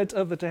president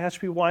of the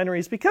Tehachapi Winery,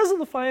 is because of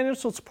the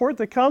financial support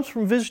that comes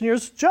from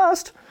visionaries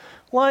just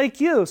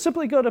like you.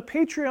 Simply go to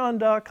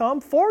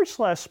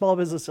patreon.com/small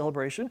business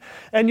celebration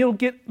and you'll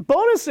get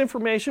bonus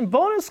information,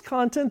 bonus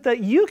content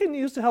that you can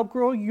use to help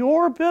grow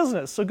your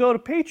business. So go to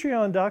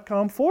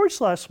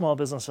patreon.com/small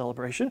business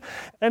celebration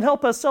and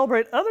help us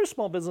celebrate other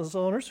small business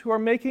owners who are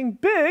making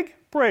big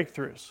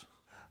breakthroughs.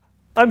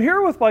 I'm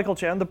here with Michael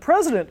Chan, the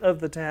president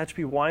of the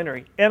Tehachapi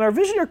Winery, and our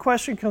visionary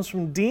question comes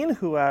from Dean,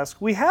 who asks,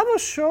 we have a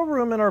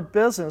showroom in our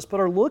business but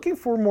are looking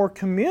for more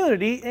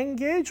community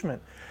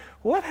engagement.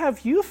 What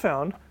have you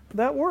found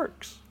that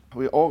works?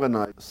 We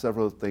organize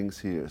several things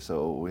here.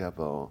 So we have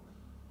a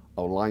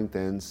line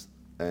dance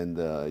and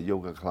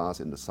yoga class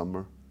in the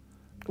summer.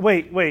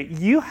 Wait,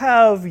 you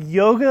have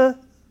yoga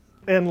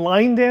and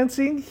line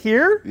dancing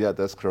here? Yeah,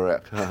 that's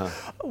correct.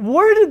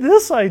 Where did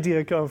this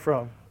idea come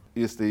from?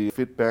 It's the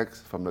feedback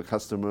from the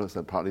customers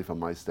and partly from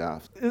my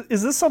staff.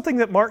 Is this something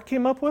that Mark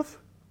came up with?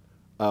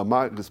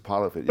 Mark is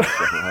part of it,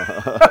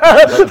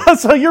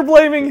 yes. So you're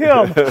blaming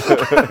him.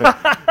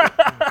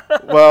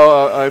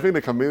 Well, I think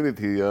the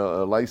community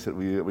likes it.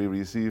 We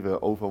receive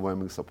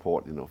overwhelming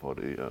support, for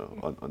the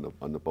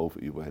on the both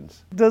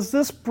events. Does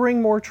this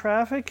bring more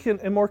traffic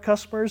and more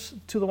customers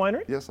to the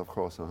winery? Yes, of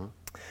course.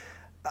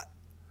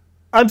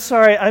 I'm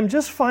sorry, I'm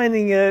just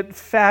finding it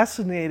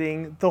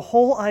fascinating, the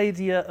whole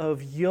idea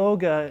of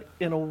yoga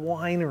in a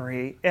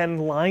winery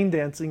and line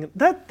dancing.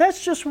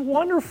 That's just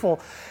wonderful.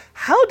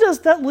 How does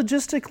that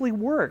logistically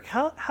work?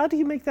 How do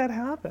you make that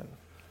happen?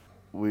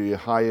 We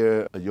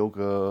hire a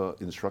yoga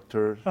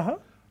instructor,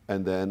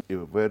 and then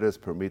if weather is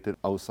permitted,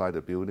 outside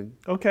the building.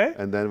 Okay.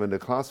 And then when the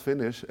class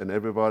finish and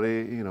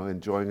everybody,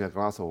 enjoying a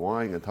glass of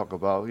wine and talk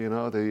about,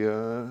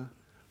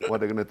 what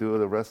they're going to do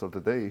the rest of the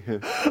day.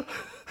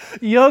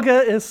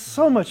 Yoga is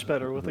so much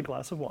better with a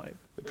glass of wine.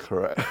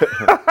 Correct.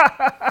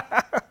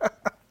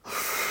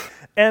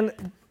 And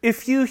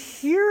if you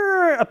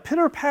hear a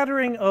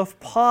pitter-pattering of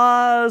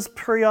paws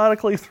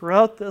periodically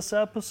throughout this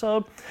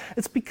episode,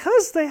 it's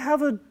because they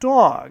have a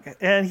dog,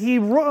 and he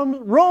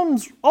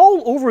roams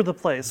all over the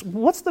place.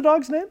 What's the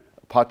dog's name?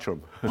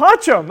 Pachum.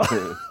 Pachum.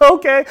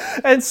 Okay.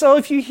 And so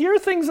if you hear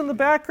things in the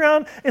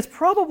background, it's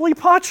probably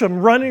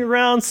Pachum running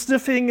around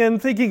sniffing and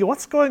thinking,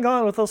 what's going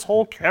on with this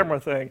whole camera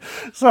thing?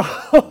 So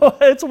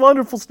it's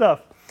wonderful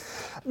stuff.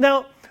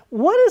 Now,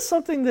 what is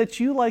something that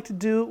you like to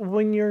do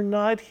when you're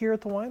not here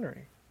at the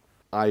winery?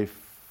 I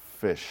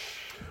fish.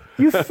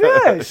 You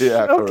fish?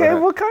 Yeah, okay,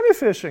 correct. What kind of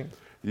fishing?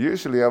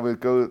 Usually I will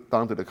go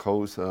down to the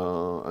coast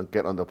and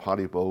get on the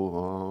party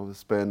boat,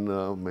 spend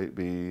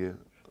maybe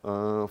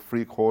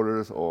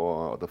 3/4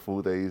 or the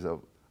full day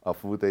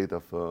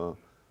of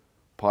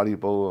party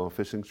boat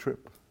fishing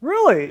trip.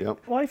 Really? Yep.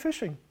 Why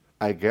fishing?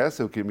 I guess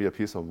it'll give me a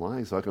peace of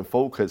mind so I can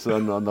focus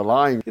on the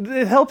line.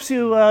 It helps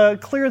you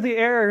clear the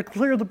air,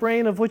 clear the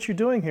brain of what you're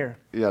doing here.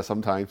 Yeah,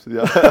 sometimes.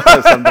 Yeah,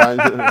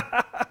 sometimes.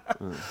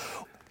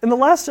 In the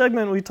last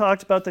segment, we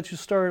talked about that you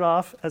started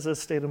off as a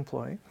state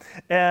employee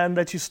and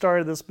that you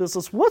started this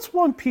business. What's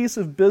one piece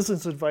of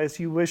business advice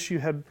you wish you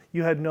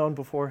had known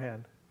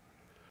beforehand?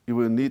 You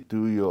will need to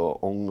do your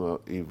own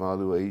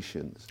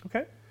evaluations.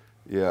 Okay.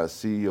 Yeah,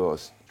 see your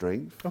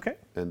strength. Okay.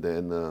 And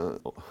then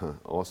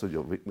also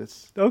your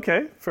weakness.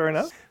 Okay, fair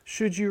enough.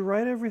 Should you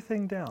write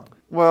everything down?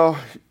 Well,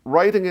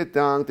 writing it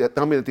down, the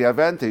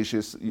advantage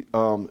is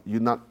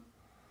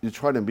you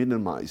try to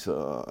minimize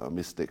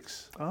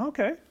mistakes. Oh,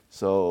 okay.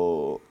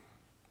 So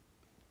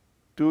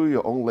do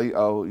your own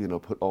layout,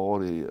 put all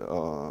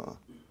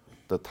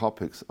the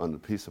topics on a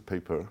piece of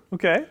paper.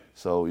 Okay.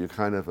 So you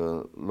kind of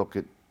look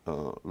it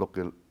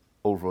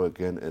over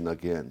again and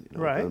again.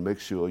 Right. And make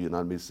sure you're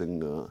not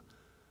missing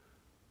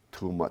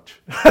too much.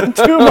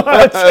 Too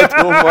much.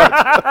 Too much.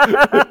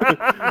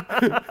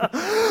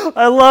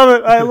 I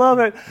love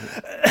it.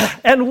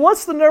 And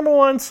what's the number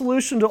one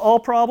solution to all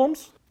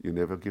problems? You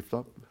never give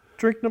up.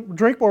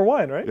 drink more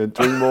wine, right? And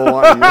drink more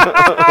wine.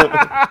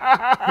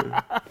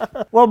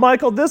 Well,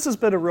 Michael, this has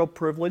been a real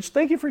privilege.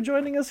 Thank you for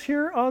joining us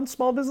here on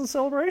Small Business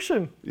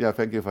Celebration. Yeah,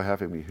 thank you for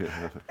having me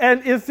here.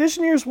 And if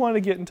Visioneers want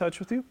to get in touch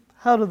with you,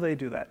 how do they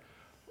do that?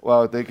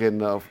 Well, they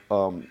can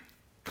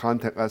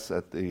contact us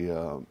at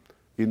the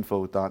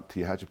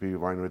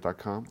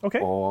info.thpwinery.com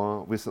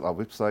or visit our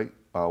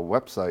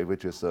website,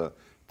 which is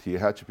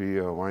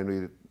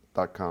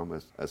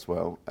thpwinery.com as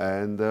well.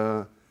 And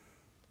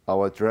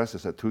our address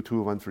is at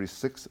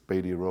 22136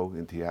 Bailey Road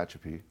in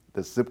Tehachapi.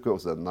 The zip code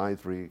is at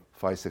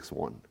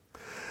 93561.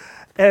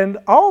 And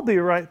I'll be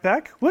right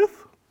back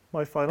with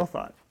my final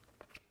thought.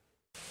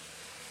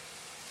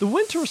 The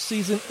winter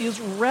season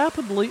is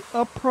rapidly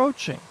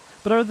approaching,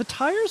 but are the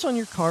tires on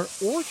your car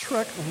or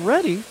truck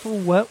ready for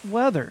wet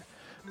weather?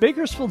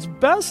 Bakersfield's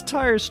best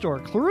tire store,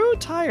 Cleroux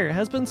Tire,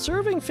 has been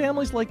serving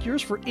families like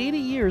yours for 80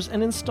 years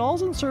and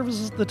installs and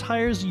services the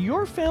tires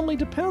your family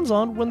depends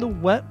on when the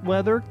wet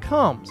weather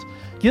comes.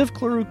 Give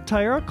Cleroux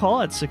Tire a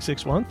call at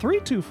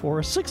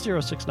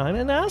 661-324-6069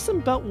 and ask them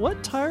about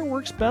what tire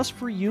works best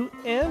for you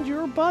and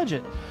your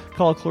budget.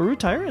 Call Cleroux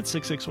Tire at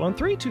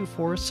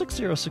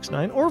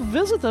 661-324-6069 or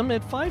visit them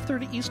at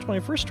 530 East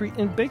 21st Street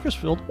in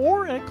Bakersfield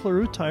or at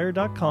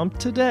ClerouxTire.com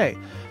today.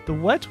 The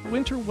wet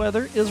winter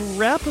weather is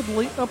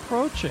rapidly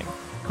approaching.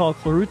 Call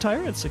Cleroux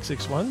Tire at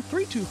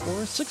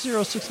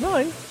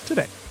 661-324-6069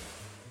 today.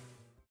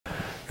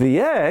 The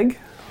egg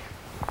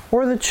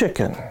or the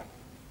chicken?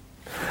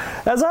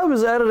 As I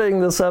was editing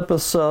this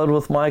episode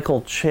with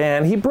Michael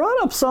Chan, he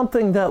brought up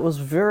something that was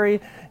very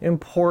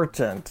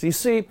important. You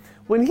see,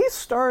 when he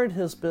started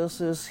his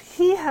business,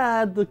 he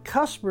had the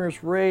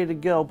customers ready to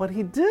go, but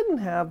he didn't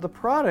have the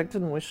product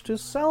in which to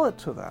sell it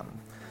to them.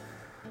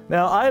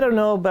 Now, I don't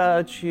know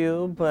about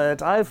you,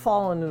 but I've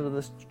fallen into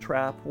this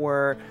trap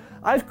where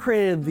I've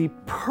created the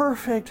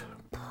perfect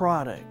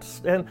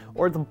product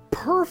or the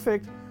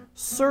perfect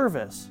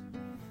service.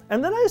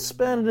 And then I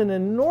spend an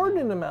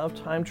inordinate amount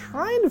of time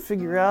trying to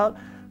figure out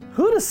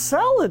who to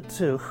sell it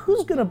to,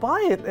 who's going to buy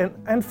it,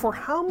 and for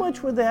how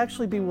much would they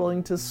actually be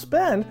willing to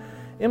spend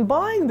in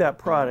buying that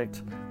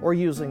product or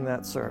using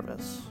that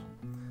service.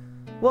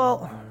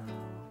 Well,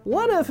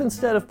 what if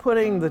instead of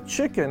putting the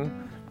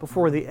chicken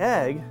before the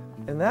egg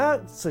in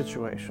that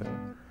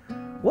situation,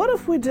 what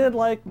if we did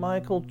like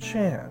Michael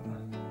Chan?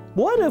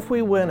 What if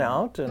we went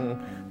out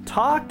and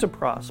talked to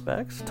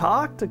prospects,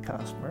 talked to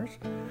customers,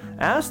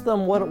 asked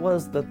them what it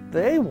was that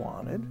they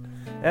wanted,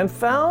 and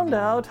found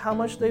out how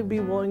much they'd be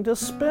willing to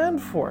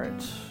spend for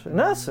it. In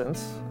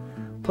essence,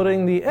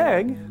 putting the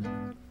egg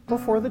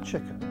before the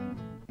chicken.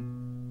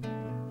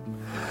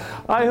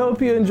 I hope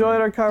you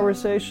enjoyed our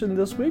conversation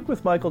this week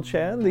with Michael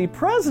Chan, the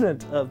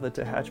president of the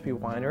Tehachapi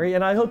Winery,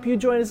 and I hope you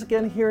join us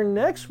again here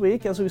next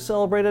week as we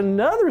celebrate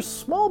another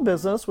small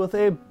business with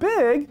a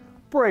big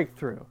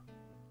breakthrough.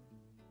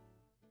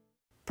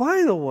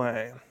 By the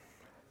way,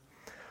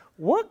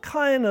 what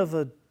kind of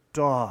a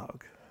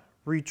dog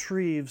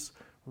retrieves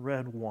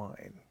red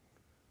wine?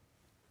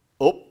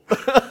 Oh.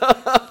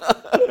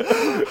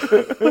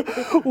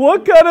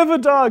 What kind of a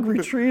dog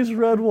retrieves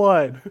red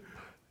wine?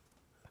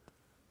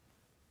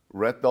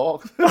 Red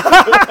dog?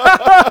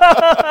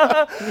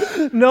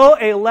 No,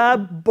 a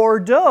Lab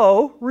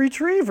Bordeaux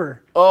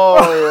retriever. Oh,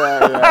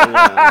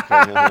 yeah.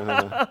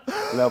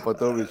 Okay.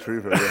 Labrador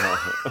retriever, yeah.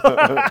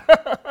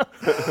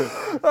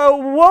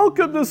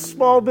 Welcome to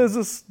Small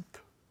Business